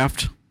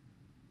 Madecraft?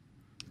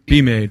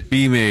 Bee Made.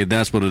 Bee Made,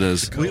 that's what it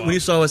is. When you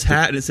saw his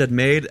hat and it said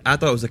Made, I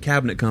thought it was a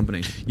cabinet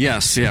company.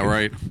 Yes, yeah,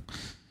 right.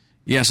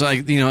 Yeah, so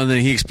and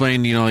then he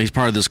explained, he's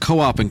part of this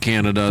co-op in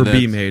Canada for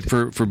Bee Made.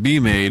 For Bee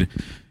Made,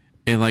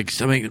 and like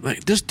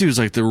this dude's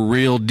like the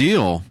real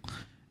deal.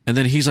 And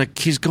then he's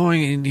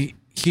going and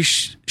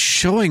he's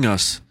showing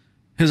us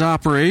his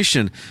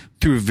operation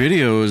through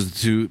videos,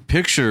 through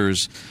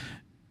pictures.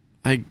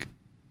 Like,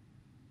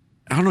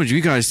 I don't know,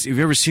 you guys, have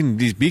you ever seen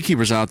these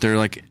beekeepers out there?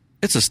 Like,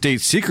 it's a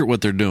state secret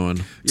what they're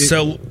doing.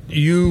 So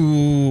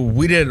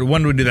when did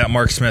we do that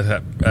Mark Smith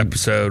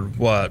episode?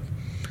 What,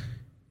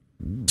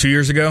 2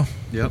 years ago?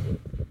 Yep.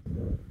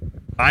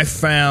 I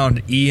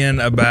found Ian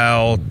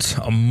about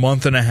a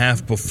month and a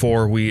half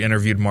before we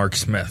interviewed Mark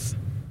Smith.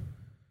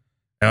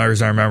 The only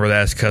reason I remember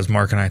that is because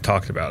Mark and I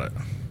talked about it.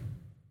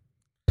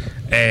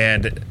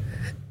 And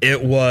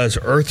it was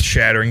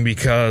earth-shattering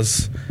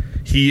because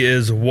he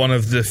is one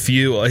of the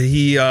few.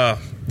 He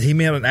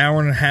made an hour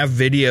and a half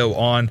video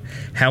on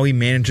how he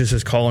manages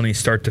his colony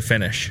start to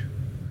finish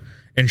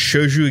and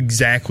shows you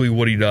exactly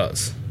what he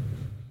does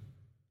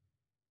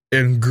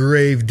in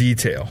grave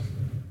detail.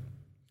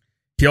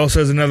 He also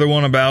has another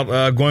one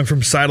about going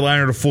from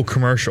sideliner to full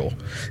commercial.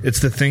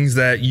 It's the things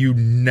that you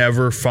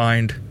never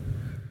find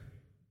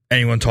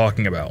anyone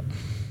talking about.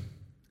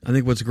 I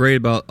think what's great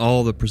about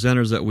all the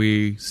presenters that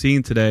we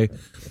seen today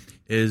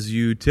is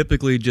you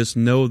typically just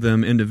know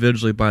them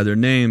individually by their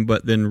name,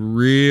 but then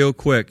real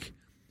quick,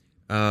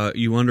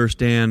 you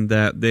understand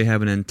that they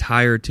have an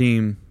entire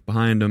team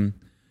behind them.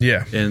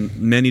 Yeah. And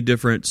many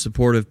different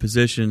supportive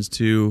positions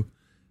to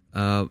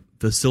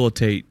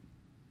facilitate.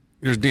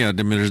 There's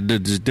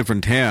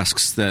different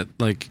tasks that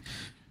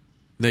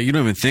you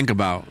don't even think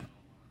about.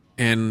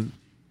 And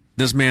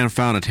this man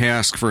found a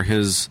task for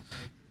his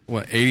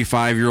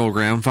 85-year-old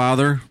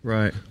grandfather,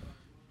 right,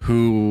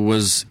 who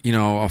was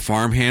a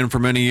farmhand for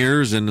many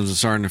years and was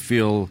starting to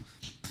feel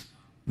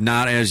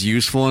not as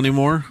useful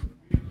anymore.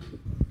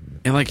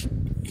 And it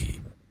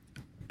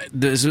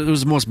was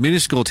the most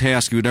minuscule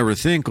task you would ever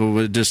think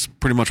of, just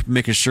pretty much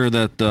making sure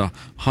that the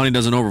honey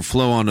doesn't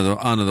overflow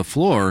onto the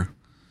floor.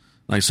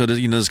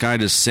 This guy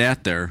just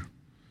sat there,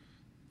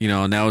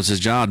 and that was his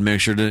job, to make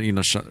sure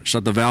to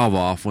shut the valve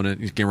off when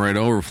it came ready to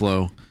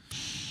overflow.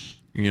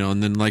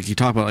 And then he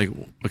talked about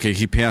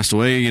he passed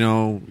away,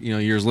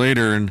 years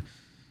later, and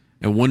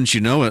wouldn't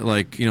you know it,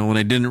 when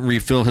they didn't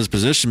refill his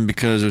position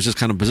because it was just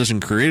kind of position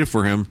created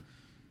for him,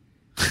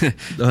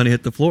 the honey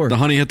hit the floor. The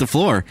honey hit the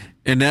floor,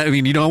 and that,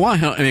 you don't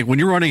want. When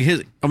you're running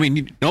his,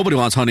 nobody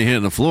wants honey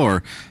hitting the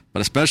floor,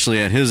 but especially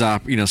at his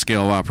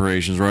scale of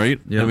operations, right?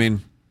 Yep.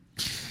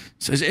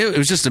 So it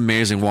was just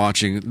amazing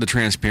watching the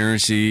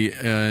transparency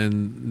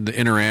and the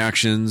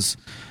interactions.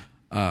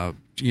 So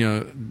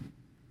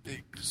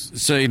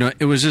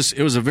it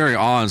was a very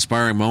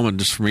awe-inspiring moment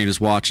just for me,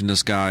 just watching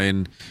this guy,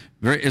 and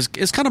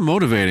it's kind of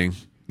motivating,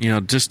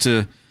 just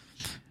to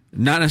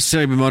not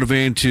necessarily be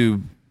motivating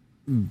to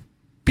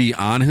be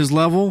on his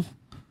level,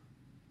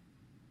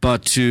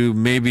 but to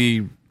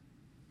maybe,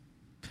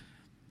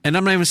 and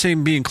I'm not even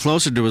saying being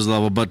closer to his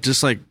level, but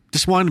just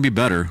wanting to be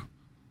better.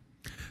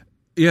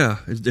 Yeah,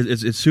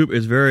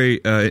 it's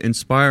very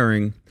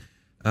inspiring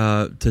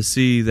to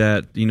see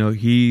that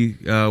he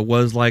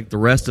was like the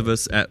rest of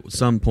us at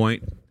some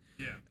point,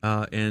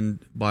 and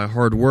by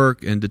hard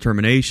work and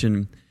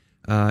determination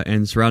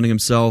and surrounding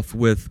himself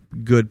with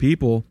good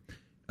people,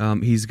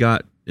 he's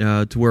got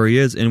to where he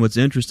is. And what's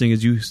interesting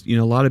is a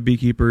lot of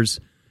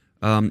beekeepers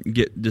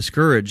get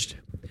discouraged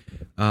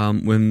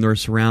when they're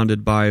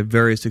surrounded by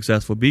very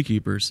successful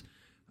beekeepers.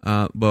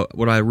 But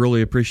what I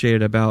really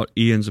appreciated about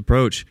Ian's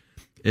approach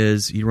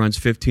is he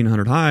runs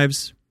 1,500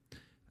 hives,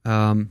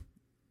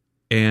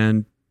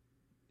 and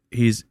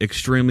he's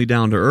extremely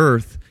down to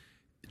earth,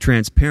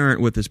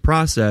 transparent with his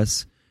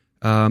process,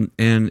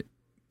 and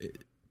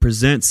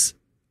presents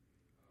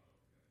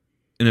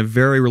in a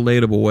very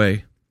relatable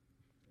way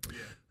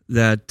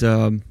that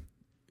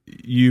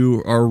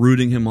you are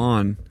rooting him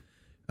on,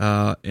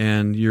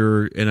 and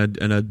you're in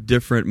a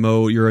different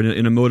mode. You're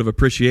in a mode of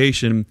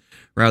appreciation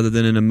rather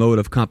than in a mode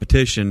of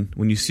competition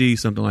when you see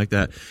something like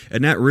that.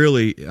 And that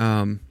really,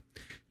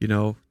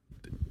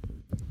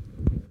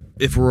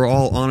 if we're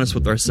all honest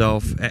with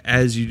ourselves,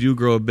 as you do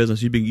grow a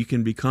business, you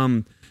can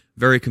become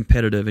very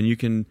competitive, and you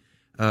can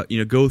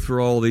go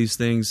through all these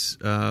things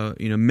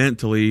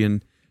mentally.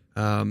 And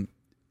the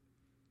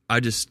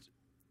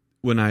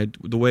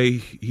way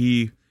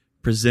he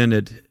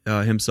presented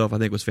himself, I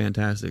think, was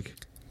fantastic.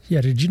 Yeah,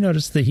 did you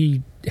notice that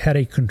he had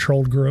a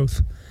controlled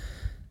growth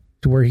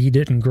to where he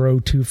didn't grow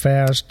too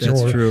fast?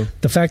 That's true.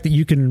 The fact that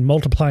you can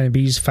multiply in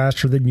bees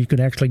faster than you can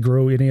actually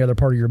grow any other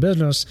part of your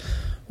business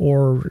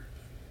or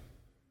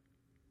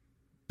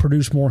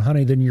produce more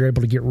honey than you're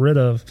able to get rid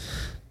of,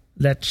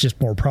 that's just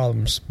more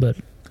problems. But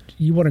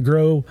you want to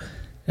grow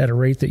at a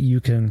rate that you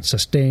can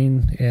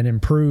sustain and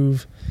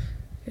improve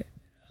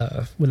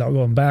without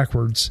going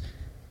backwards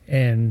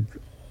and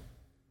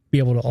be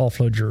able to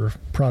offload your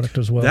product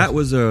as well. That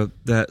was a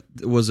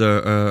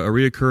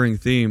reoccurring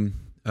theme.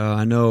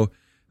 I know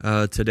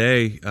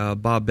today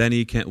Bob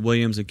Benny, Kent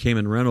Williams, and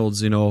Cayman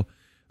Reynolds, during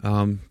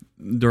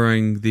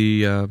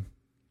the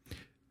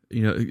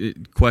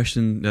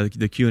question,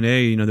 the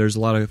Q&A, there's a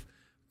lot of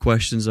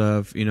questions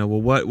of,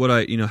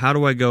 how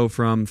do I go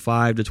from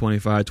 5 to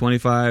 25,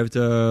 25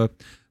 to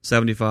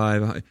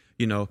 75,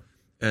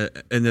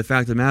 and the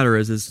fact of the matter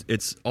is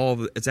it's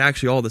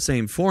actually all the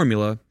same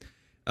formula,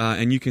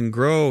 and you can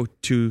grow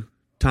to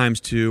times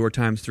 2 or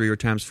times 3 or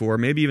times 4,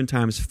 maybe even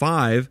times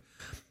 5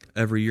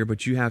 every year,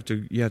 but you have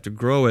to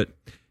grow it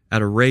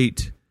at a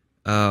rate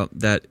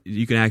that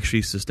you can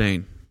actually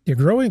sustain. Yeah,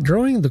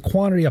 growing the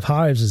quantity of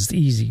hives is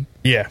easy.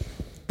 Yeah,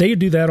 they could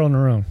do that on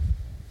their own,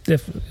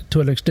 if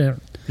to an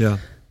extent. Yeah,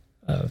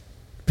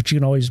 but you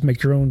can always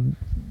make your own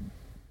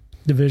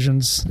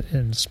divisions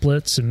and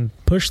splits and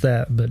push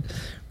that. But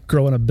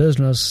growing a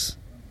business,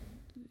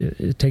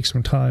 it takes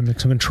some time and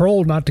some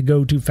control not to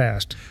go too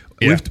fast.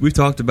 Yeah. We've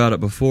talked about it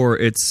before.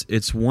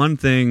 It's one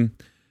thing.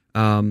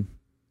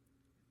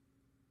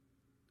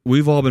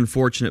 We've all been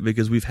fortunate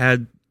because we've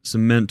had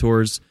some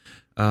mentors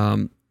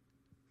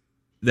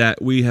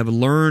that we have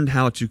learned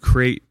how to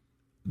create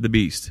the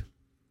beast.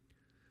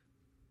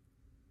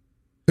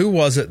 Who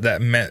was it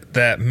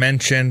that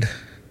mentioned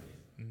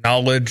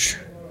knowledge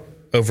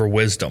over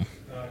wisdom?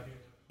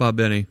 Bob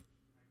Benny.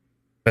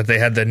 That they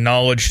had the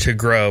knowledge to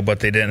grow, but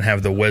they didn't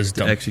have the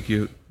wisdom to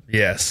execute.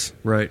 Yes,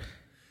 right.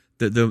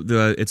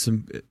 It's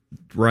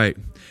right.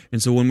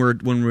 And so when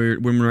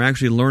we're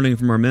actually learning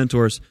from our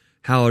mentors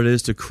how it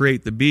is to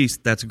create the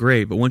beast, that's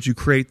great. But once you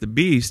create the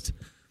beast,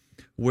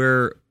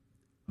 where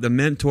the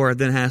mentor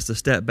then has to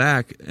step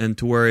back and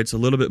to where it's a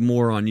little bit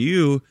more on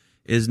you,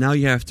 is now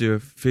you have to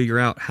figure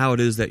out how it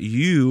is that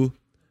you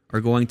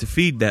are going to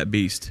feed that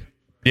beast.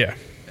 Yeah.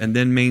 And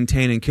then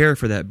maintain and care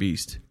for that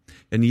beast.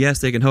 And yes,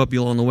 they can help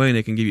you along the way and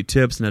they can give you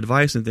tips and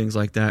advice and things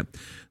like that.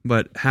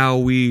 But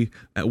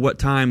at what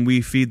time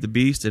we feed the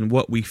beast and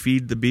what we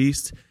feed the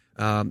beast,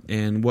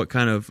 and what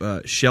kind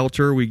of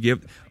shelter we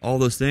give, all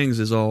those things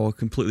is all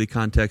completely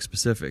context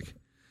specific.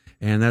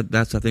 And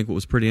that's I think what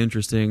was pretty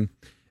interesting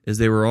is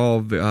they were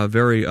all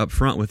very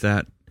upfront with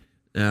that,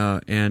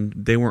 and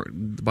they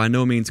weren't by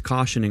no means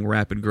cautioning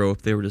rapid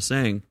growth. They were just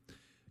saying,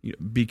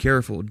 be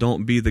careful,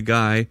 don't be the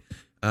guy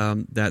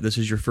that this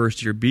is your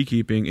first year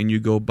beekeeping and you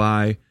go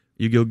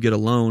get a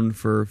loan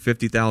for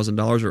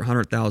 $50,000 or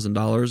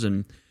 $100,000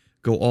 and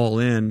go all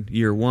in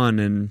year one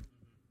and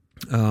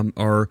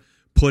are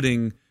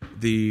putting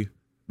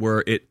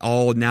where it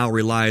all now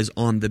relies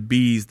on the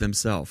bees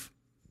themselves,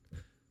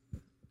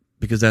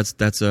 because that's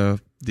the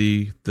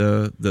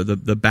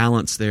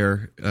balance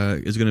there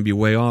is going to be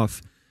way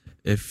off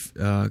if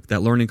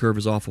that learning curve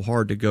is awful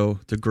hard to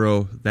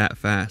grow that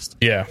fast.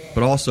 Yeah.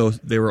 But also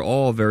they were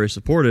all very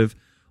supportive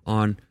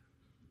on,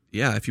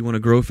 if you want to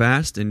grow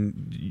fast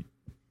and you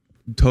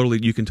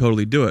can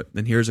totally do it.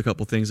 And here's a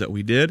couple things that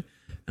we did,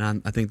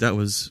 and I think that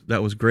was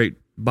great.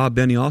 Bob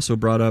Benny also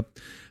brought up.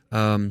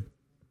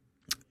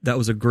 That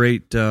was a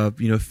great,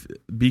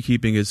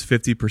 beekeeping is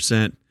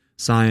 50%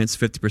 science,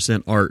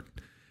 50% art.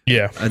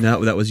 Yeah. And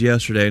that was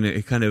yesterday, and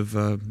it kind of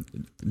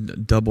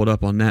doubled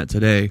up on that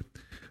today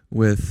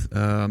with,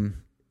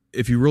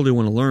 if you really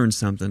want to learn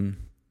something,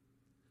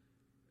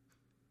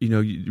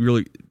 you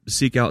really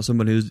seek out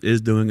somebody who is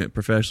doing it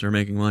professionally or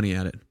making money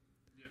at it.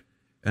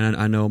 And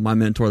I know my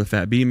mentor, the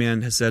Fat Bee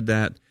Man, has said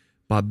that.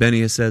 Bob Benny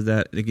has said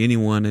that. I think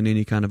anyone in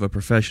any kind of a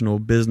professional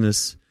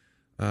business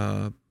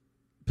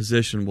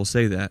position will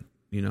say that.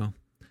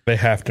 They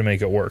have to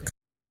make it work.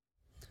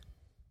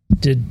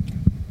 Did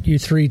you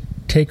three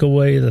take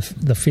away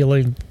the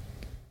feeling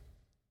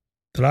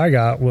that I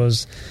got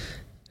was,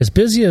 as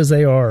busy as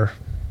they are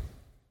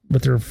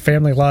with their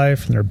family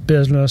life and their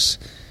business,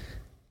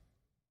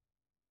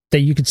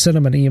 that you could send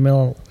them an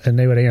email and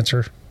they would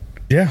answer?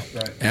 Yeah.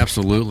 Right.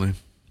 Absolutely.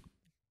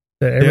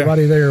 That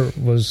everybody there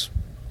was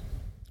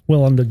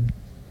willing to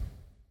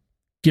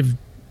give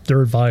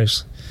their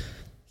advice,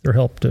 their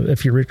help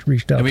if you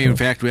reached out. In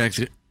fact,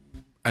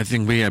 I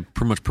think we had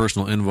pretty much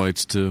personal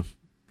invites to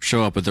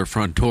show up at their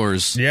front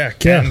doors. Yeah,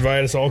 can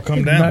invite us all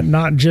come down.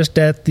 Not just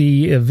at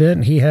the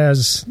event he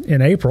has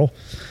in April,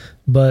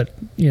 but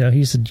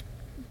he's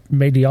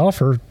made the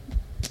offer.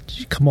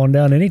 Come on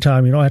down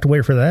anytime. You don't have to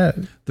wait for that.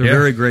 They're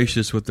very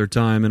gracious with their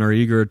time and are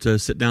eager to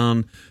sit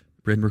down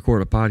and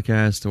record a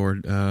podcast or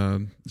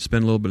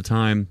spend a little bit of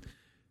time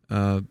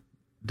to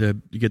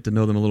get to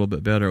know them a little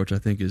bit better, which I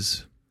think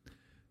is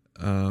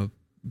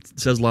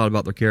says a lot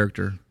about their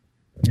character.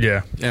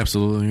 Yeah,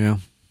 absolutely. Yeah.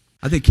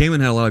 I think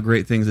Cayman had a lot of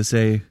great things to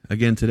say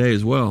again today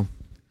as well.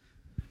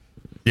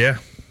 Yeah.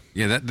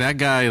 Yeah, that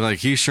guy, like,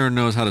 he sure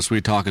knows how to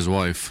sweet talk his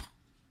wife.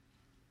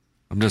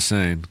 I'm just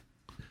saying.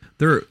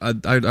 I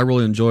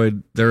really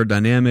enjoyed their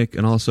dynamic,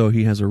 and also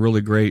he has a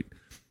really great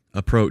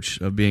approach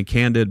of being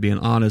candid, being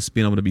honest,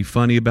 being able to be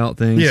funny about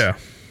things. Yeah.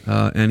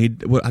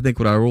 And I think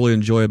what I really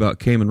enjoy about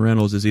Cayman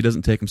Reynolds is he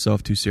doesn't take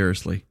himself too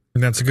seriously.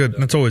 And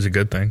that's always a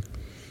good thing.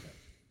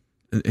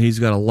 He's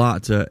got a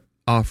lot to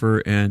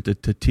offer and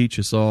to teach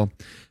us all,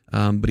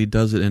 but he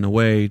does it in a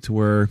way to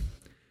where,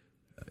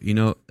 you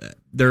know,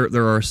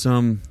 there are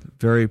some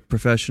very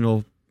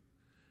professional.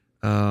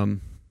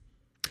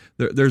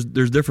 There's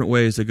different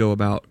ways to go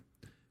about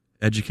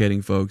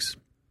educating folks,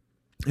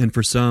 and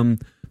for some,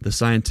 the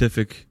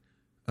scientific,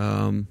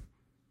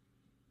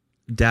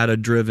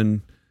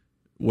 data-driven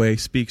way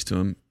speaks to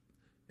them,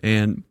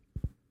 and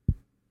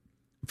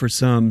for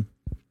some,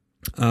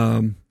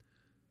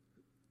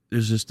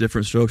 there's just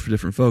different strokes for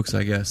different folks,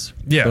 I guess.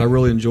 Yeah. But I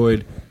really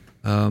enjoyed,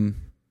 and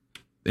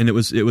it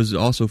was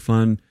also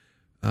fun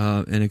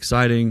and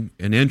exciting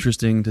and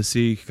interesting to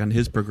see kind of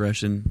his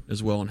progression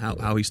as well, and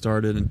how he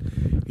started.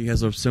 And he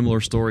has a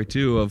similar story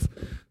too of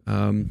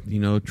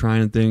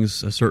trying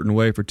things a certain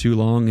way for too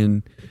long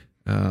and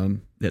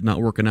it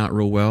not working out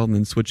real well, and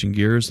then switching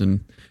gears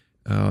and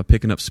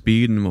picking up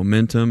speed and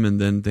momentum,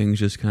 and then things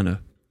just kind of.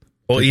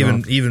 Well,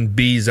 even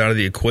B's out of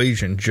the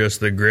equation, just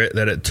the grit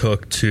that it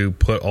took to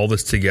put all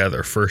this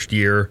together first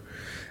year,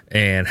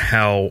 and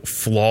how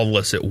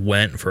flawless it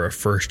went for a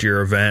first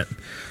year event.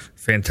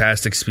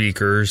 Fantastic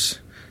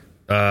speakers,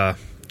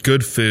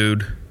 good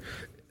food,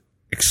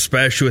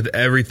 especially with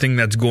everything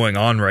that's going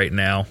on right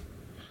now.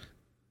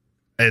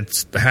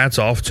 It's hats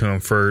off to him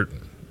for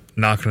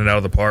knocking it out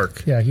of the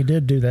park. Yeah, he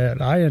did do that.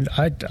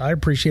 I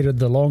appreciated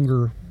the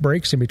longer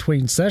breaks in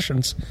between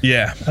sessions.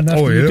 Yeah, enough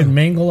that you can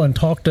mingle and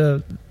talk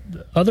to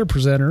other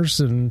presenters,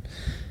 and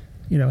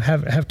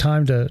have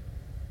time to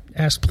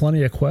ask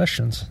plenty of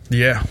questions.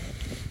 Yeah,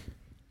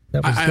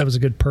 that was a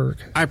good perk.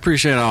 I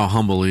appreciate how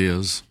humble he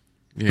is.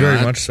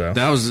 Very much so.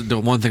 That was the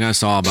one thing I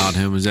saw about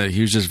him, is that he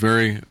was just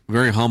very,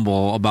 very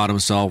humble about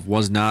himself.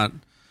 Was not,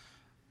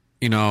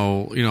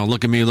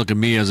 look at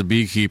me as a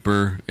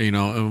beekeeper.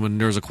 And when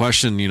there was a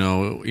question, he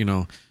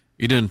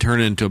didn't turn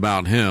it into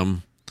about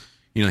him.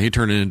 He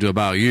turned it into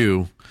about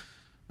you.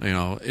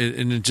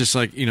 And it's just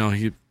like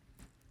he,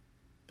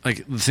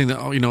 like the thing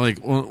that like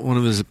one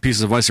of his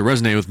pieces of advice that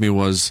resonated with me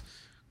was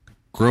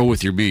grow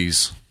with your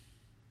bees.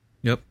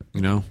 Yep.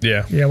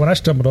 Yeah. Yeah, when I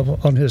stumbled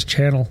up on his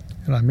channel,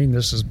 and I mean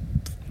this is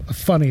a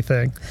funny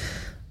thing,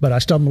 but I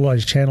stumbled on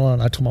his channel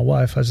and I told my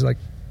wife, I was like,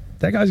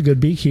 that guy's a good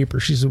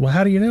beekeeper. She said, well,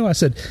 how do you know? I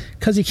said,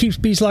 because he keeps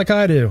bees like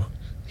I do.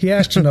 He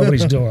has to know what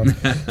he's doing.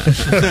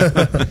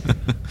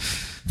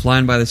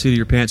 Flying by the seat of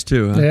your pants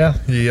too, huh? Yeah.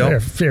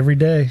 Yep. Every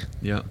day.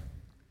 Yeah.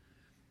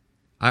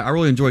 I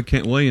really enjoyed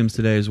Kent Williams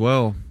today as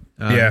well.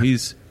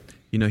 He's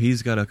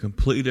got a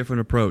completely different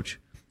approach.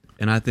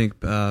 And I think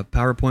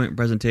PowerPoint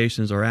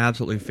presentations are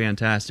absolutely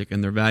fantastic,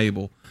 and they're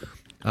valuable.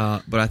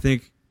 But I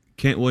think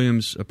Kent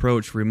Williams'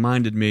 approach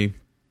reminded me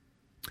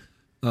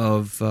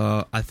of,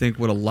 I think,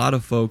 what a lot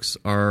of folks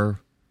are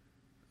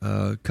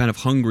kind of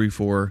hungry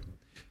for,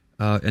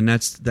 and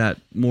that's that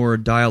more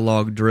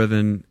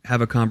dialogue-driven,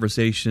 have a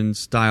conversation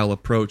style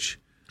approach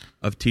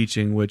of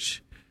teaching,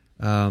 which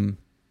for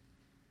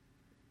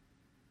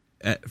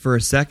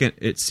a second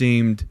it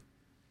seemed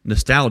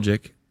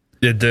nostalgic.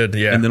 It did,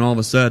 yeah. And then all of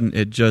a sudden,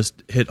 it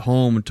just hit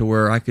home to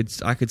where I could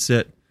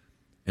sit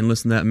and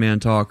listen to that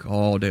man talk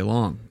all day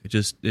long.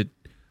 It's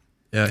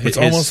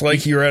almost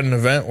like you were at an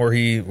event where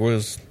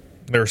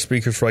there were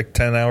speakers for like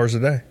 10 hours a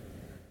day.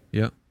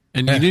 Yeah.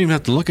 And you didn't even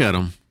have to look at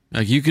them.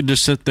 Like, you could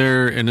just sit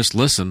there and just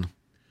listen.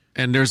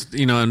 And there's,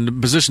 in the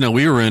position that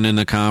we were in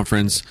the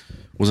conference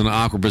was an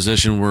awkward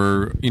position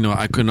where,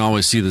 I couldn't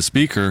always see the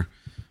speaker.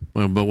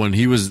 But when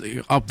he was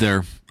up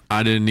there,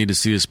 I didn't need to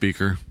see a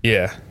speaker.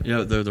 Yeah.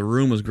 Yeah, the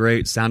room was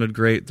great, sounded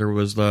great. There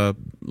was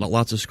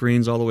lots of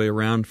screens all the way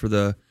around for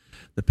the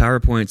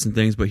PowerPoints and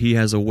things, but he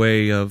has a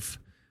way of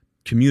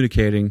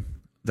communicating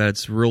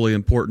that's really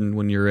important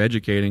when you're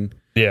educating.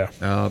 Yeah.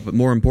 But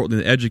more important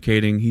than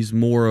educating, he's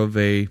more of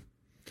a,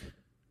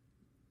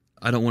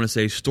 I don't want to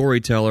say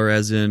storyteller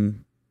as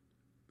in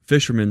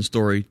fisherman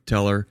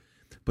storyteller,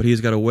 but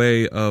he's got a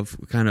way of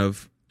kind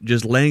of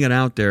just laying it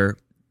out there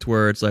to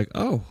where it's like,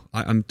 oh,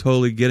 I'm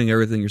totally getting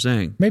everything you're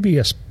saying. Maybe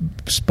a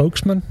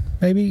spokesman,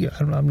 maybe?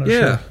 I'm not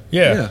sure.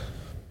 Yeah.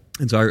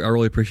 And so I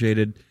really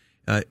appreciated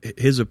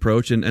his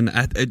approach. And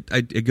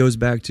it goes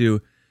back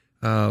to,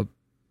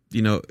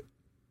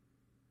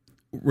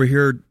 we're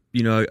here,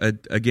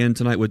 again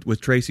tonight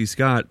with Tracy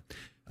Scott,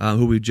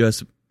 who we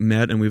just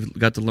met, and we've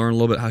got to learn a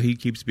little bit how he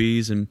keeps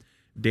bees, and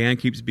Dan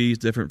keeps bees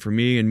different from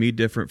me, and me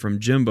different from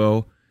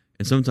Jimbo.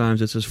 And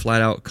sometimes it's just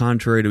flat out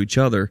contrary to each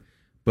other.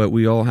 But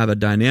we all have a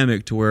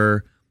dynamic to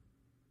where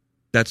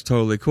that's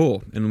totally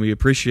cool, and we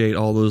appreciate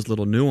all those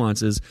little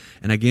nuances.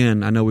 And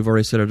again, I know we've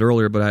already said it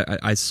earlier,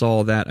 but I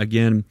saw that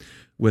again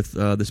with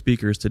the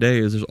speakers today.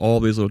 Is there's all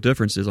these little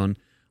differences on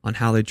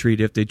how they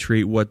treat, if they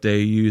treat, what they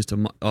use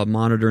to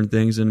monitor and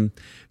things. And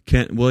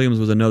Kent Williams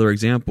was another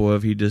example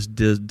of he just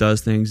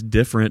does things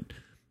different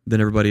than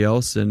everybody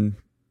else, and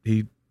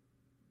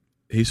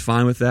he's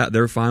fine with that.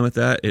 They're fine with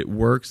that. It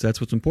works.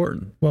 That's what's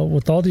important. Well,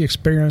 with all the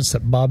experience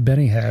that Bob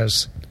Benny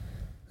has,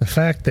 the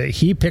fact that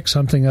he picked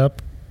something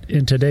up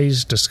in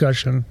today's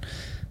discussion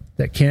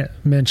that Kent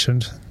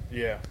mentioned,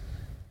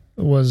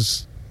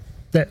 was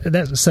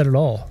that said it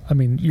all. I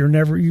mean, you're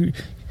never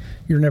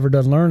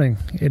done learning,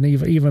 and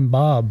even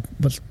Bob,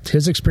 with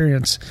his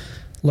experience,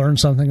 learned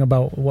something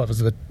about what was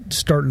the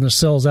starting the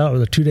cells out, or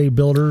the 2-day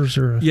builders,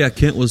 or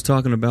Kent was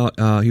talking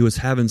about he was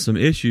having some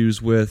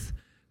issues with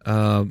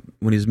when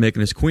he was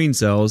making his queen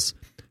cells.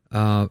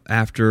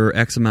 After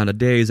X amount of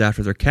days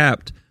after they're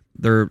capped,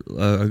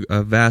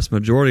 a vast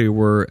majority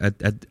were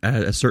at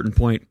a certain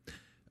point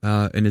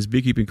in his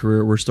beekeeping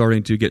career were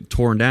starting to get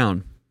torn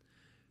down.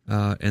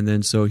 And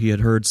then so he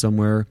had heard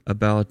somewhere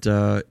about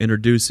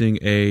introducing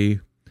a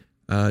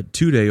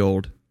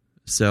 2-day-old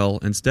cell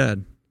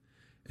instead.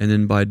 And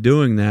then by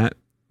doing that,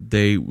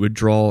 they would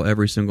draw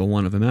every single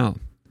one of them out,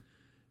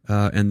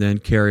 and then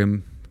carry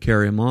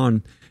them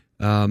on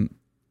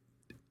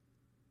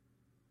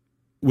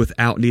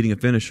without needing a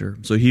finisher.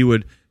 So he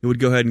would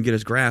go ahead and get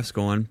his grafts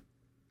going,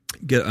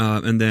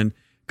 and then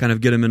kind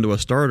of get them into a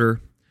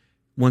starter.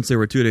 Once they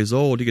were 2 days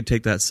old, he could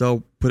take that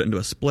cell, put it into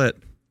a split.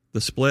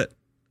 The split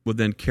would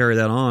then carry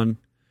that on,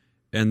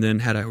 and then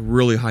had a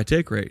really high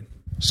take rate.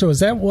 So is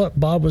that what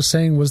Bob was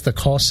saying was the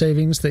cost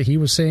savings that he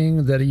was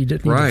saying, that he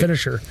didn't need a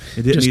finisher?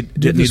 It didn't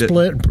did the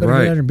split and put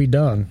it in and be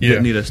done. Yeah.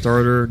 Didn't need a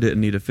starter,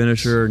 didn't need a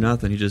finisher,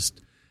 nothing. He just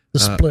the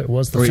split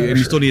was the finisher.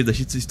 He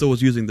still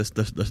was using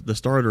the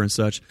starter and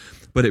such,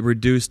 but it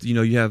reduced.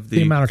 You have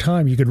the amount of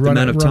time you could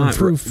run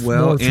through.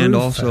 Well, and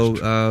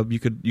also you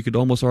could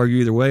almost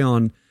argue either way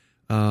on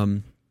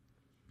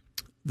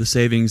the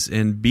savings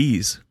in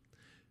bees,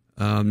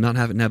 not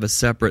having to have a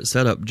separate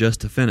setup just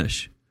to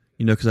finish.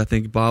 Because I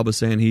think Bob was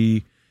saying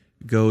he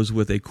goes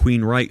with a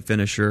queen right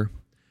finisher,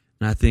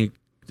 and I think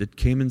did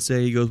Kamen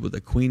say he goes with a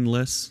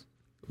queenless?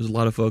 There's a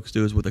lot of folks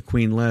do is with a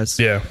queenless,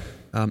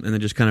 and then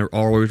just kind of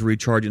always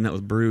recharging that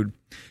with brood,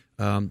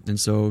 and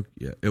so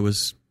it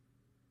was.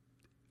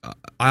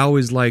 I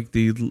always like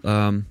the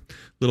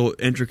little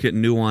intricate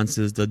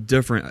nuances, the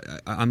different.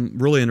 I'm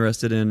really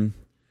interested in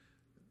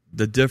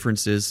the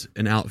differences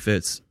in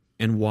outfits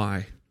and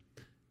why.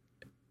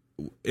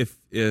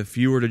 If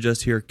you were to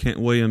just hear Kent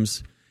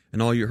Williams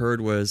and all you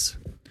heard was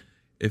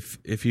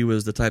if he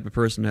was the type of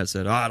person that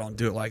said, I don't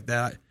do it like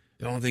that.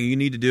 The only thing you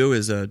need to do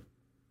is a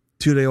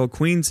 2-day-old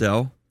queen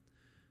cell,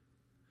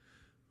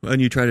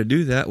 and you try to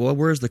do that, well,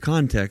 where's the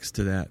context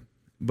to that?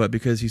 But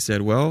because he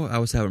said, well, I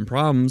was having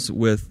problems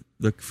with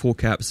the full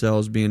cap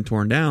cells being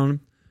torn down,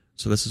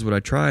 so this is what I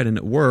tried, and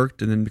it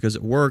worked. And then because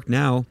it worked,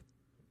 now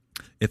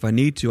if I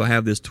need to, I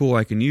have this tool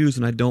I can use,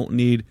 and I don't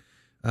need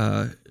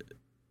to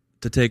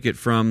take it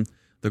from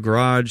the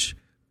garage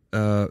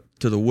to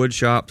the wood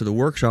shop to the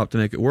workshop to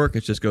make it work.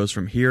 It just goes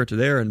from here to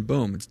there, and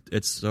boom.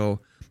 It's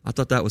so. I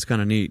thought that was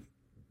kind of neat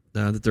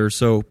that they're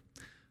so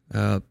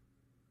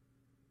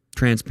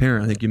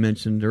transparent. I think you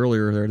mentioned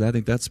earlier there. I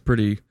think that's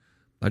pretty.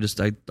 I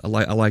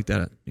like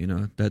that.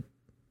 That.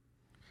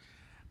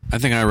 I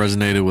think I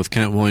resonated with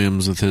Kent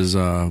Williams with his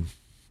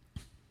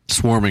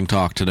swarming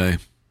talk today.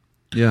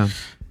 Yeah.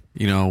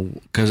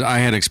 Because I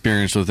had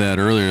experience with that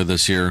earlier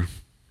this year.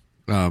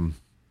 I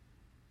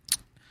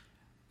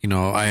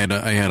had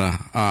a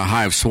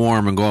hive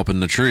swarm and go up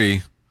in the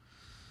tree,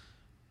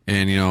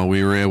 and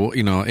we were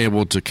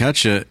able to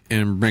catch it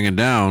and bring it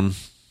down,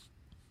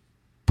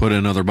 put it in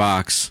another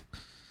box,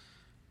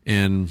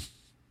 and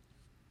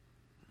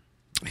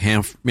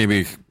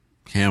maybe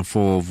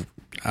handful of,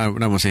 I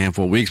don't want to say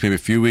handful of weeks, maybe a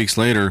few weeks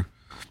later,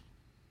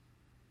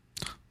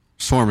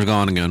 swarm's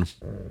gone again,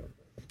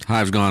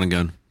 hive's gone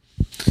again,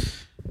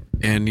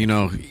 and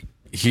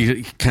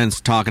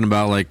Kent's talking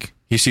about like.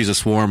 He sees a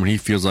swarm and he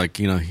feels like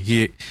he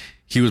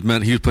was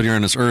put here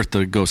on this earth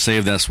to go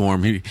save that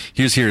swarm. He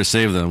was here to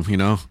save them,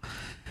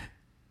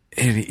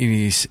 And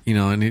he's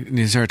and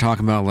he started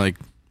talking about like,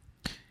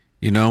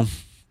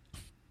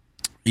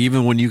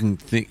 even when you can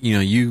think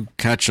you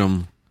catch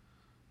them,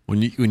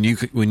 when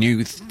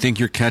you think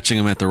you're catching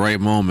them at the right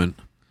moment,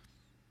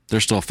 they're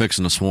still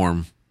fixing a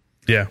swarm.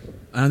 Yeah,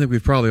 I think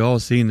we've probably all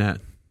seen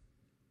that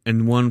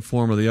in one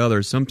form or the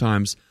other.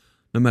 Sometimes,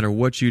 no matter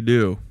what you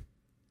do,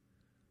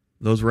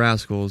 those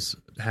rascals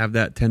have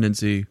that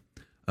tendency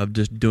of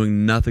just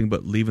doing nothing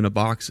but leaving a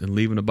box and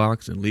leaving a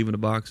box and leaving a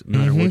box, no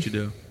matter what you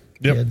do.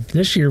 Yep. Yeah,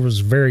 this year was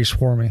very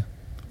swarmy.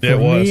 Yeah,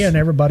 for me and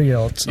everybody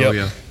else. Yep. Oh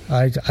yeah.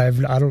 I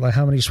don't know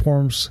how many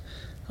swarms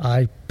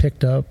I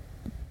picked up.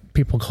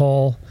 People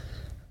call,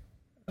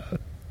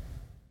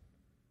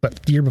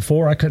 but the year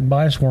before I couldn't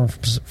buy a swarm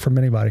from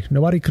anybody.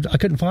 I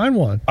couldn't find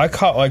one. I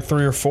caught like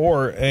 3 or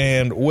 4,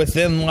 and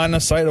within line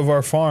of sight of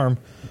our farm,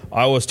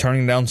 I was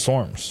turning down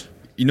swarms.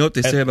 You know what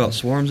they say about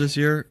swarms this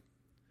year?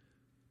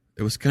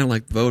 It was kind of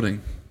like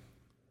voting.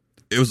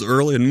 It was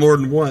early and more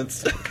than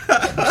once.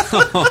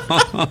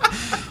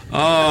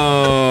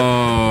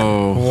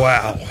 Oh.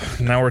 Wow.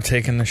 Now we're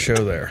taking the show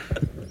there.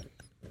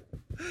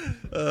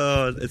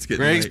 It's getting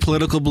Greg's late.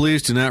 political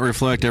beliefs do not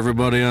reflect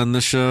everybody on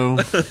this show.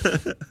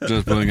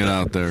 Just putting it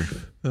out there.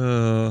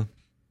 I've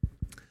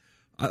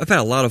had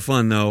a lot of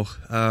fun, though.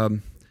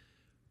 Been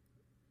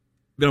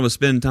able to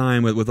spend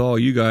time with all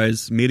you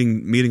guys,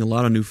 meeting a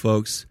lot of new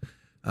folks.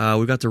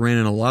 We got to rein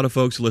in a lot of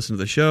folks who listen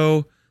to the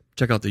show.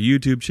 Check out the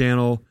YouTube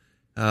channel.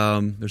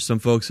 There's some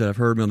folks that have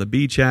heard me on the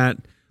B chat.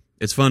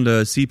 It's fun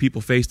to see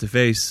people face to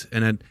face,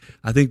 and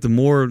I think the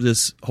more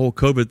this whole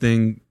COVID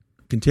thing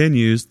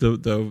continues,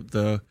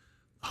 the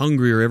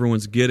hungrier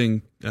everyone's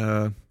getting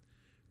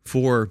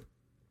for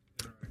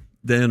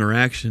the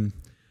interaction.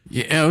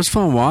 Yeah, it was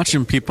fun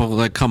watching people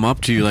like come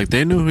up to you, like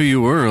they knew who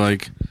you were.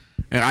 Like,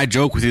 and I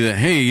joke with you that,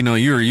 hey, you know,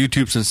 you're a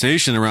YouTube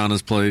sensation around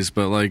this place,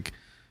 but like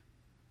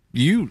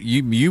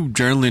you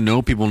generally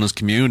know people in this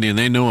community, and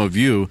they know of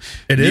you.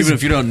 Even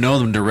if you don't know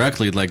them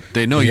directly, like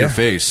they know your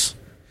face.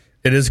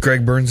 It is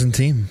Greg Burns and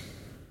team.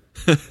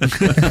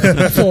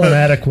 Full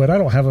inadequate. I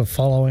don't have a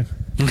following.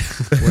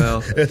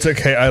 Well, it's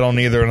okay. I don't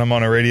either, and I'm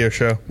on a radio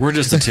show. We're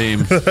just a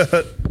team.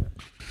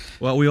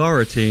 Well, we are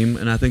a team,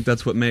 and I think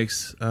that's what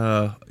makes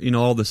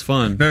all this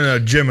fun. No,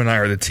 Jim and I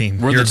are the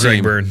team. We're You're the Greg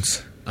team.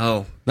 Burns.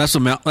 Oh, that's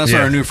what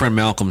our new friend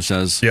Malcolm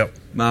says. Yep,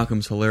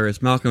 Malcolm's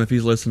hilarious. Malcolm, if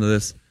he's listening to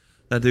this,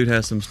 that dude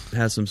has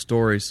some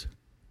stories.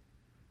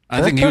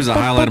 I think he was the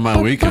highlight of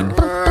my weekend.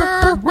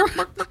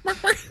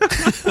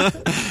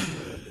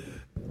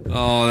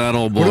 Oh, that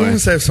old boy. What do we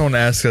say if someone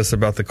asks us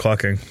about the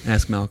clocking?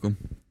 Ask Malcolm.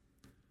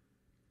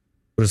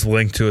 Just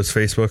link to his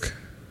Facebook.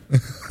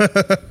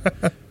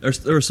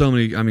 There are so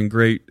many,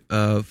 great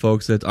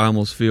folks that I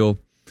almost feel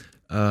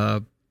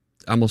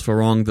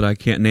wrong that I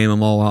can't name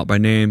them all out by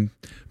name,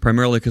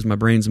 primarily because my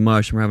brain's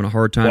mush and we're having a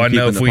hard time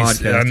keeping the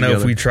podcast I know together.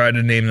 if we tried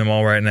to name them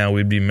all right now,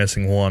 we'd be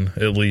missing one,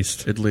 at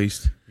least.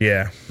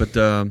 Yeah. But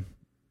I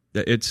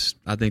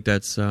think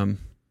that's, but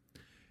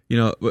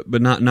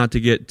not to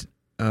get,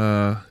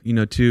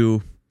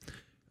 too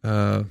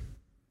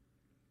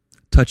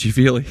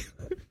touchy-feely.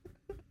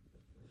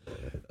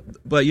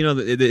 But,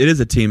 it is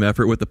a team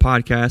effort with the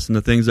podcast and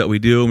the things that we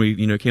do. And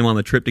we, came on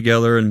the trip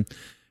together and,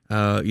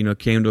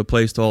 came to a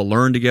place to all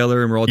learn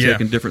together. And we're all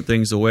taking different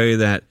things away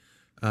that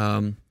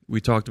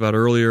we talked about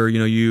earlier.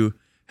 You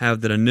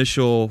have that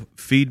initial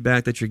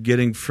feedback that you're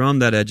getting from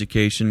that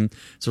education.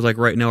 So, like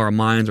right now, our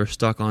minds are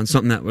stuck on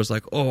something that was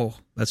like, oh,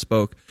 that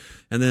spoke.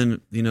 And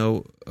then,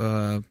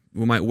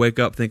 we might wake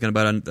up thinking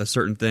about a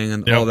certain thing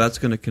and, oh, that's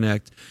going to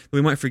connect.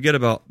 We might forget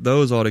about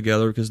those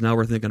altogether because now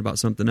we're thinking about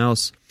something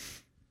else.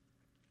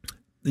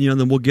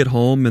 Then we'll get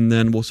home and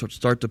then we'll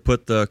start to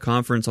put the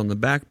conference on the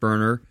back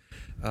burner,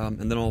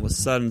 and then all of a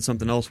sudden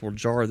something else will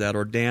jar that,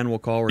 or Dan will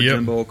call, or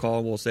Jimbo will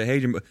call. We'll say, "Hey,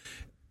 Jimbo,"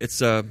 it's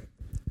So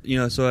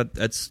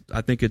that's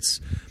I think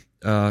it's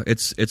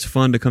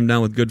fun to come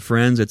down with good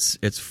friends.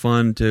 It's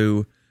fun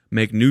to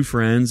make new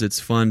friends. It's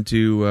fun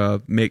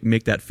to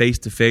make that face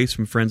to face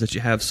from friends that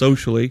you have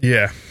socially.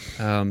 Yeah.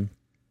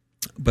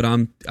 But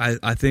I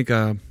think.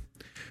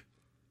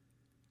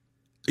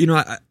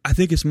 I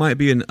think this might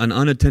be an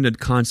unintended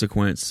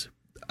consequence.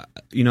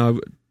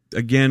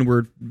 Again,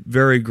 we're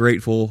very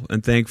grateful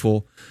and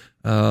thankful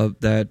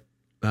that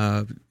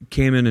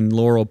Cayman and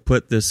Laurel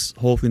put this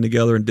whole thing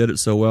together and did it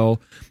so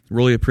well.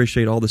 Really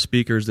appreciate all the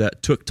speakers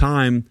that took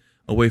time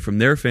away from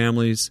their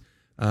families,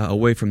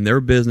 away from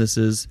their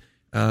businesses,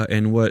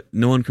 and what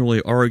no one can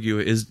really argue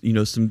is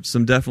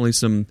some definitely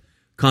some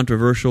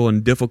controversial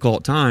and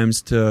difficult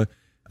times to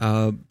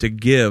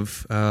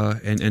give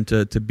and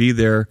to be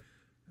there.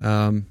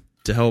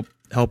 To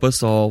help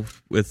us all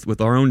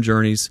with our own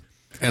journeys.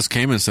 As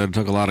Cayman said, it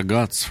took a lot of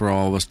guts for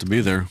all of us to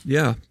be there.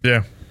 Yeah.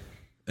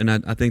 And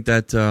I think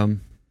that,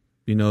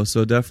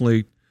 so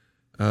definitely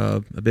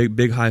a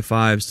big high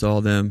fives to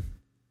all them.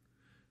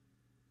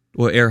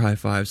 Well, air high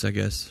fives, I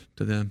guess,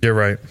 to them. You're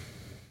right.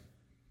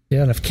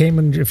 Yeah,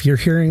 and if you're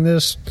hearing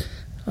this,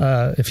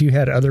 if you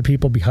had other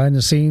people behind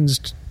the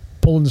scenes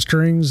pulling the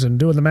strings and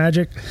doing the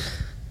magic,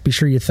 be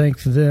sure you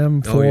thank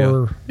them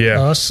for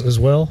us as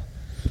well.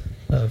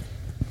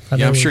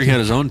 I'm sure he had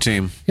his own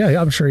team.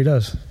 Yeah, I'm sure he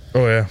does.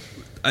 Oh yeah.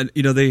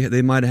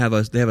 They might have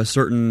a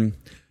certain.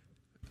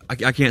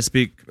 I can't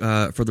speak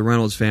for the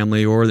Reynolds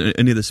family or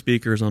any of the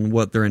speakers on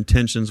what their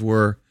intentions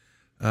were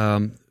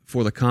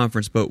for the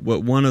conference, but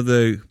what one of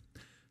the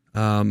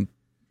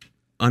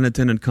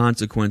unintended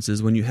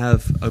consequences when you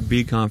have a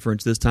B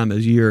conference this time of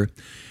year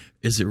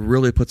is it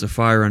really puts a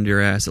fire under your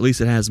ass. At least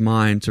it has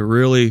mine to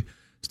really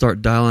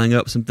start dialing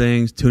up some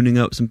things, tuning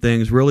up some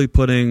things, really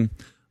putting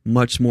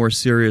much more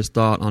serious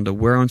thought onto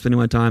where I'm spending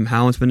my time,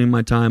 how I'm spending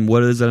my time,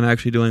 what it is that I'm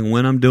actually doing,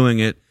 when I'm doing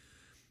it,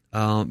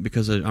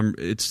 because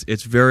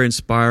it's very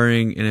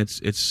inspiring and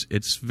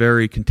it's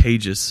very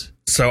contagious.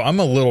 So I'm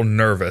a little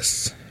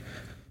nervous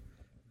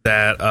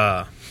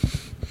that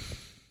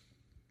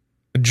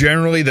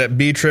generally that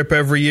B trip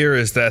every year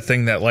is that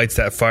thing that lights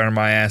that fire in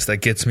my ass that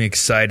gets me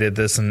excited,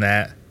 this and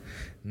that.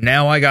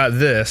 Now I got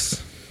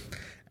this,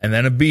 and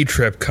then a B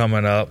trip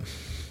coming up.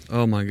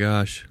 Oh my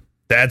gosh.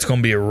 That's going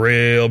to be a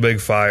real big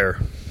fire.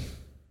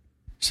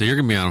 So you're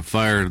going to be on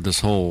fire this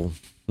whole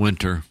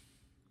winter.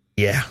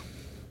 Yeah.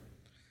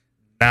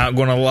 Not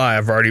going to lie,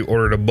 I've already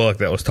ordered a book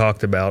that was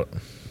talked about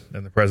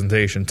in the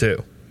presentation,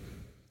 too.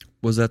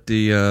 Was that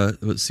the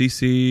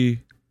CC?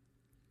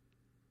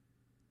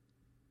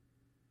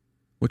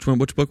 Which one?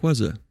 Which book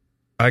was it?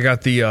 I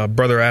got the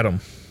Brother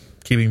Adam,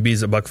 Keeping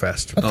Bees at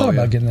Buckfast. I thought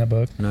about getting that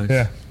book. Nice.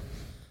 Yeah.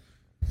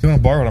 If you want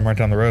to borrow it, I'm right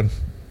down the road.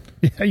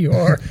 Yeah, you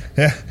are.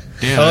 Yeah.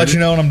 I'll let you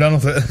know when I'm done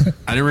with it.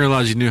 I didn't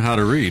realize you knew how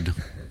to read.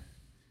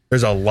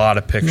 There's a lot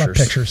of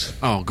pictures.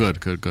 Oh,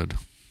 good.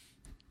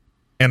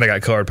 And I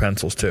got colored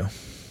pencils, too.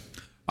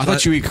 I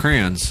thought you eat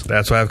crayons.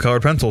 That's why I have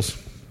colored pencils.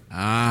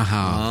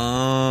 Uh-huh.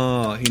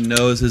 Oh, he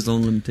knows his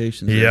own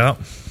limitations. Yeah.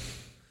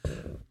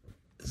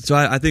 So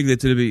I think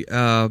that to be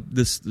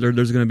there's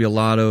going to be a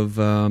lot of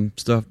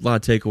stuff, a lot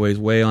of takeaways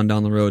way on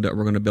down the road that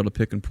we're going to be able to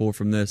pick and pull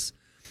from this.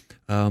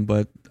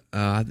 But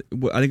I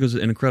think it was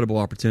an incredible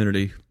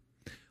opportunity.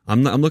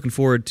 I'm looking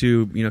forward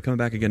to coming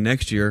back again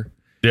next year.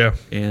 Yeah.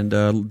 And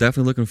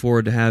definitely looking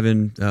forward to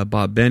having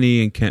Bob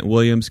Benny and Kent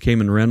Williams,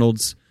 Cayman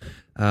Reynolds,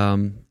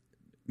 getting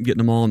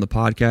them all on the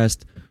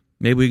podcast.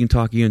 Maybe we can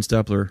talk Ian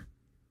Stepler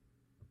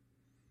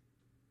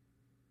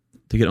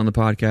to get on the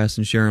podcast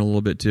and sharing a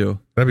little bit too.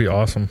 That'd be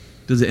awesome.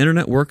 Does the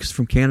internet work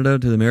from Canada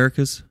to the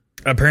Americas?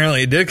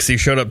 Apparently it did, because he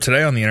showed up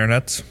today on the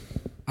internet.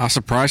 I was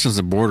surprised since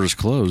the border's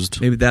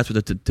closed. Maybe that's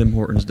what Tim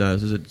Hortons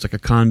does. It's like a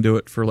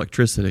conduit for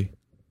electricity.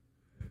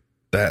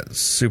 That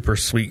super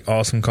sweet,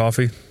 awesome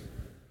coffee.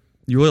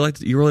 You really like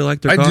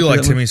their coffee? I do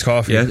like Timmy's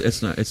coffee. Yeah,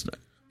 it's not.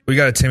 We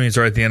got a Timmy's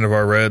right at the end of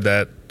our road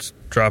that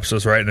drops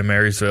us right into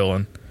Marysville,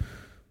 and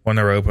when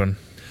they're open.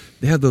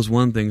 They have those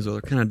one things though.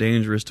 They're kind of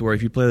dangerous to where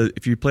if you play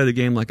the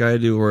game like I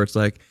do, where it's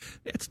like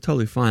it's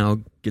totally fine.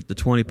 I'll get the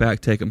 20-pack,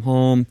 take them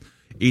home,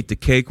 eat the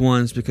cake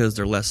ones because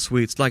they're less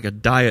sweet. It's like a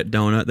diet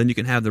donut. Then you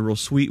can have the real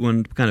sweet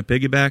one, kind of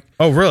piggyback.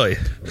 Oh, really?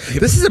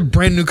 This is a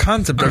brand new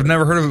concept. I've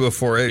never heard of it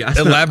before.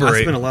 Elaborate.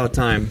 I spent a lot of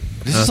time.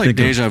 This is like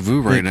deja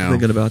vu right now.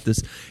 Thinking about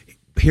this.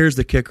 Here's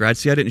the kicker. I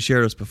didn't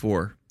share this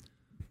before.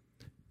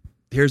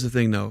 Here's the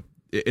thing, though.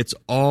 It's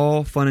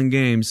all fun and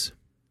games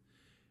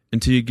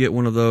until you get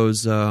one of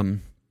those.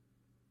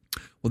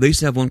 Well, they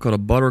used to have one called a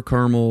butter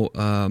caramel.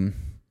 They're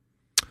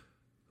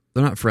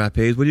not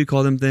frappes. What do you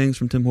call them things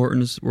from Tim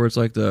Hortons where it's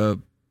like the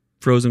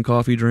frozen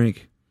coffee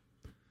drink?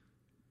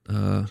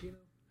 It's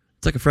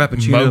like a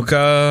frappuccino.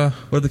 Mocha.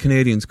 What do the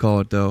Canadians call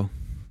it, though?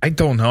 I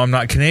don't know. I'm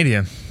not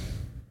Canadian.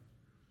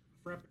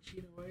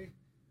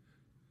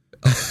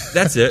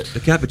 That's it. The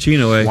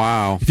cappuccino.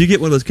 Wow. If you get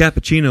one of those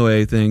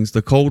cappuccino things,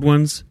 the cold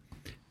ones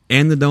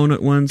and the donut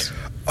ones.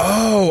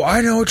 Oh,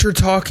 I know what you're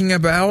talking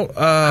about.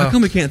 How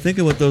come we can't think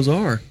of what those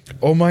are?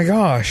 Oh my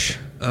gosh.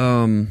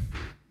 The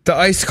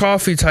iced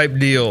coffee type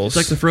deals.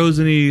 It's like the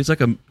frozen-y. It's like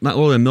not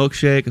really a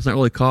milkshake. It's not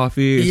really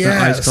coffee. It's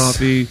not iced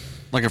coffee.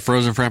 Like a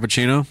frozen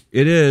frappuccino?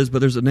 It is, but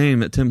there's a name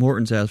that Tim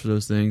Hortons has for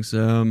those things.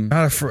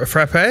 Not a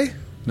frappe?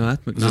 No,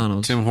 that's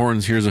McDonald's. Tim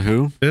Hortons Here's a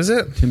Who? Is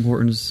it? Tim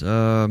Hortons.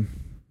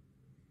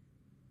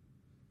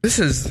 This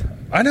is.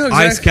 I know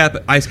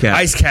exactly. Ice cap.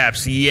 Ice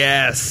caps.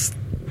 Yes.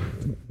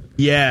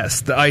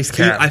 Yes, the ice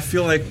cap. I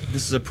feel like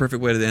this is a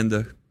perfect way to end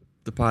the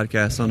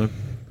podcast on a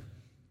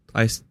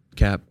ice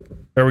cap.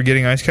 Are we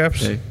getting ice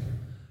caps? Okay.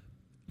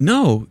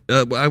 No.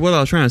 What I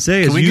was trying to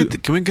say can is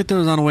can we get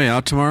those on the way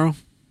out tomorrow?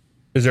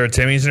 Is there a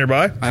Timmy's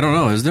nearby? I don't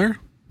know. Is there?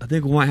 I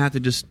think we might have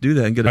to just do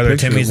that and get a Are there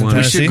picture Timmy's of in one.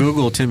 We should Tennessee?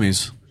 Google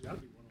Timmy's.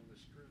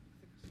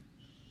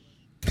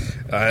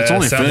 It's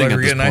only sounds fitting like at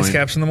we're this getting ice point.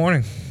 caps in the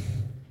morning.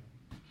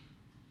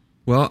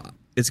 Well,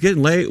 it's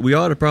getting late. We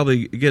ought to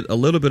probably get a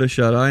little bit of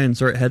shut-eye and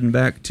start heading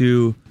back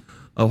to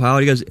Ohio.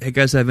 You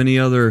guys have any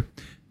other...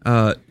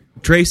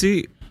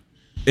 Tracy,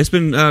 it's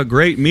been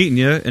great meeting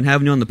you and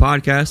having you on the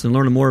podcast and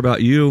learning more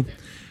about you.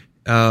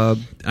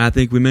 I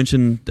think we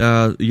mentioned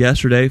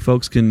yesterday,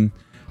 folks can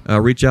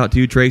reach out to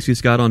you, Tracy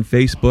Scott, on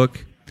Facebook,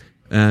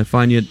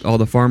 find you at all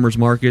the farmers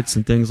markets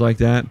and things like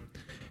that.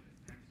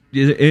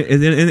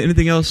 Is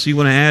anything else you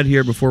want to add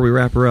here before we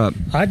wrap her up?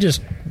 I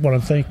just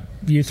want to thank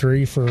you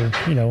three for,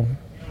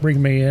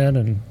 bringing me in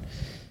and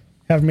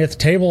having me at the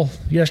table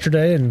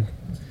yesterday, and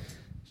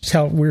just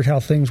how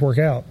things work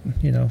out,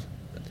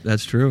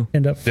 That's true.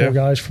 End up four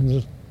guys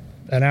from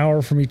an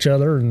hour from each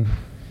other and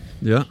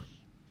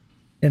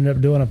end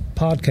up doing a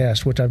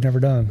podcast, which I've never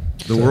done.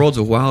 The world's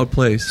a wild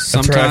place.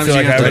 Sometimes I feel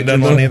like I haven't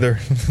done one either.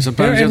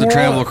 Sometimes you have to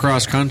travel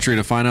across country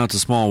to find out it's a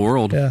small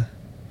world. Yeah.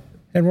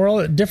 And we're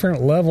all at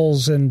different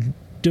levels and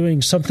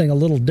doing something a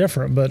little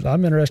different, but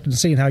I'm interested in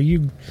seeing how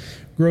you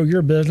grow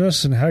your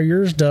business and how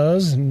yours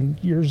does and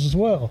yours as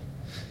well.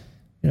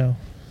 Are you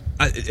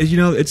in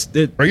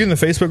the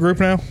Facebook group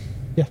now?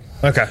 Yeah.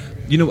 Okay.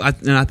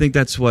 I think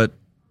that's what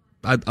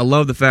I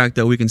love, the fact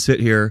that we can sit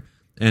here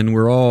and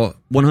we're all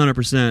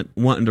 100%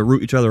 wanting to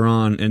root each other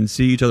on and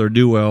see each other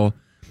do well,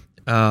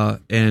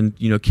 and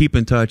keep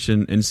in touch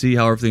and see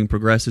how everything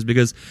progresses,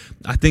 because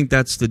I think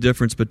that's the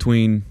difference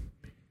between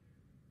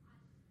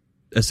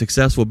a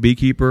successful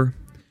beekeeper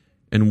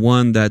and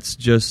one that's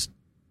just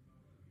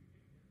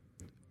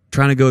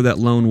trying to go that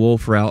lone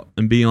wolf route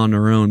and be on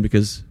their own,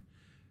 because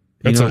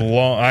That's a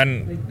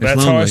long.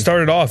 That's how I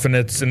started off, and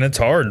it's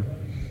hard.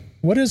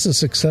 What is a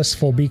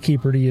successful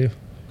beekeeper to you?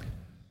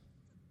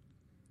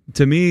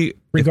 To me,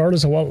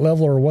 regardless of what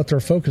level or what they're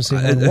focusing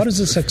on, what is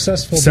a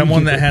successful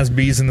someone beekeeper? that has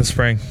bees in the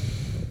spring?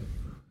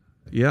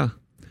 Yeah,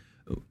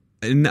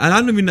 and I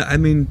don't even. I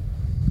mean,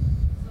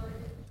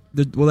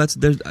 well, that's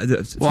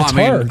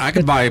hard. I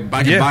can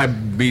buy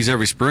bees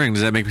every spring.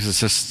 Does that make me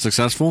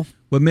successful?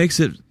 What makes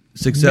it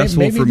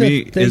successful for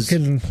me is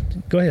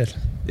go ahead.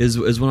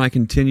 Is when I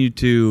continue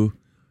to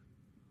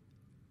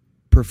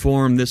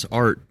perform this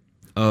art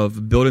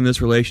of building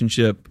this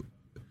relationship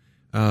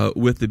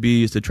with the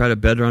bees to try to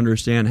better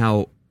understand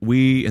how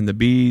we and the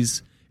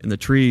bees and the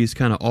trees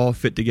kind of all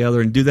fit together,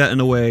 and do that in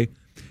a way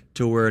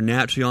to where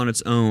naturally on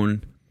its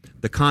own,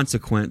 the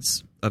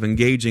consequence of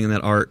engaging in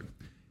that art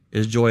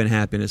is joy and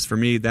happiness. For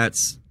me,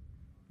 that's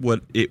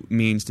what it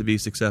means to be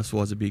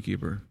successful as a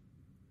beekeeper.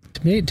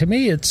 To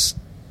me, it's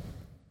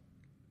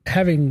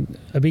having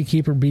a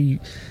beekeeper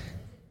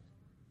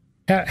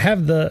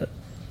have the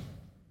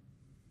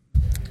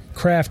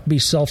craft be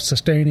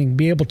self-sustaining,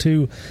 be able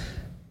to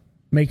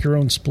make your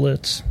own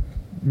splits,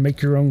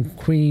 make your own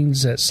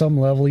queens at some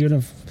level. Even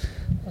if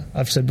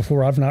I've said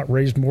before, I've not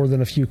raised more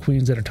than a few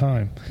queens at a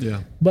time.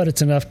 Yeah, but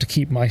it's enough to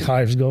keep my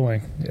hives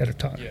going at a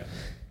time. Yeah.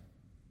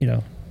 You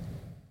know,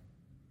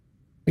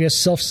 I guess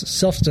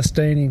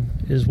self-sustaining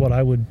is what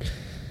I would,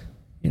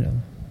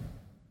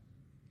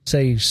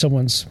 say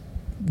someone's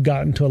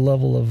gotten to a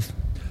level of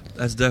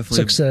that's definitely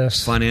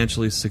success,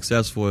 financially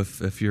successful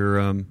if you're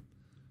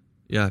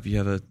if you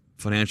have a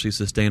financially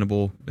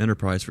sustainable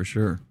enterprise, for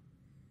sure.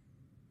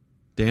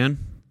 Dan,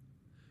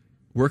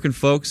 where can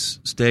folks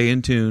stay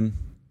in tune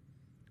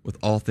with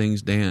all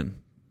things Dan?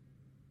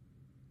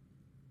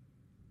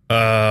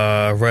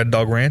 Red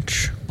Dog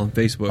Ranch on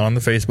Facebook. On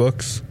the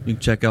Facebooks. You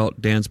can check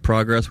out Dan's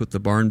progress with the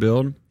barn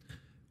build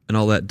and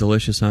all that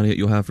delicious honey that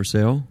you'll have for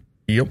sale.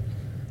 Yep.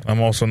 I'm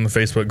also in the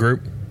Facebook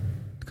group,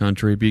 The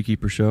Contrary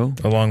Beekeeper Show,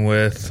 along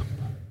with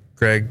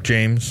Greg,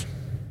 James,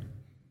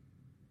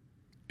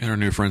 and our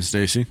new friend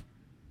Stacy.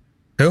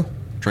 Who?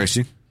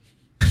 Tracy.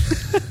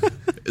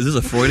 Is this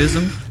a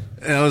Freudism?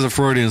 That was a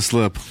Freudian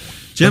slip.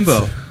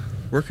 Jimbo,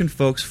 where can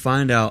folks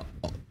find out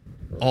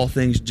all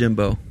things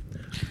Jimbo?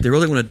 They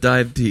really want to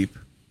dive deep.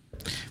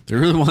 They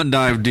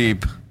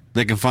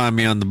can find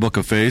me on the Book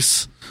of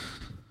Face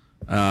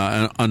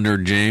under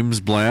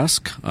James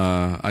Blask.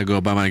 I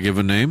go by my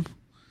given name.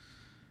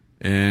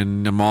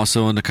 And I'm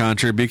also in the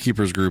Contrary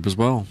Beekeepers group as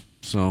well.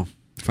 So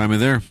find me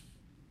there.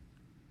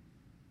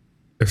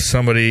 If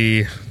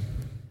somebody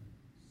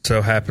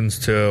so happens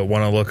to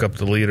want to look up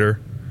the leader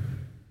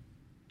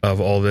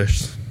of all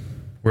this,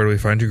 where do we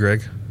find you,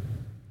 Greg?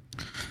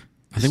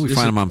 I think we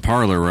find him on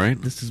Parler, right?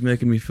 This is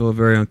making me feel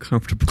very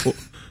uncomfortable.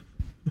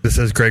 This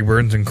is Greg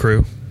Burns and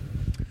crew.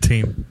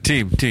 Team.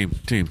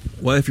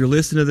 Well, if you're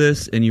listening to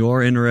this and you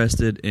are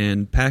interested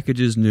in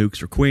packages,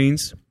 nukes, or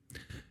queens,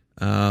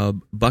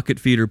 bucket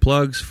feeder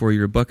plugs for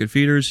your bucket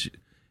feeders,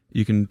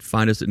 you can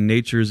find us at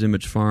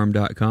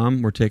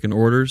naturesimagefarm.com. We're taking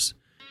orders,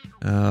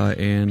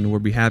 and we'll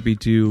be happy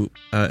to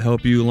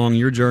help you along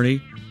your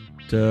journey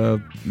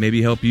to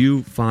maybe help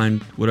you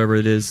find whatever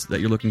it is that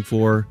you're looking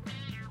for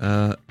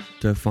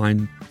to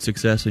find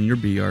success in your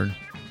bee yard.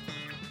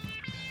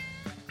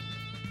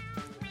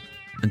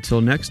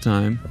 Until next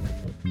time,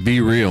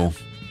 be real.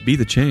 Be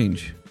the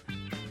change.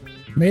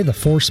 May the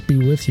force be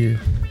with you.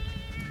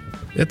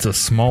 It's a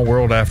small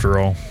world after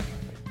all.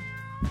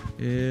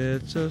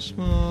 It's a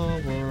small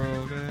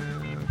world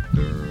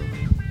after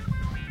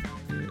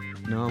all.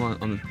 No,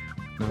 I'm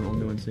the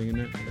only one singing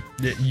that.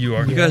 Yeah, you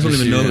are. You guys don't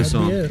even know the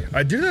song.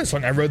 I do that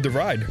song. I rode the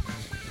ride.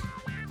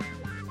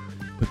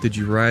 But did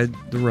you ride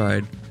the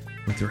ride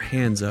with your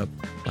hands up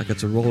like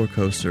it's a roller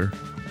coaster,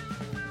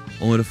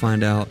 only to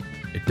find out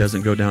it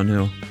doesn't go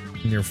downhill?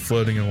 And you're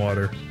floating in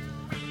water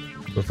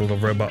with little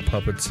robot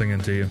puppets singing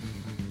to you.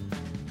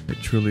 It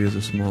truly is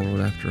a small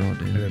world after all,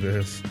 Dan. It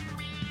is.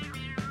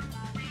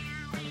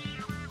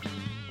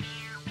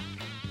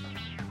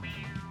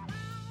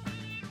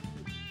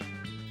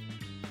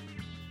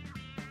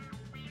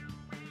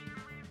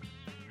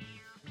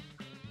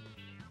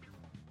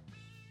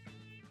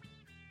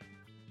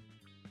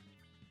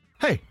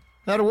 Hey,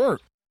 that'll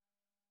work.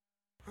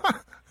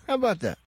 How about that?